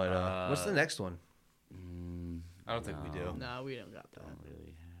 But what's the next one? I don't think we do. No, we don't got that. Don't really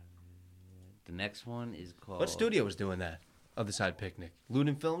have it. The next one is called What studio was doing that? Other Side Picnic.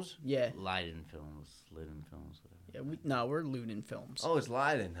 Luden Films? Yeah, Leiden Films. Whatever. yeah. We're Lunin Films. Oh, it's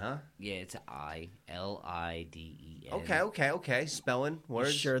Leiden, huh? Yeah, it's Liden. Okay. Spelling, You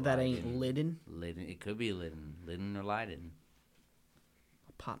words. sure that ain't Leiden. Lydon? Liden. It could be Liden or Leiden.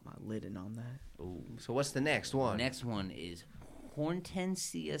 I'll pop my Lydon on that. Ooh. So what's the next one? Next one is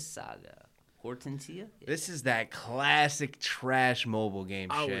Hortensia Saga. Hortensia? This is that classic trash mobile game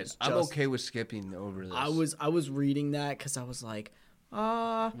I shit. was I'm just- okay with skipping over this. I was reading that because I was like,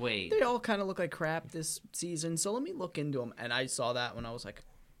 Wait. they all kind of look like crap this season, so let me look into them. And I saw that when I was like,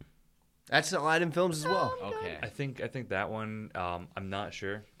 That's the Leiden Films as well. Okay. I think that one. I'm not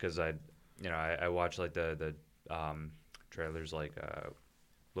sure because I watched like the trailers like a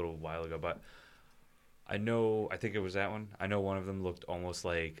little while ago, but I think it was that one. I know one of them looked almost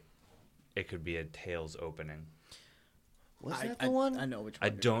like it could be a Tales opening. Was that the one? I know which one.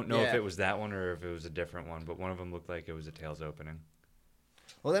 I don't know if Yeah. it was that one or if it was a different one, but one of them looked like it was a Tales opening.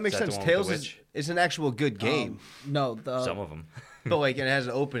 Well, that makes Is that the sense. one with Tales the is, witch? is an actual good game. No, the Some of them. But like it has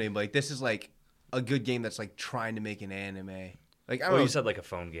an opening. But like this is like a good game that's like trying to make an anime. Like I don't Well, know. you said like a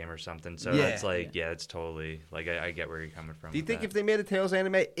phone game or something, so Yeah. that's like it's totally like I get where you're coming from. Do you with think that. if they made a Tales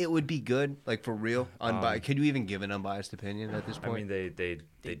anime, it would be good? Like for real, unbiased? Could you even give an unbiased opinion at this I point? mean, they did.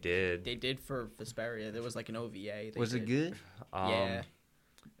 they did for Vesperia. There was like an OVA. They Was it did. good? Yeah.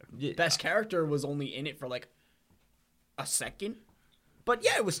 Yeah. Best character was only in it for like a second, but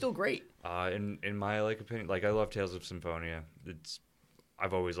yeah, it was still great. In my like opinion, like I love Tales of Symphonia.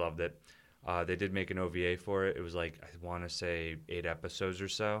 I've always loved it. They did make an OVA for it. It was like I want to say 8 episodes or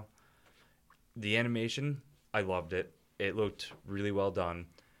so. The animation, I loved it. It looked really well done.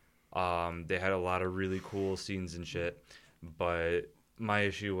 They had a lot of really cool scenes and shit. But my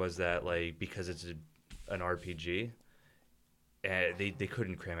issue was that like because it's an RPG, they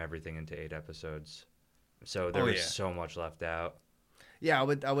couldn't cram everything into 8 episodes. So there was so much left out. Yeah, I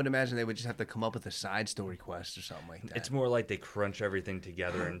would imagine they would just have to come up with a side story quest or something like that. It's more like they crunch everything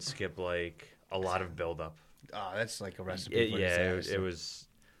together and skip like a lot of build up. Oh, that's like a recipe for It disaster. was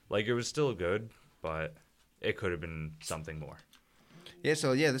like it was still good, but it could have been something more. Yeah,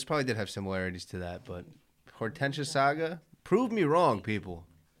 so yeah, this probably did have similarities to that, but Hortensia Saga, prove me wrong, people.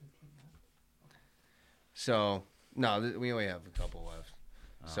 So no, we only have a couple left.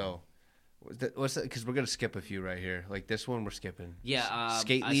 So what's that? Because we're gonna skip a few right here. Like this one, we're skipping. Yeah,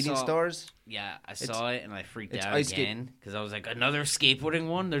 Skate I leading saw- stars. Yeah, I saw it and I freaked it's out ice skate- again because I was like, another skateboarding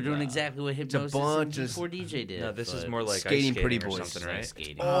one? They're doing exactly what Hypnosis bunch and of- G4DJ did. No, this is but more like Skating ice Pretty skating or Boys. something, ice right?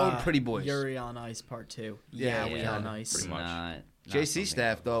 skating. Oh, Pretty Boys. Yuri on Ice Part 2. Yeah, we yeah. on Ice. Pretty much. Not JC something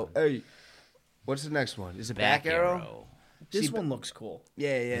staff though. like Hey, what's the next one? Is it Back Arrow? This See, one looks cool.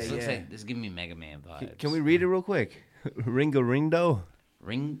 Yeah, yeah, This yeah. looks like this is giving me Mega Man vibes. Can we read it real quick? Ringo Ringdo.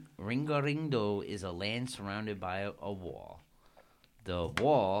 Ringorindo is a land surrounded by a wall. The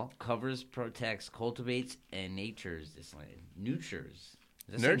wall covers, protects, cultivates, and natures this land. Nurtures.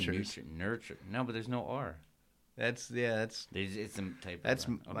 Does that say Nurtures. Nurture. No, but there's no R. That's It's some type That's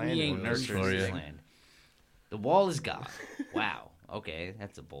of my we ain't English nurtures for this you. land. The wall is God. Wow. Okay,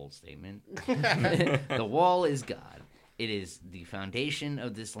 that's a bold statement. The wall is God. It is the foundation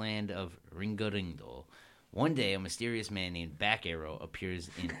of this land of Ringorindo. One day, a mysterious man named Back Arrow appears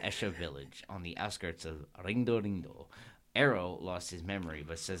in Esha village on the outskirts of Ringorindo. Arrow lost his memory,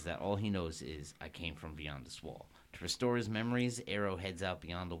 but says that all he knows is, I came from beyond this wall. To restore his memories, Arrow heads out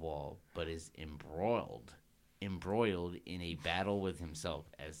beyond the wall, but is embroiled in a battle with himself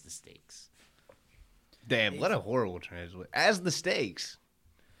as the stakes. damn. What a horrible translation. As the stakes.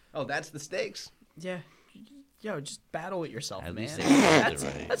 Oh, that's the stakes. Yeah. Yo, just battle with yourself, At man. least they spelled That's,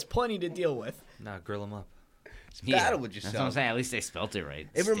 it right. that's plenty to deal with. Nah, grill them up. It's battle with That's what I'm yourself. saying. At least they spelt it right.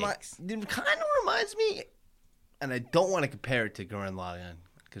 It Stakes. kind of reminds me, and I don't want to compare it to Gurren Lagann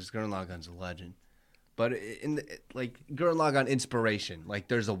because Gurren Lagann's a legend. But like Gurren Lagann inspiration, like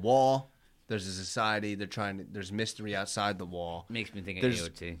there's a wall, There's a society. There's mystery outside the wall. Makes me think of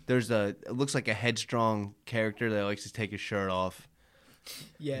There's AOT. it looks like a headstrong character that likes to take his shirt off.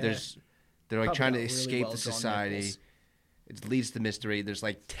 Yeah. They're like Probably trying to got really escape well the drawn society. nipples. It leads to mystery. There's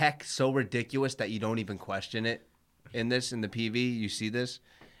like tech so ridiculous that you don't even question it. In the PV, you see this,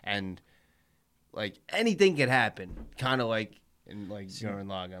 and like anything could happen. Kind of like in like Gurren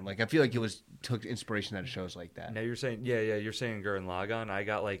Lagann. Like I feel like took inspiration out of shows like that. Now you're saying, you're saying Gurren Lagann. I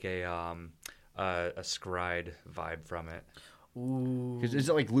got like a Scryed vibe from it. Ooh. Because it's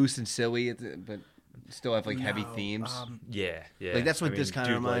like loose and silly, but still have like heavy themes. Yeah. Like that's what I this mean, kind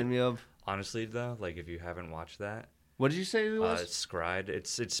dude, of reminded me of. Honestly, though, like if you haven't watched that, What did you say it was? Scryed.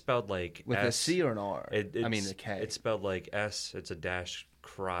 It's spelled like With S. a C or an R? I mean a K. It's spelled like S. It's a dash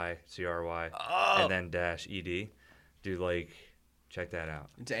cry, CRY, Oh. and then dash ED. Dude, like, check that out.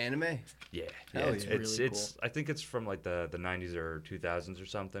 It's anime. Yeah, Hell it's yeah. Really it's. I think it's from like the 90s or 2000s or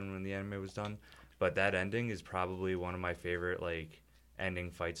something when the anime was done. But that ending is probably one of my favorite like ending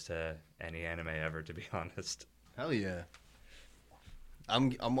fights to any anime ever. To be honest. Hell yeah.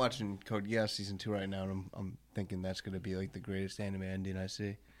 I'm watching Code Geass season 2 right now, and I'm thinking that's gonna be like the greatest anime ending I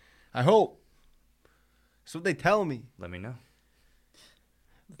see. I hope. That's what they tell me. Let me know.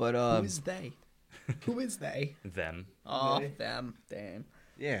 But Who is they? Who is they? Them. Oh, them. Damn.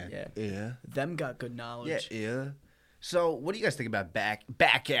 yeah, Yeah. Them got good knowledge. yeah. So, what do you guys think about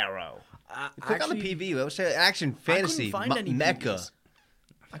Back Arrow? Click on the PV. Let's say action fantasy I couldn't find any mecha. PVs.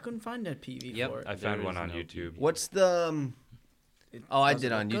 I couldn't find a PV Yep. for it. I found There one is on no YouTube. What's the? It I doesn't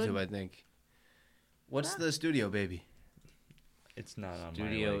did on look YouTube, good. I think. What's the studio, baby? It's not on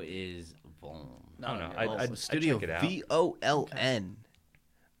Studio my. Like, is Voln. No, I don't know. no, I'd Studio check it out. VOLN.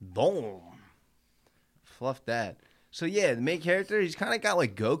 Boom. Fluff that. So yeah, the main character, he's kind of got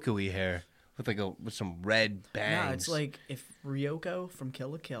like Goku-y hair with some red bangs. Nah, it's like if Ryoko from Kill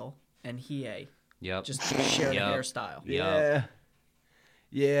la Kill and Hiei Yep. just shared Yep. a hairstyle. yeah,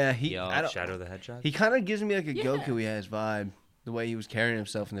 yeah. Yup. I don't, Shadow the Hedgehog. he kind of gives me like a Yeah. Goku-y ass vibe, the way he was carrying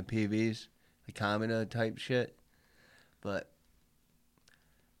himself in the PVs, the Kamina type shit. But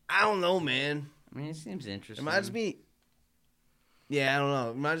I don't know, man. I mean, it seems It interesting. reminds me. Yeah, I don't know.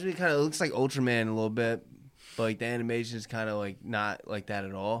 It reminds me kind of looks like Ultraman a little bit, but like the animation is kind of like not like that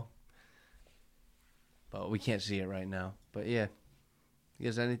at all. But we can't see it right now. But yeah, you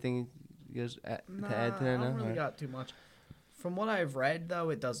guys anything to add to that? I don't No? really Alright. got too much. From what I've read, though,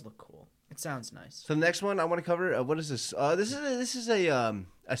 it does look cool. It sounds nice. So the next one I want to cover. What is this? This is a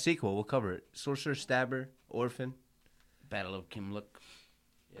sequel. We'll cover it. Sorcerer, Stabber, Orphan. Battle of Kimlook.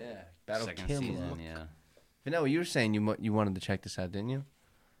 Yeah, Battle Second Kim. season, yeah. Vanilla, you were saying you wanted to check this out, didn't you?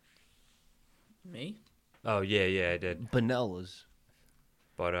 Me? Oh yeah, I did. Benella's.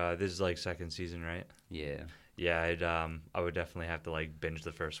 But this is like second season, right? Yeah. Yeah, I would definitely have to like binge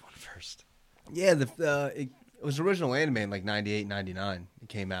the first one first. Yeah, it was original anime in like 98, 99. It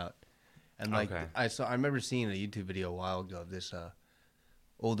came out, and like Okay. I remember seeing a YouTube video a while ago of this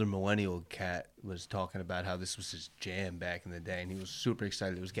older millennial cat was talking about how this was his jam back in the day, and he was super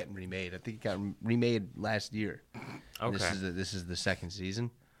excited it was getting remade. I think it got remade last year. And Okay. This is the second season.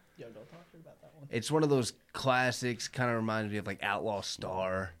 Yo, don't talk about that one. It's one of those classics. Kind of reminds me of like Outlaw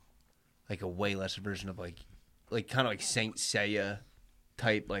Star, like a way lesser version of like kind of like Saint Seiya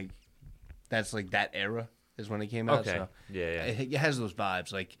type. Like that's like that era is when it came out. Okay. So Yeah. it has those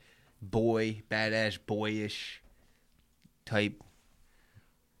vibes, like badass, boyish type,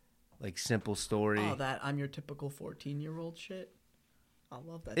 like simple story. Oh, that I'm your typical 14-year-old shit. I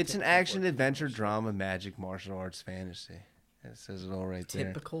love that. It's an typical action 14-year-old adventure shit. drama, magic, martial arts, fantasy. It says it all right there.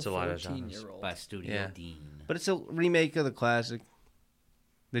 Typical It's a lot of genres. 14-year-old. By Studio Yeah. Dean. But it's a remake of the classic.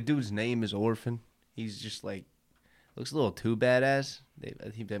 The dude's name is Orphan. He's just like looks a little too badass. I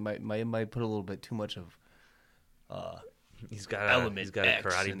think they might put a little bit too much of. He's got Element a X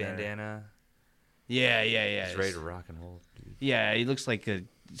karate in there. bandana. Yeah. He's ready to rock and roll. Dude. Yeah, he looks like a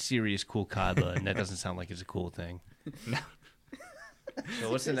serious cool Kaiba, and that doesn't sound like it's a cool thing. No.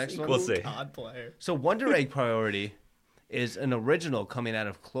 So what's the next one? We'll see. COD player. So Wonder Egg Priority is an original coming out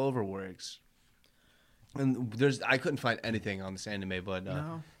of Cloverworks. And I couldn't find anything on this anime, but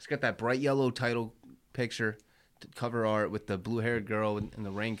No. it's got that bright yellow title picture, cover art with the blue-haired girl in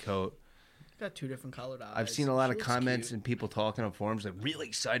the raincoat. Got two different colored eyes. I've seen a lot She of looks comments cute. and people talking on forums like really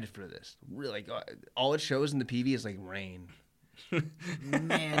excited for this. Really, like, all it shows in the PV is like rain.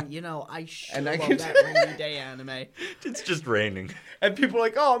 Man, I sure And I love can- that rainy day anime. It's just raining. And people are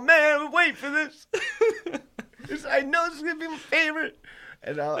like, "Oh man, wait for this! I know this is gonna be my favorite."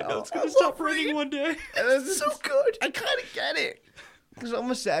 And It's gonna stop raining one day. And it's So good. I kind of get it because I'm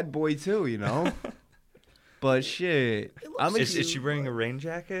a sad boy too, you know. But shit, I'm Is she wearing a rain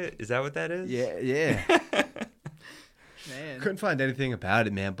jacket? Is that what that is? yeah. Man. Couldn't find anything about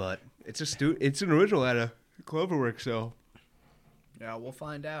it, man. But it's it's an original out of Cloverworks, so Yeah, we'll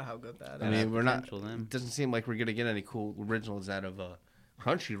find out how good that is. I mean, we're not. potential then. It doesn't seem like we're gonna get any cool originals out of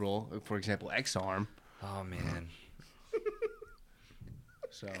Crunchyroll, like, for example, X-Arm. Oh man.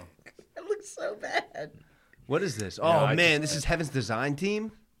 So It looks so bad. what is this? No, Oh I man, this is Heaven's Design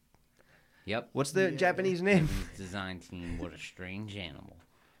Team. Yep. What's the Japanese name? Heaven's design team. What a strange animal.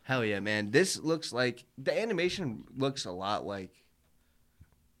 Hell yeah, man! This looks like the animation looks a lot like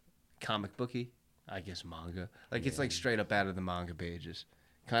comic booky, I guess manga. Like it's like straight up out of the manga pages.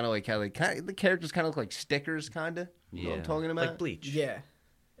 Kind of like how the characters kind of look like stickers, kind of. You know what I'm Yeah. talking about? Like Bleach. Yeah.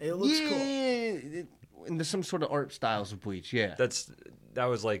 It looks cool. And there's some sort of art styles of Bleach. Yeah, That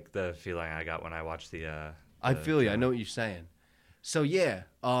was like the feeling I got when I watched the. I feel you. I know what you're saying. So yeah,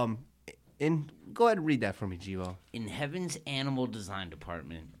 and go ahead and read that for me, Jivo. In Heaven's animal design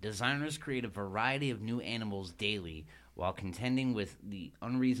department, designers create a variety of new animals daily while contending with the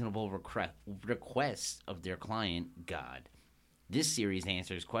unreasonable requests of their client, God. This series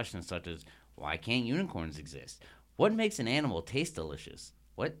answers questions such as, why can't unicorns exist? What makes an animal taste delicious?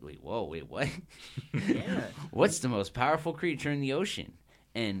 What? Wait, what? Yeah. What's the most powerful creature in the ocean?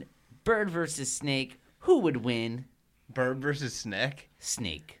 And bird versus snake, who would win? Bird versus Snack.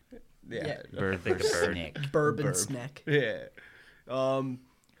 Snake. Yeah. Bird think a versus bird. snake. Bourbon Burp. snack. Yeah.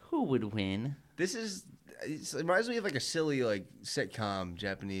 Who would win? This is. It reminds me of like a silly like sitcom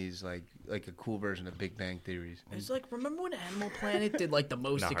Japanese like a cool version of Big Bang Theories. It's like, remember when Animal Planet did like the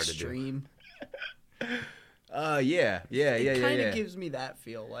most Not hard to do. extreme? Yeah. It kind of gives me that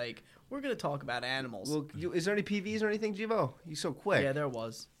feel. Like, we're going to talk about animals. Well, is there any PVs or anything, Jivo? You so quick. Yeah, there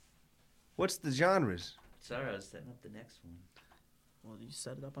was. What's the genres? Sorry, I was setting up the next one. Well, you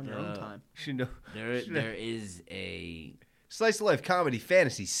set it up on your own time. Should know. There is a Slice of life, comedy,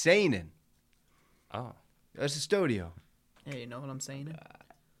 fantasy, seinen. Oh. That's a studio. Hey, you know what I'm saying?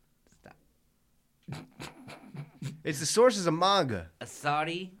 It's the sources of manga.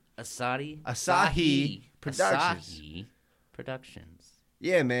 Asahi Productions. Asahi Productions.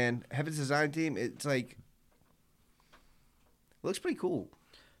 Yeah, man. Heaven's Design Team. It's like looks pretty cool.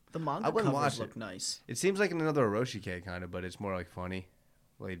 The manga I wouldn't covers watch look it. nice. It seems like another Oroshike kind of, but it's more like funny,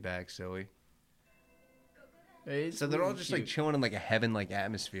 laid back, silly. It's So they're all really just like cute. chilling in like a heaven-like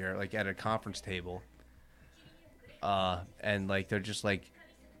atmosphere, like at a conference table. And like they're just like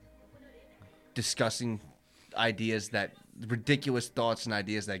discussing ideas that ridiculous thoughts and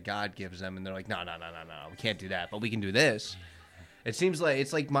ideas that God gives them, and they're like, no, we can't do that, but we can do this. It seems like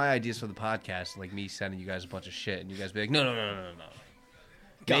it's like my ideas for the podcast, like me sending you guys a bunch of shit, and you guys be like, no.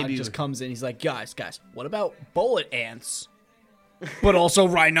 God Maybe- just comes in. He's like, guys, what about bullet ants? But also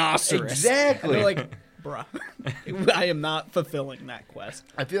rhinoceros. Exactly. And they're like, bruh, I am not fulfilling that quest.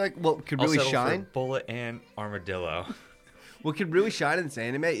 I feel like what could I'll really settle for shine, bullet and armadillo. what could really shine in this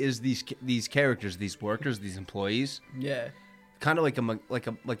anime is these characters, these workers, these employees. Yeah. Kind of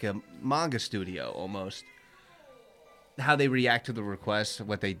like a manga studio almost. How they react to the requests,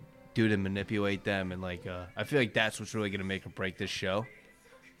 what they do to manipulate them, and like I feel like that's what's really gonna make or break this show.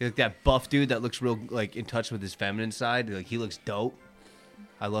 Like that buff dude that looks real like in touch with his feminine side, like he looks dope.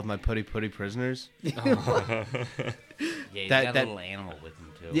 I love my putty prisoners. Yeah, he's That- got that- a little animal with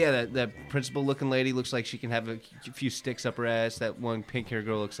him too. Yeah, that principal looking lady looks like she can have a few sticks up her ass. That one pink hair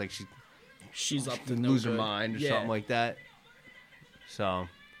girl looks like she She's up to could no lose her good. mind or Yeah. something like that. So,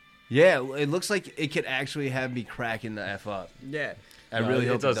 yeah, it looks like it could actually have me cracking the F up. Yeah. I really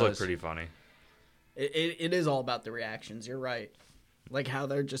hope it does look pretty funny. It is all about the reactions. You're right. Like how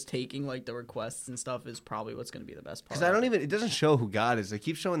they're just taking like the requests and stuff is probably what's going to be the best part. Because I don't even, it doesn't show who God is. They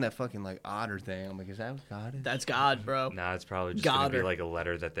keep showing that fucking like otter thing. I'm like, is that what God is? That's God, bro. Nah, it's probably just gonna be Goddard. like a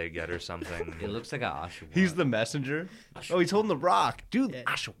letter that they get or something. It looks like a Oshawa. He's the messenger. Oh, he's holding the rock. Dude, Yeah.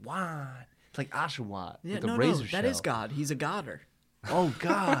 Ashawat. It's like Ashawat. Yeah, with the no, razor that is shell. God. He's a godder. Oh,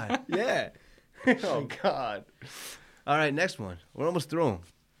 God. Yeah. Oh, God. All right, next one. We're almost through them.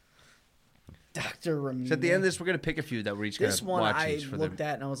 Dr. Ramirez. So at the end of this, we're going to pick a few that we're each going This to one watch I each for looked the...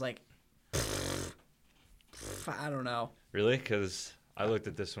 at and I was like, I don't know. Really? Because I looked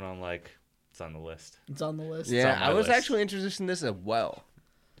at this one on like, it's on the list. It's on the list. Yeah, on my I was list. actually interested in this as well.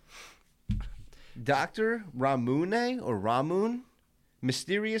 Dr. Ramune or Ramun,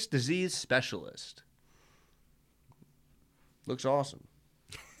 Mysterious Disease Specialist. Looks awesome.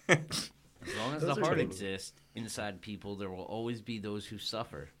 As long as Those the are heart good. exists inside people, there will always be those who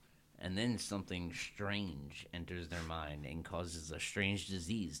suffer. And then something strange enters their mind and causes a strange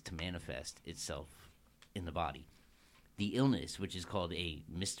disease to manifest itself in the body. The illness, which is called a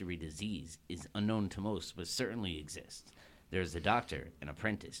mystery disease, is unknown to most, but certainly exists. There is a doctor and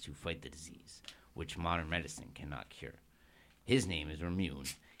apprentice who fight the disease, which modern medicine cannot cure. His name is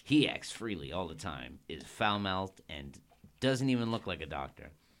Ramune. He acts freely all the time, is foul-mouthed, and doesn't even look like a doctor.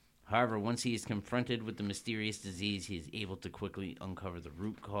 However, once he is confronted with the mysterious disease, he is able to quickly uncover the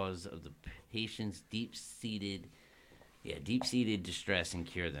root cause of the patient's deep-seated distress and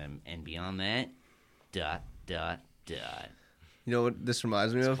cure them. And beyond that, ... You know what this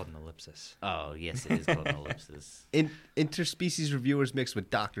reminds me It's of? called an ellipsis. Oh, yes, it is called an ellipsis. Interspecies Reviewers mixed with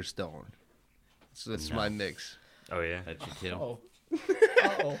Dr. Stone. So that's No. my mix. Oh yeah. That's you too. Oh.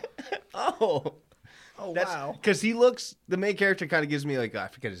 Oh. Oh, Oh, that's wow. because the main character kind of gives me like I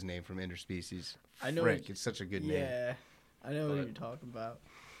forget his name from Interspecies. I know. Frick, it's such a good name. Yeah. I know what But- you're talking about.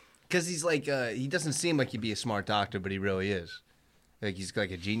 Because he's like he doesn't seem like he'd be a smart doctor, but he really is. Like he's like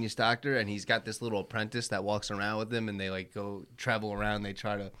a genius doctor, and he's got this little apprentice that walks around with him, and they like go travel around. And they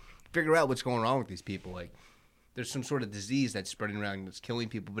try to figure out what's going on with these people. Like there's some sort of disease that's spreading around that's killing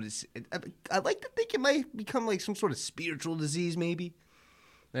people, but I like to think it might become like some sort of spiritual disease. Maybe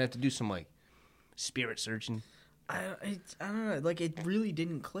they have to do some like spirit searching. I don't know. Like, it really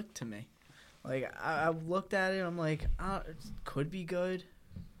didn't click to me. Like, I looked at it, I'm like, it could be good.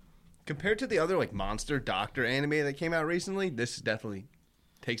 Compared to the other like monster doctor anime that came out recently, this definitely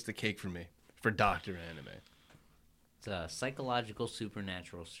takes the cake for me for doctor anime. It's a psychological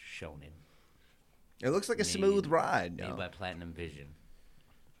supernatural shonen It looks like a Made- smooth ride. made yo. by Platinum Vision.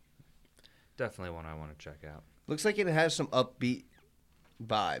 Definitely one I want to check out. Looks like it has some upbeat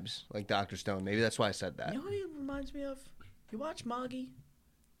vibes, like Dr. Stone. Maybe that's why I said that. You know what he reminds me of? You watch Magi?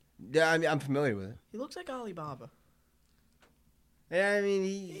 Yeah, I mean, I'm familiar with it. He looks like Alibaba. Yeah, I mean,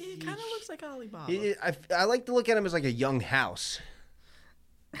 He kind of looks like Alibaba. I like to look at him as like a young House.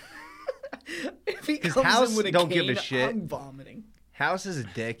 If he 'Cause comes House in with a don't give a cane, shit. I'm vomiting. House is a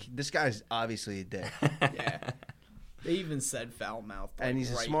dick. This guy's obviously a dick, Yeah. They even said foul mouth. and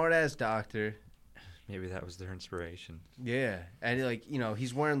he's a smart ass doctor. Maybe that was their inspiration. Yeah, and like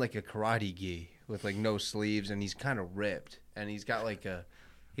he's wearing like a karate gi with like no sleeves, and he's kind of ripped, and he's got like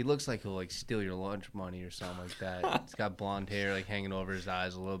he looks like he'll like steal your lunch money or something like that. He's got blonde hair like hanging over his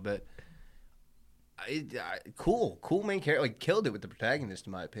eyes a little bit. Cool main character, like killed it with the protagonist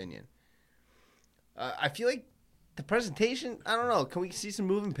in my opinion. I feel like the presentation. I don't know. Can we see some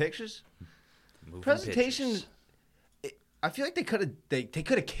moving pictures? Moving Presentation. pictures. I feel like they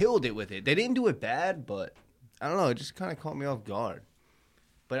could have killed it with it. They didn't do it bad, but I don't know. It just kind of caught me off guard.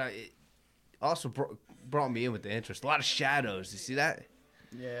 But it also brought me in with the interest. A lot of shadows. You see that?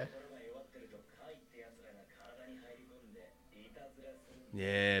 Yeah.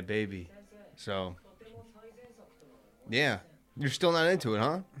 Yeah, baby. So, yeah, you're still not into it,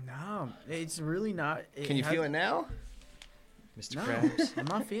 huh? No, it's really not. Can you feel it now? Mr. No, Krabs. I'm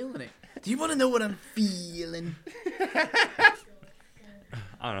not feeling it. Do you want to know what I'm feeling?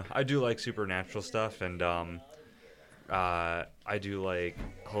 I don't know. I do like supernatural stuff, and I do like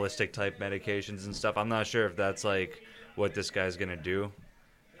holistic type medications and stuff. I'm not sure if that's like what this guy's gonna do,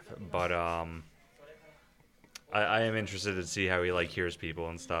 but I am interested to see how he like hears people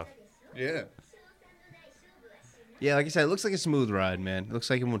and stuff. Yeah. Yeah, like I said, it looks like a smooth ride, man. It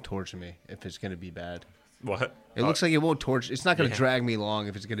looks like it won't torture me if it's gonna be bad. What? It looks like it won't torture. It's not gonna Yeah. drag me long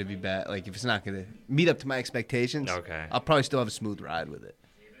if it's gonna be bad. Like if it's not gonna meet up to my expectations. Okay. I'll probably still have a smooth ride with it.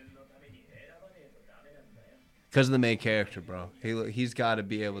 Because of the main character, bro. He's got to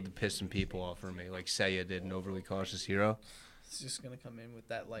be able to piss some people off for me, like Seiya did in Overly Cautious Hero. It's just gonna come in with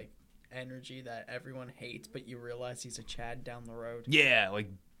that like energy that everyone hates, but you realize he's a Chad down the road. Yeah, like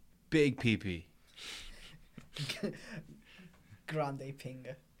big pee-pee. Grande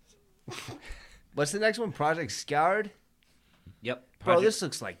pinga. What's the next one? Project Scarred? Yep. Bro, this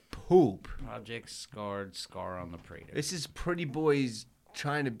looks like poop. Project Scarred, Scar on the Praetor. This is pretty boys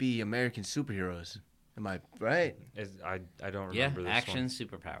trying to be American superheroes. Am I right? I don't Yeah, remember this action, one.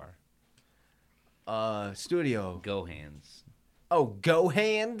 superpower. Studio. Go hands. Oh, Go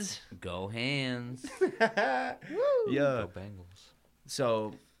Hands? Go hands. Yeah. Go Bengals.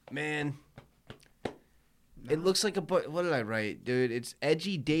 So, man, it looks like what did I write, dude? It's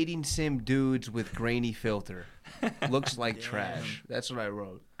edgy dating sim dudes with grainy filter. Looks like Damn. trash. That's what I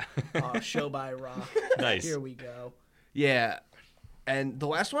wrote. Show by Rock. Nice. Here we go. Yeah, and the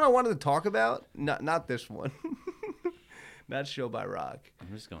last one I wanted to talk about, not this one, not Show by Rock. I'm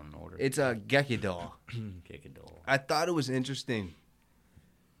just going in order. It's a Gekidol. Kick a door. I thought it was interesting.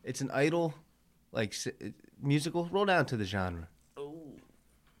 It's an idol, like musical. Roll down to the genre. Oh.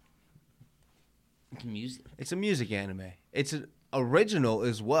 Music. It's a music anime. It's original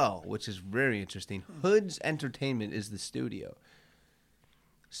as well, which is very interesting. Hoods Entertainment is the studio.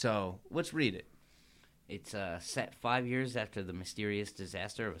 So let's read it. It's set 5 years after the mysterious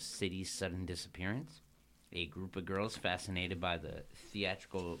disaster of a city's sudden disappearance. A group of girls fascinated by the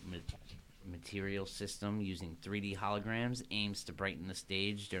theatrical material system using 3D holograms aims to brighten the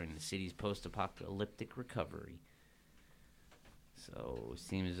stage during the city's post-apocalyptic recovery. So it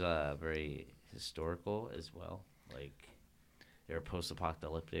seems very historical as well. Like, they're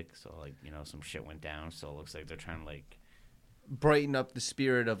post-apocalyptic, so like, you know, some shit went down, so it looks like they're trying to like Brighten up the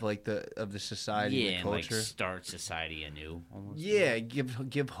spirit of like the society and the and culture. like start society anew almost. Yeah,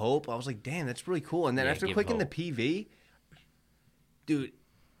 give hope. I was like, damn, that's really cool. And then Yeah, after give clicking hope. the PV, dude,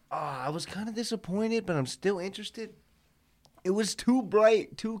 I was kind of disappointed, but I'm still interested. It was too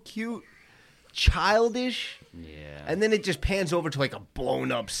bright, too cute, childish, Yeah. and then it just pans over to like a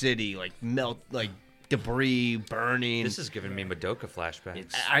blown up city, like debris burning. This is giving me Madoka flashbacks.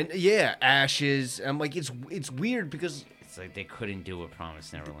 It's ashes. I'm like, it's weird because it's like they couldn't do what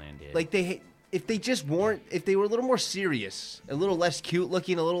Promised Neverland did. like if they were a little more serious, a little less cute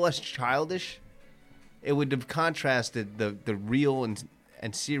looking, a little less childish, it would have contrasted the real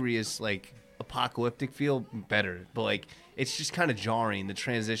and serious like apocalyptic feel better. But like it's just kind of jarring, the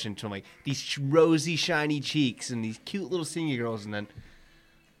transition to like these rosy shiny cheeks and these cute little singing girls, and then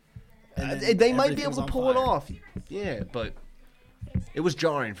they might be able everything's to on pull it fire. off. Yeah, but it was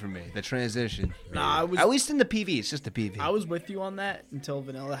jarring for me, the transition. Nah, At least in the PV, it's just the PV. I was with you on that until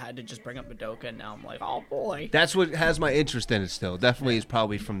Vanilla had to just bring up Madoka, and now I'm like, oh boy. That's what has my interest in it still. Definitely is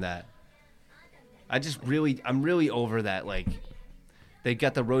probably from that. I'm really over that. Like, they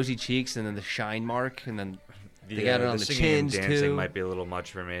got the rosy cheeks and then the shine mark, and then they got it on the singing and chins dancing too. might be a little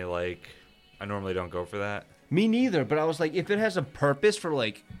much for me. Like, I normally don't go for that. Me neither, but I was like, if it has a purpose for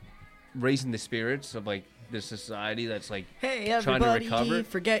like raising the spirits of like the society that's like, Hey trying to everybody, recover,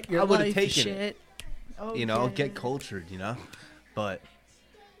 forget your I would've life taken shit. it. Oh, you know, yeah. get cultured, you know, but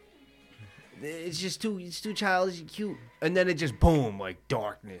it's just too childish and cute, and then it just boom, like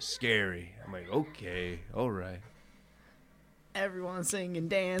darkness, scary. I'm like, okay, all right. Everyone sing and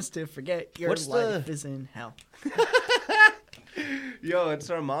dance to forget your What's life the- is in hell. Yo, it's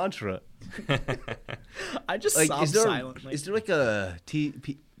our mantra. I just Like, sobbed silently. is there like a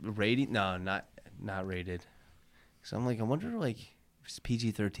rating? No, not rated. So I'm like, I wonder like if it's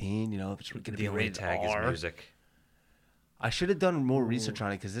PG-13. You know, if it's gonna The be only rated tag R. is music. I should have done more research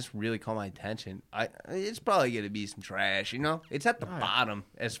on it because this really caught my attention. It's probably gonna be some trash. You know, it's at the bottom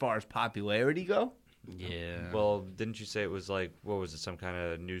as far as popularity go. yeah. Well, didn't you say it was like, what was it, some kind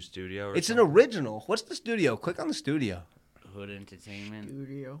of new studio? Or It's an something? original. What's the studio? Click on the studio. Hood Entertainment.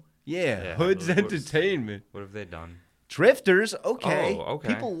 Studio. Yeah, Yeah, Hood's what's- Entertainment. What have they done? Drifters. Okay. Oh, okay.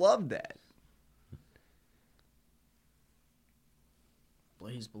 People love that.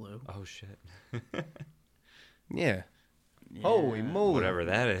 Blaze Blue. Oh shit! Yeah. Yeah. Holy moly. Whatever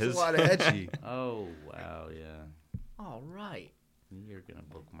that It's is. a lot of edgy. Oh wow, yeah. All right. You're gonna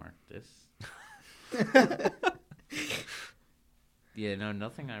bookmark this. Yeah, no,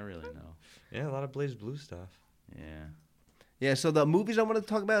 nothing I really know. Yeah, a lot of Blaze Blue stuff. Yeah. Yeah, so the movies I want to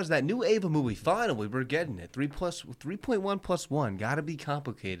talk about is that new Ava movie. Finally, we're getting it. 3.1 plus 1. Gotta be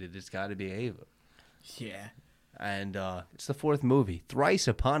complicated. It's gotta be Ava. Yeah. And it's the fourth movie, Thrice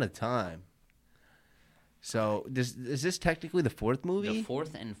Upon a Time. So is this technically the fourth movie? The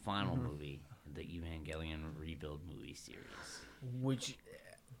fourth and final movie, the Evangelion Rebuild movie series. Which,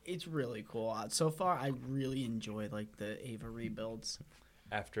 it's really cool. So far, I really enjoy like the Ava rebuilds.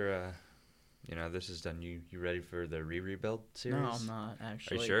 After, this is done. You ready for the rebuild series? No, I'm not Are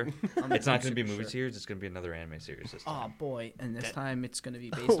actually. you sure? I'm It's not going to be a super movie sure. series. It's going to be another anime series this time. Oh boy! And this time it's going to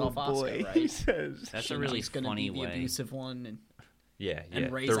be based Oh, off Oscar, boy, right? he says. That's a really Shinji's gonna funny be the way. abusive one, and Yeah.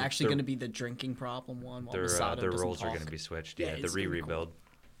 Ray's They're- actually they're- going to be the drinking problem one. While Their Masato their doesn't roles are talk. going to be switched. Yeah, Yeah, the it's gonna be rebuild.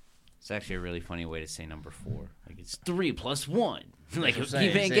 It's actually a really funny way to say number 4. Like it's 3 plus 1. Like what I'm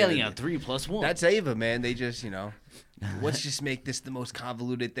saying, Evangelion 3 plus 1. That's Ava, man. They just, let's just make this the most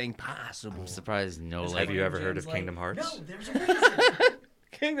convoluted thing possible. I'm surprised no It's like Have you ever heard of James, Kingdom like, Hearts? No, there's a reason.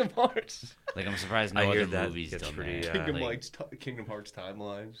 Kingdom Hearts. like I'm surprised I no hear other that movies gets done pretty, that. Kingdom Like, Hearts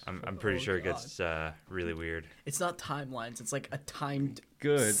timelines. I'm pretty Oh, sure it God. gets really weird. It's not timelines. It's like a timed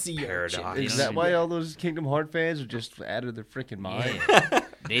Good. sea Paradox. urchin. Is You that know, why all those Kingdom Heart fans are just out of their freaking mind? yeah.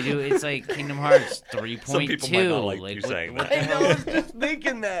 They do. It's like Kingdom Hearts 3.2. Some people might not like you what, saying what that. the I hell know, I is was just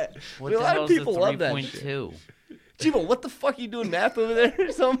thinking that. What a the lot hell of is people the love that shit. 3.2? Jibo, what the fuck you doing math over there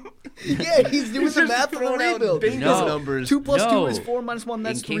or something? Yeah, he's doing the math of the throwing out rebuild. bingo No. numbers. 2 plus 2 No. is 4 minus 1.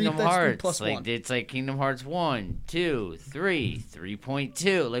 That's in 3. Kingdom That's 3 Hearts, plus like 1. it's like Kingdom Hearts 1, 2, 3,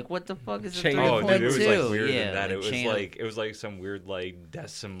 3.2. Like what the fuck is a Chain 3.2? of Oh, dude, it was like weirder yeah, than that. like It was chain of- like some weird like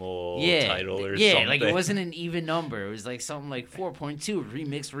decimal yeah, title or yeah, something. like it wasn't an even number. It was like something like 4.2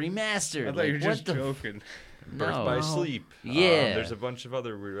 remix remastered. I thought like, you were what just the joking. Birth no. by Sleep. Yeah. There's a bunch of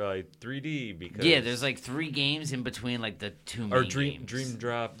other 3D because Yeah, there's like 3 games in between like the 2 main or games. Dream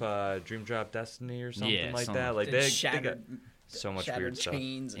Drop Destiny or something Yeah, like something that. like Like The they got shattered, so much shattered weird stuff.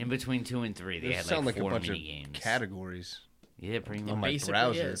 chains. In between 2 and 3, they Those had sound like like 4 a bunch of mini games. categories. Yeah, pretty on much. my Basically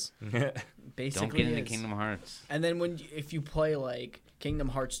browser. is. Basically Don't get into is. Kingdom Hearts. And then if you play like Kingdom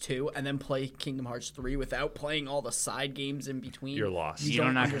Hearts 2 and then play Kingdom Hearts 3 without playing all the side games in between, You're lost. You You're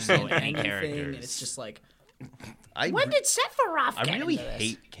don't not gonna know understand any anything, characters. and it's just like, I when did Sephiroth I get really into this?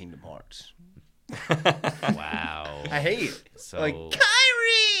 hate Kingdom Hearts. Wow. I hate it. So, Like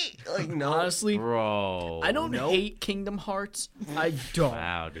Kyrie. Like no. Honestly, bro. I don't Nope. hate Kingdom Hearts. I don't.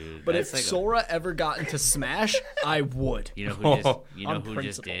 Wow, dude. But That's if like Sora ever got into Smash, I would. you know who just you know On who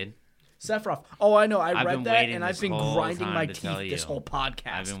just principle. did? Sephiroth. Oh, I know. I I've read been that, waiting and this I've been whole grinding time my to teeth tell this you. whole podcast.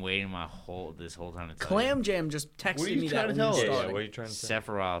 I've been waiting this whole time to tell Clam you. Jam just What are texted you me trying that to when tell we us? Yeah, started. what are you trying to say?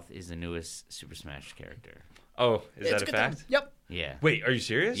 Sephiroth is the newest Super Smash character. Oh, is It's that a good fact? time. Yep. Yeah. Wait, are you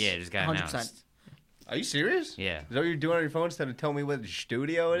serious? Yeah, it just got 100%. announced. Are you serious? Yeah. Is that what you're doing on your phone instead of telling me what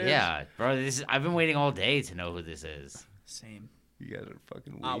studio it is? Yeah, bro. I've been waiting all day to know who this is. Same. You guys are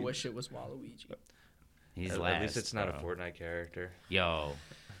fucking weird. I wish it was Waluigi. He's At last. least it's not bro. a Fortnite character. Yo,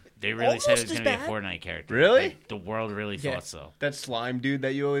 they really said it was Almost gonna as be a Fortnite character. Really? Like, the world really Yeah. thought so. That slime dude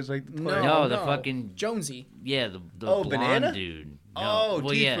that you always like to play? No, the fucking- Jonesy. Yeah, the Oh, blonde Banana? dude. No. Oh,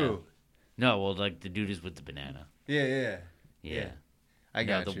 well, Tifu. yeah. No, well, like the dude is with the banana. Yeah, yeah. Yeah. I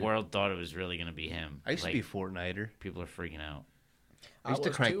got The you. world thought it was really gonna be him. I used like, to be a Fortniter. people are freaking out. I used to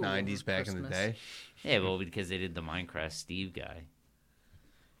was crank too, 90s over back in the Christmas. day. Yeah, well, because they did the Minecraft Steve guy.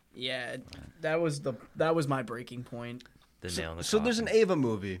 Yeah, that was my breaking point. The nail in the So there's an coffin. Ava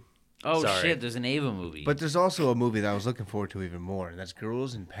movie, Oh Sorry. shit! There's an Ava movie. but there's also a movie that I was looking forward to even more, and that's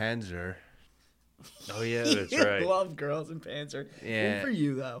Girls in Panzer. Oh yeah, that's You right. love Girls in Panzer. Yeah. Good for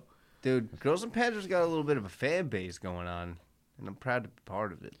you though. Dude, Girls in Panzer's got a little bit of a fan base going on, and I'm proud to be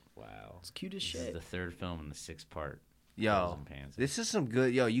part of it. wow, It's cute as this is shit. the 3rd film in the 6-part. Yo, Girls in Panzer. this is some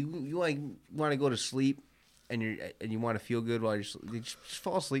good. Yo, you want to go to sleep, and you want to feel good while you're you just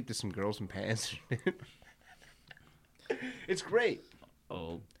fall asleep to some Girls in Panzer. It's great.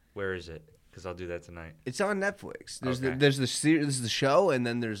 Oh, Where is it? Because I'll do that tonight. It's on Netflix. There's Okay. there's the show, and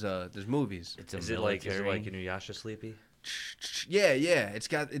then there's movies. it's a Is military. it like Inuyasha Sleepy? Yeah,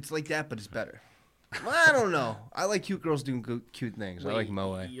 it's like that, but it's better. Well, I don't know. I like cute girls doing cute things. I like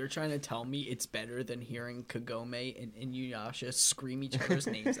Moe. You're trying to tell me it's better than hearing Kagome and Inuyasha scream each other's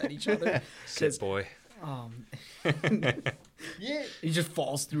names at each other? Sit boy. Yeah, He just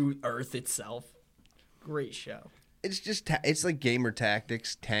falls through Earth itself. Great show. it's just it's like gamer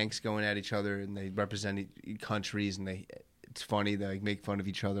tactics. Tanks going at each other, and they represent countries, and it's funny. They like make fun of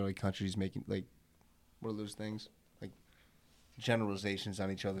each other, like countries making like what are those things? Like generalizations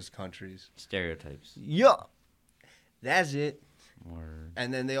on each other's countries. Stereotypes. Yeah, that's it. Or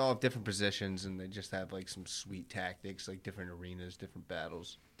And then they all have different positions, and they just have like some sweet tactics, like different arenas, different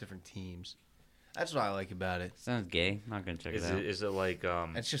battles, different teams. That's what I like about it. sounds gay. Not gonna check Is it out. it like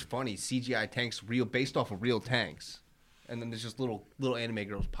It's just funny. CGI tanks, based off of real tanks, and then there's just little anime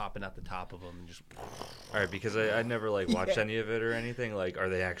girls popping out the top of them, and just. all right? Because I never like watched any of it or anything. Like, are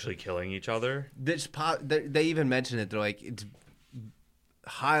they actually killing each other? They even mention it. They're like, it's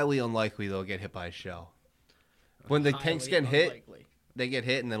highly unlikely they'll get hit by a shell. When the tanks Highly get hit, unlikely. they get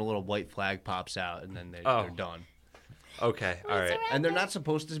hit, and then a little white flag pops out, and then they're done. Okay, all right. And they're not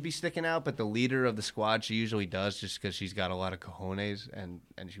supposed to be sticking out, but the leader of the squad, she usually does, just because she's got a lot of cojones and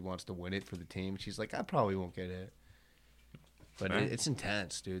she wants to win it for the team. She's like, I probably won't get hit. But Right. it's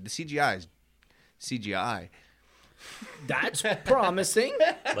intense, dude. The CGI is CGI. That's promising.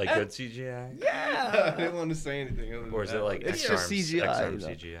 Like good CGI, I didn't want to say anything. Other than or is it like it's X-Arms? just CGI? X-Arm you know?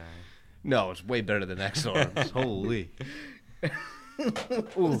 CGI. No, it's way better than X-Arms. Holy.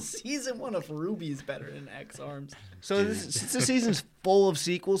 Season 1 of Ruby's better than X Arms. So since the season's full of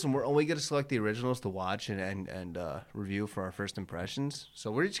sequels, and we're only going to select the originals to watch and review for our first impressions,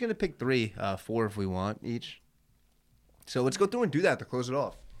 so we're just going to pick 4 if we want each. So let's go through and do that to close it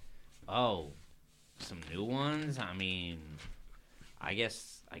off. Oh, some new ones. I mean, I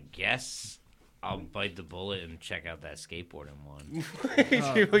guess I'll bite the bullet and check out that skateboarding one.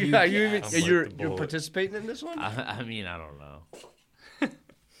 You're the bullet. participating in this one? I mean, I don't know.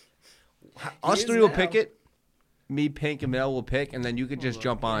 Us is three will now. pick it. me, Pink, and Mel will pick, and then you could just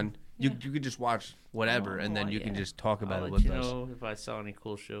jump on. You could just watch whatever, and then you can just talk about I'll it let with you us. know if I saw any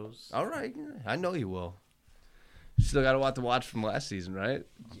cool shows. All right, I know you will. Still got a lot to watch from last season, right?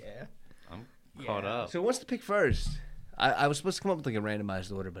 Yeah. I'm caught up. So who wants to pick first? I was supposed to come up with like a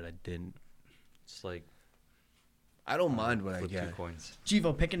randomized order, but I didn't. It's like I don't mind what I flip 2 get. coins.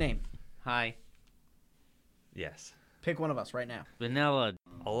 Jivo, pick a name. Hi, Yes. Pick one of us right now. Vanilla.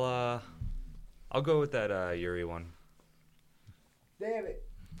 I'll go with that Yuri one. Damn it.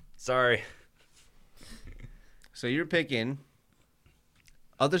 Sorry. So you're picking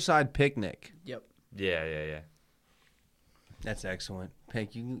Other Side Picnic. Yep. Yeah. That's excellent.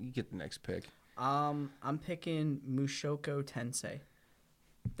 Pink, you get the next pick. I'm picking Mushoku Tensei.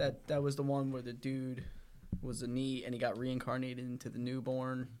 That was the one where the dude was a NEET and he got reincarnated into the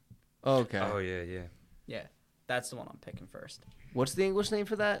newborn. Okay. Oh yeah. Yeah, that's the one I'm picking first. What's the English name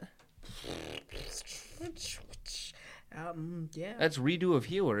for that? Yeah. That's Redo of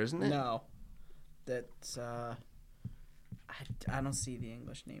Healer, isn't it? No, that's I don't see the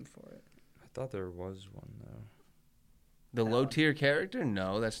English name for it. I thought there was one though. The low tier character?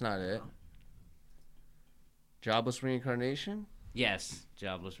 No, that's not it. Jobless Reincarnation? Yes,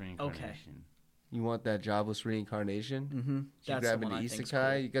 jobless reincarnation. You want that jobless reincarnation? Mm-hmm. You That's grabbing the one the I think's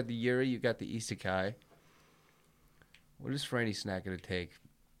Isekai? cool. You got the Yuri, you got the Isekai. What is Franny Snack gonna take?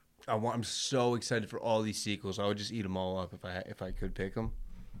 I'm so excited for all these sequels. I would just eat them all up if I could pick them.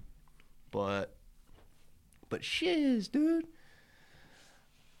 But shiz, dude.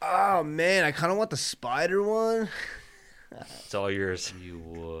 Oh man, I kind of want the spider one. It's all yours. You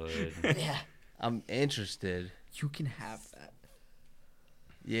would. Yeah, I'm interested. you can have that.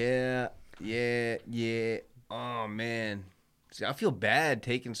 Yeah. Oh man, see, I feel bad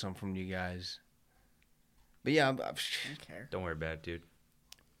taking some from you guys. But yeah, I I don't care. Don't worry about it, dude.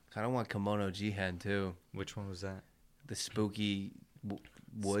 kind of want Kimono Jihen too. Which one was that? The spooky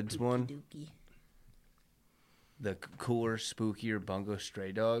woods one. Dookie. The cooler, spookier Bungo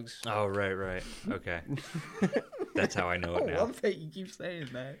Stray Dogs. Oh, right. Okay. That's how I know I it now. love that you keep saying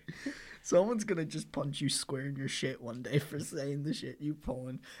that. Someone's gonna just punch you square in your shit one day for saying the shit you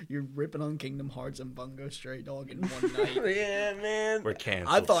pulling. You're ripping on Kingdom Hearts and Bungo Stray Dog in one night. Yeah, man. We're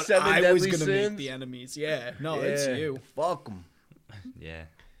canceled. I thought Seven I was Deadly gonna make Sins? the enemies. Yeah, no, it's you. Fuck them. Yeah.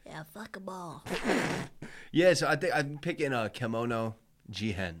 Yeah, fuck 'em all. Yeah, so I think I'm picking Kimono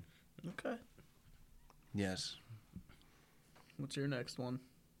Jihen. Okay. Yes. What's your next one?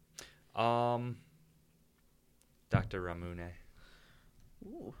 Dr. Ramune.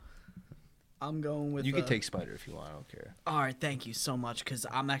 Ooh. I'm going with. You can take Spider if you want. I don't care. All right, thank you so much, because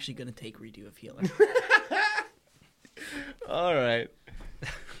I'm actually gonna take Redo of Healer. All right.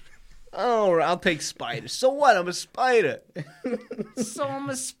 All right, I'll take Spider. So what? I'm a spider. So I'm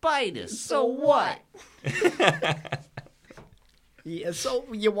a spider. So what? Yeah. So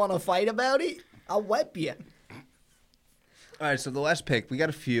you want to fight about it? I'll whip you. All right, so the last pick, we got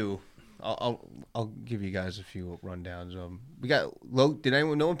a few. I'll give you guys a few rundowns. We got low.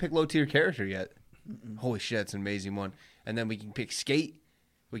 No one pick low tier character yet? Holy shit, that's an amazing one. And then we can pick Skate.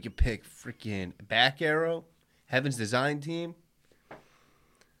 We can pick freaking Back Arrow, Heaven's Design Team,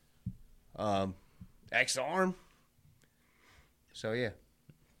 X Arm. So yeah,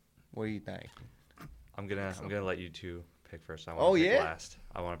 what do you think? I'm gonna let you two pick first. I want Oh, to pick yeah? last.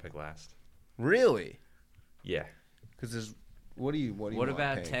 I want to pick last. Really? Yeah. Because there's what do you What want,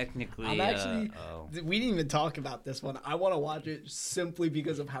 about Pink? technically? I'm actually. Oh. We didn't even talk about this one. I want to watch it simply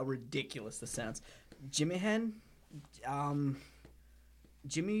because of how ridiculous this sounds. Jimihen,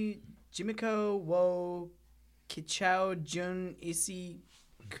 Jimiko wo Kichao Jun Isi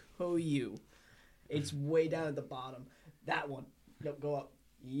Koyu. It's way down at the bottom. That one. Nope, go up.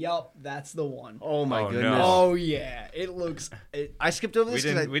 Yup, that's the one. Oh my Oh, no. goodness! Oh yeah, it looks. I skipped over We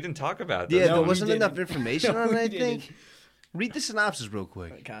this. 'cause didn't talk about Yeah, this. No, there we wasn't enough didn't. information No, on it. we I didn't. think. Read the synopsis real I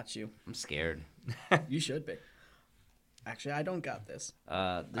quick. got you. I'm scared. You should be. Actually, I don't got this.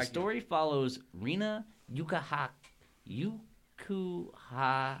 The story follows Rina Yukahasahi,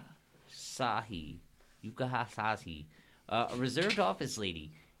 a reserved office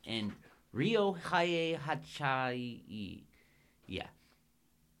lady, and Ryo Haye Hachai,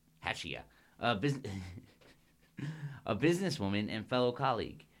 Hachia, a businesswoman and fellow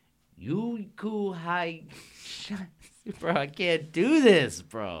colleague. Yuku Hai, bro, I can't do this,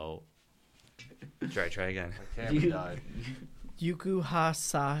 bro. Try again. Yuku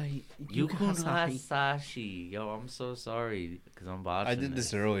Hasai. Yukun Hasashi. Yo, I'm so sorry because I'm botching I did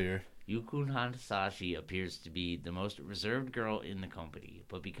this earlier. Yukun Hasashi appears to be the most reserved girl in the company,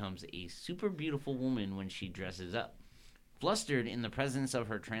 but becomes a super beautiful woman when she dresses up. Flustered in the presence of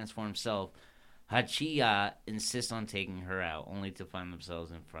her transformed self, Hachiya insists on taking her out, only to find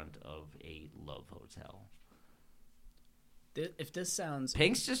themselves in front of a love hotel. If this sounds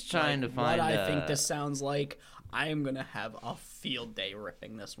Pink's just trying to find what I think this sounds like, I am gonna have a field day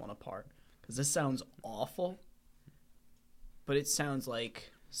ripping this one apart because this sounds awful. But it sounds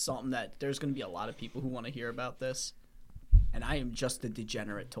like something that there's gonna be a lot of people who want to hear about this, and I am just a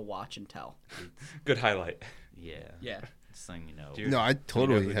degenerate to watch and tell. Good highlight. Yeah. Yeah. Just letting you know. No, I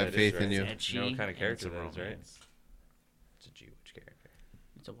totally who have that faith is, in right? you. It's You know what ecchi kind of and character it's a that is, right? romance. It's a Jewish character.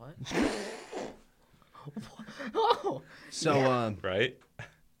 It's a what? Oh, So, Right?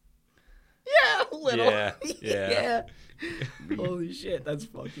 yeah, a little. Yeah, yeah. Yeah. Holy shit, that's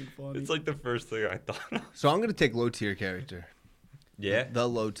fucking funny. It's like the first thing I thought of. so I'm gonna take low tier character. Yeah. The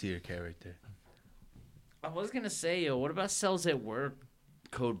low tier character. I was gonna say, yo, what about Cells at Work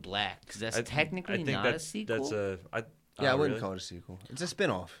Code Black? Because that's technically not a sequel. That's a. Yeah, I wouldn't really? call it a sequel. It's a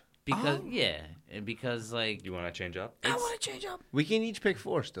spinoff. Because and because like You want to change up? I want to change up. We can each pick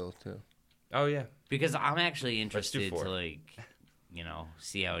 4 still too. Oh yeah. because I'm actually do interested 4. to like,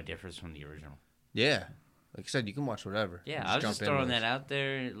 see how it differs from the original. Yeah, like I said, you can watch whatever. Yeah, I was jump just throwing into that this. out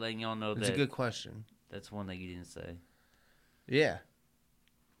there, letting y'all know It's that a good question. that's one that you didn't say. Yeah.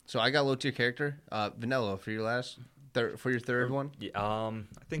 So I got low tier character. Vanilla for your for your third one. Yeah. I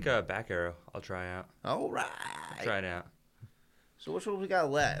think back arrow. I'll try out. All right. Try it out. So which one we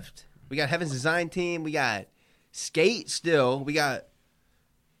got left? We got Heaven's Design Team. We got Skate still. We got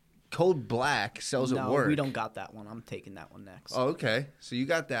Code Black. Cells at Work. We don't got that one. I'm taking that one next. Oh, okay. So you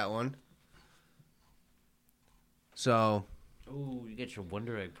got that one. So Ooh, you get your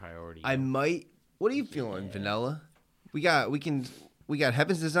Wonder Egg priority. I might. What are you feeling, Vanilla? We got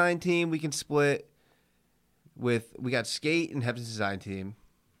Heaven's Design Team. We can split with. We got Skate and Heaven's Design Team.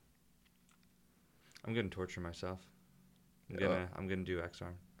 I'm gonna torture myself. Oh. I'm gonna do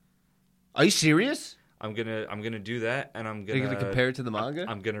X-Arm. Are you serious? I'm gonna do that, and I'm You're gonna gonna compare it to the manga?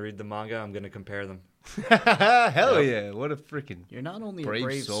 I'm gonna read the manga. I'm gonna compare them. Hell yeah! What a freaking You're not only brave a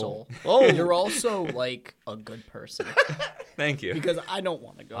brave soul. soul. Oh. You're also like a good person Thank you. because I don't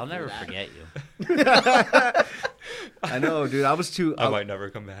want to go. I'll through never that. forget you. I know, dude. I was too. I might never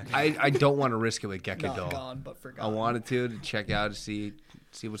come back. I don't want to risk it with Not Gekko Doll. gone, but forgot. I wanted to check out to see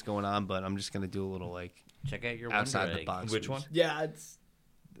what's going on, but I'm just gonna do a little like Check out your outside Wonder the Egg. box. Which one? Yeah, it's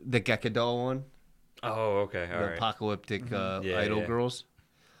The Gekko Doll one. Oh, okay. All The right. apocalyptic Yeah, idol yeah. girls.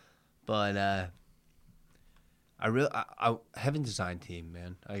 But I Heaven Design Team,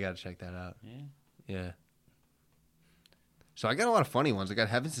 man. I gotta check that out. Yeah. Yeah. So I got a lot of funny ones. I got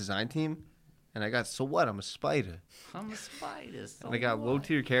Heaven's Design Team, and I got So What? I'm a Spider. I'm a spider. So And I got low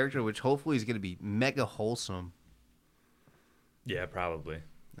tier character, which hopefully is gonna be mega wholesome. Yeah, probably.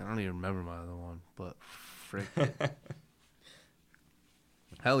 I don't even remember my other one, but frick.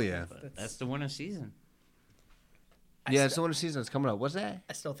 Hell yeah. But that's the winter season. Yeah, it's the winter season that's coming up. What's that?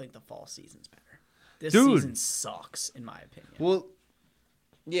 I still think the fall season's better. This Dude. season sucks, in my opinion. Well,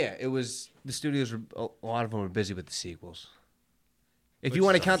 yeah, it was. The studios were a lot of them were busy with the sequels. If you Which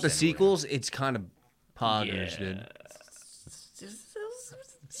want to is count the understandable. sequels, it's kind of poggers, dude.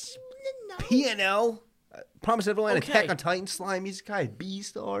 P&L, Promise Neverland, Okay. Attack on Titan, Slime Isekai,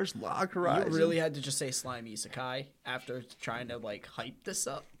 Beastars, Log Horizon. You really had to just say Slimy Isekai after trying to like hype this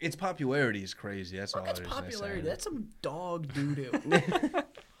up. Its popularity is crazy. That's all. That's it is. popularity. That's some dog doo doo.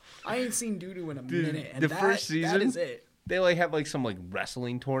 I ain't seen doo doo in a Dude, minute. And the that, first that season- is it. They like have like some like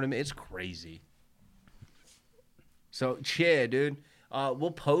wrestling tournament. It's crazy. So yeah, dude.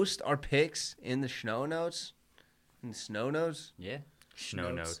 We'll post our picks in the snow notes. Yeah.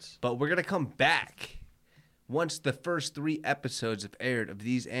 Snow notes. But we're gonna come back once the first 3 episodes have aired of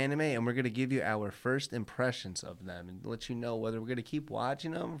these anime, and we're gonna give you our first impressions of them and let you know whether we're gonna keep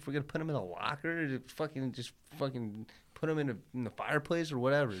watching them, if we're gonna put them in a locker, or just fucking put them in the fireplace or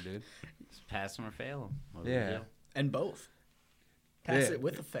whatever, dude. Just pass them or fail them. What Yeah. we do. And both. Pass Yeah. it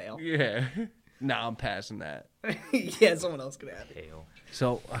with a fail. Yeah. Nah, I'm passing that. Yeah, someone else could have it. Fail.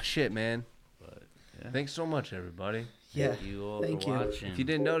 So, shit, man. But yeah. Thanks so much, everybody. Yeah. Thank you all Thank for you. watching. If you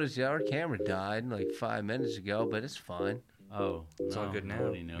didn't notice, yeah, our camera died like 5 minutes ago, but it's fine. Oh, It's all good now.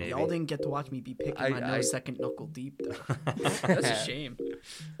 nobody knows. Maybe. Y'all didn't get to watch me be picking my I- nose second knuckle deep, though. That's a shame.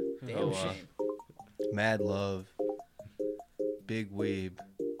 Damn Oh, shame. Mad love. Big weeb.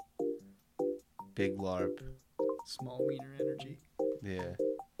 Big LARP. Small wiener energy. Yeah.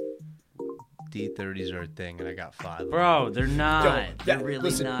 D30s are a thing, and I got 5 of Bro, they're not. Yo, they're that- really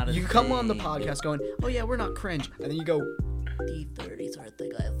listen, not. A you come on the thing. podcast going, oh yeah, we're not cringe. And then you go, D30s are a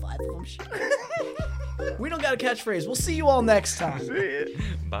thing. I have 5 of them. Shit. We don't got a catchphrase. We'll see you all next time.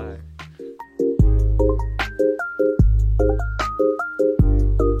 Bye. them.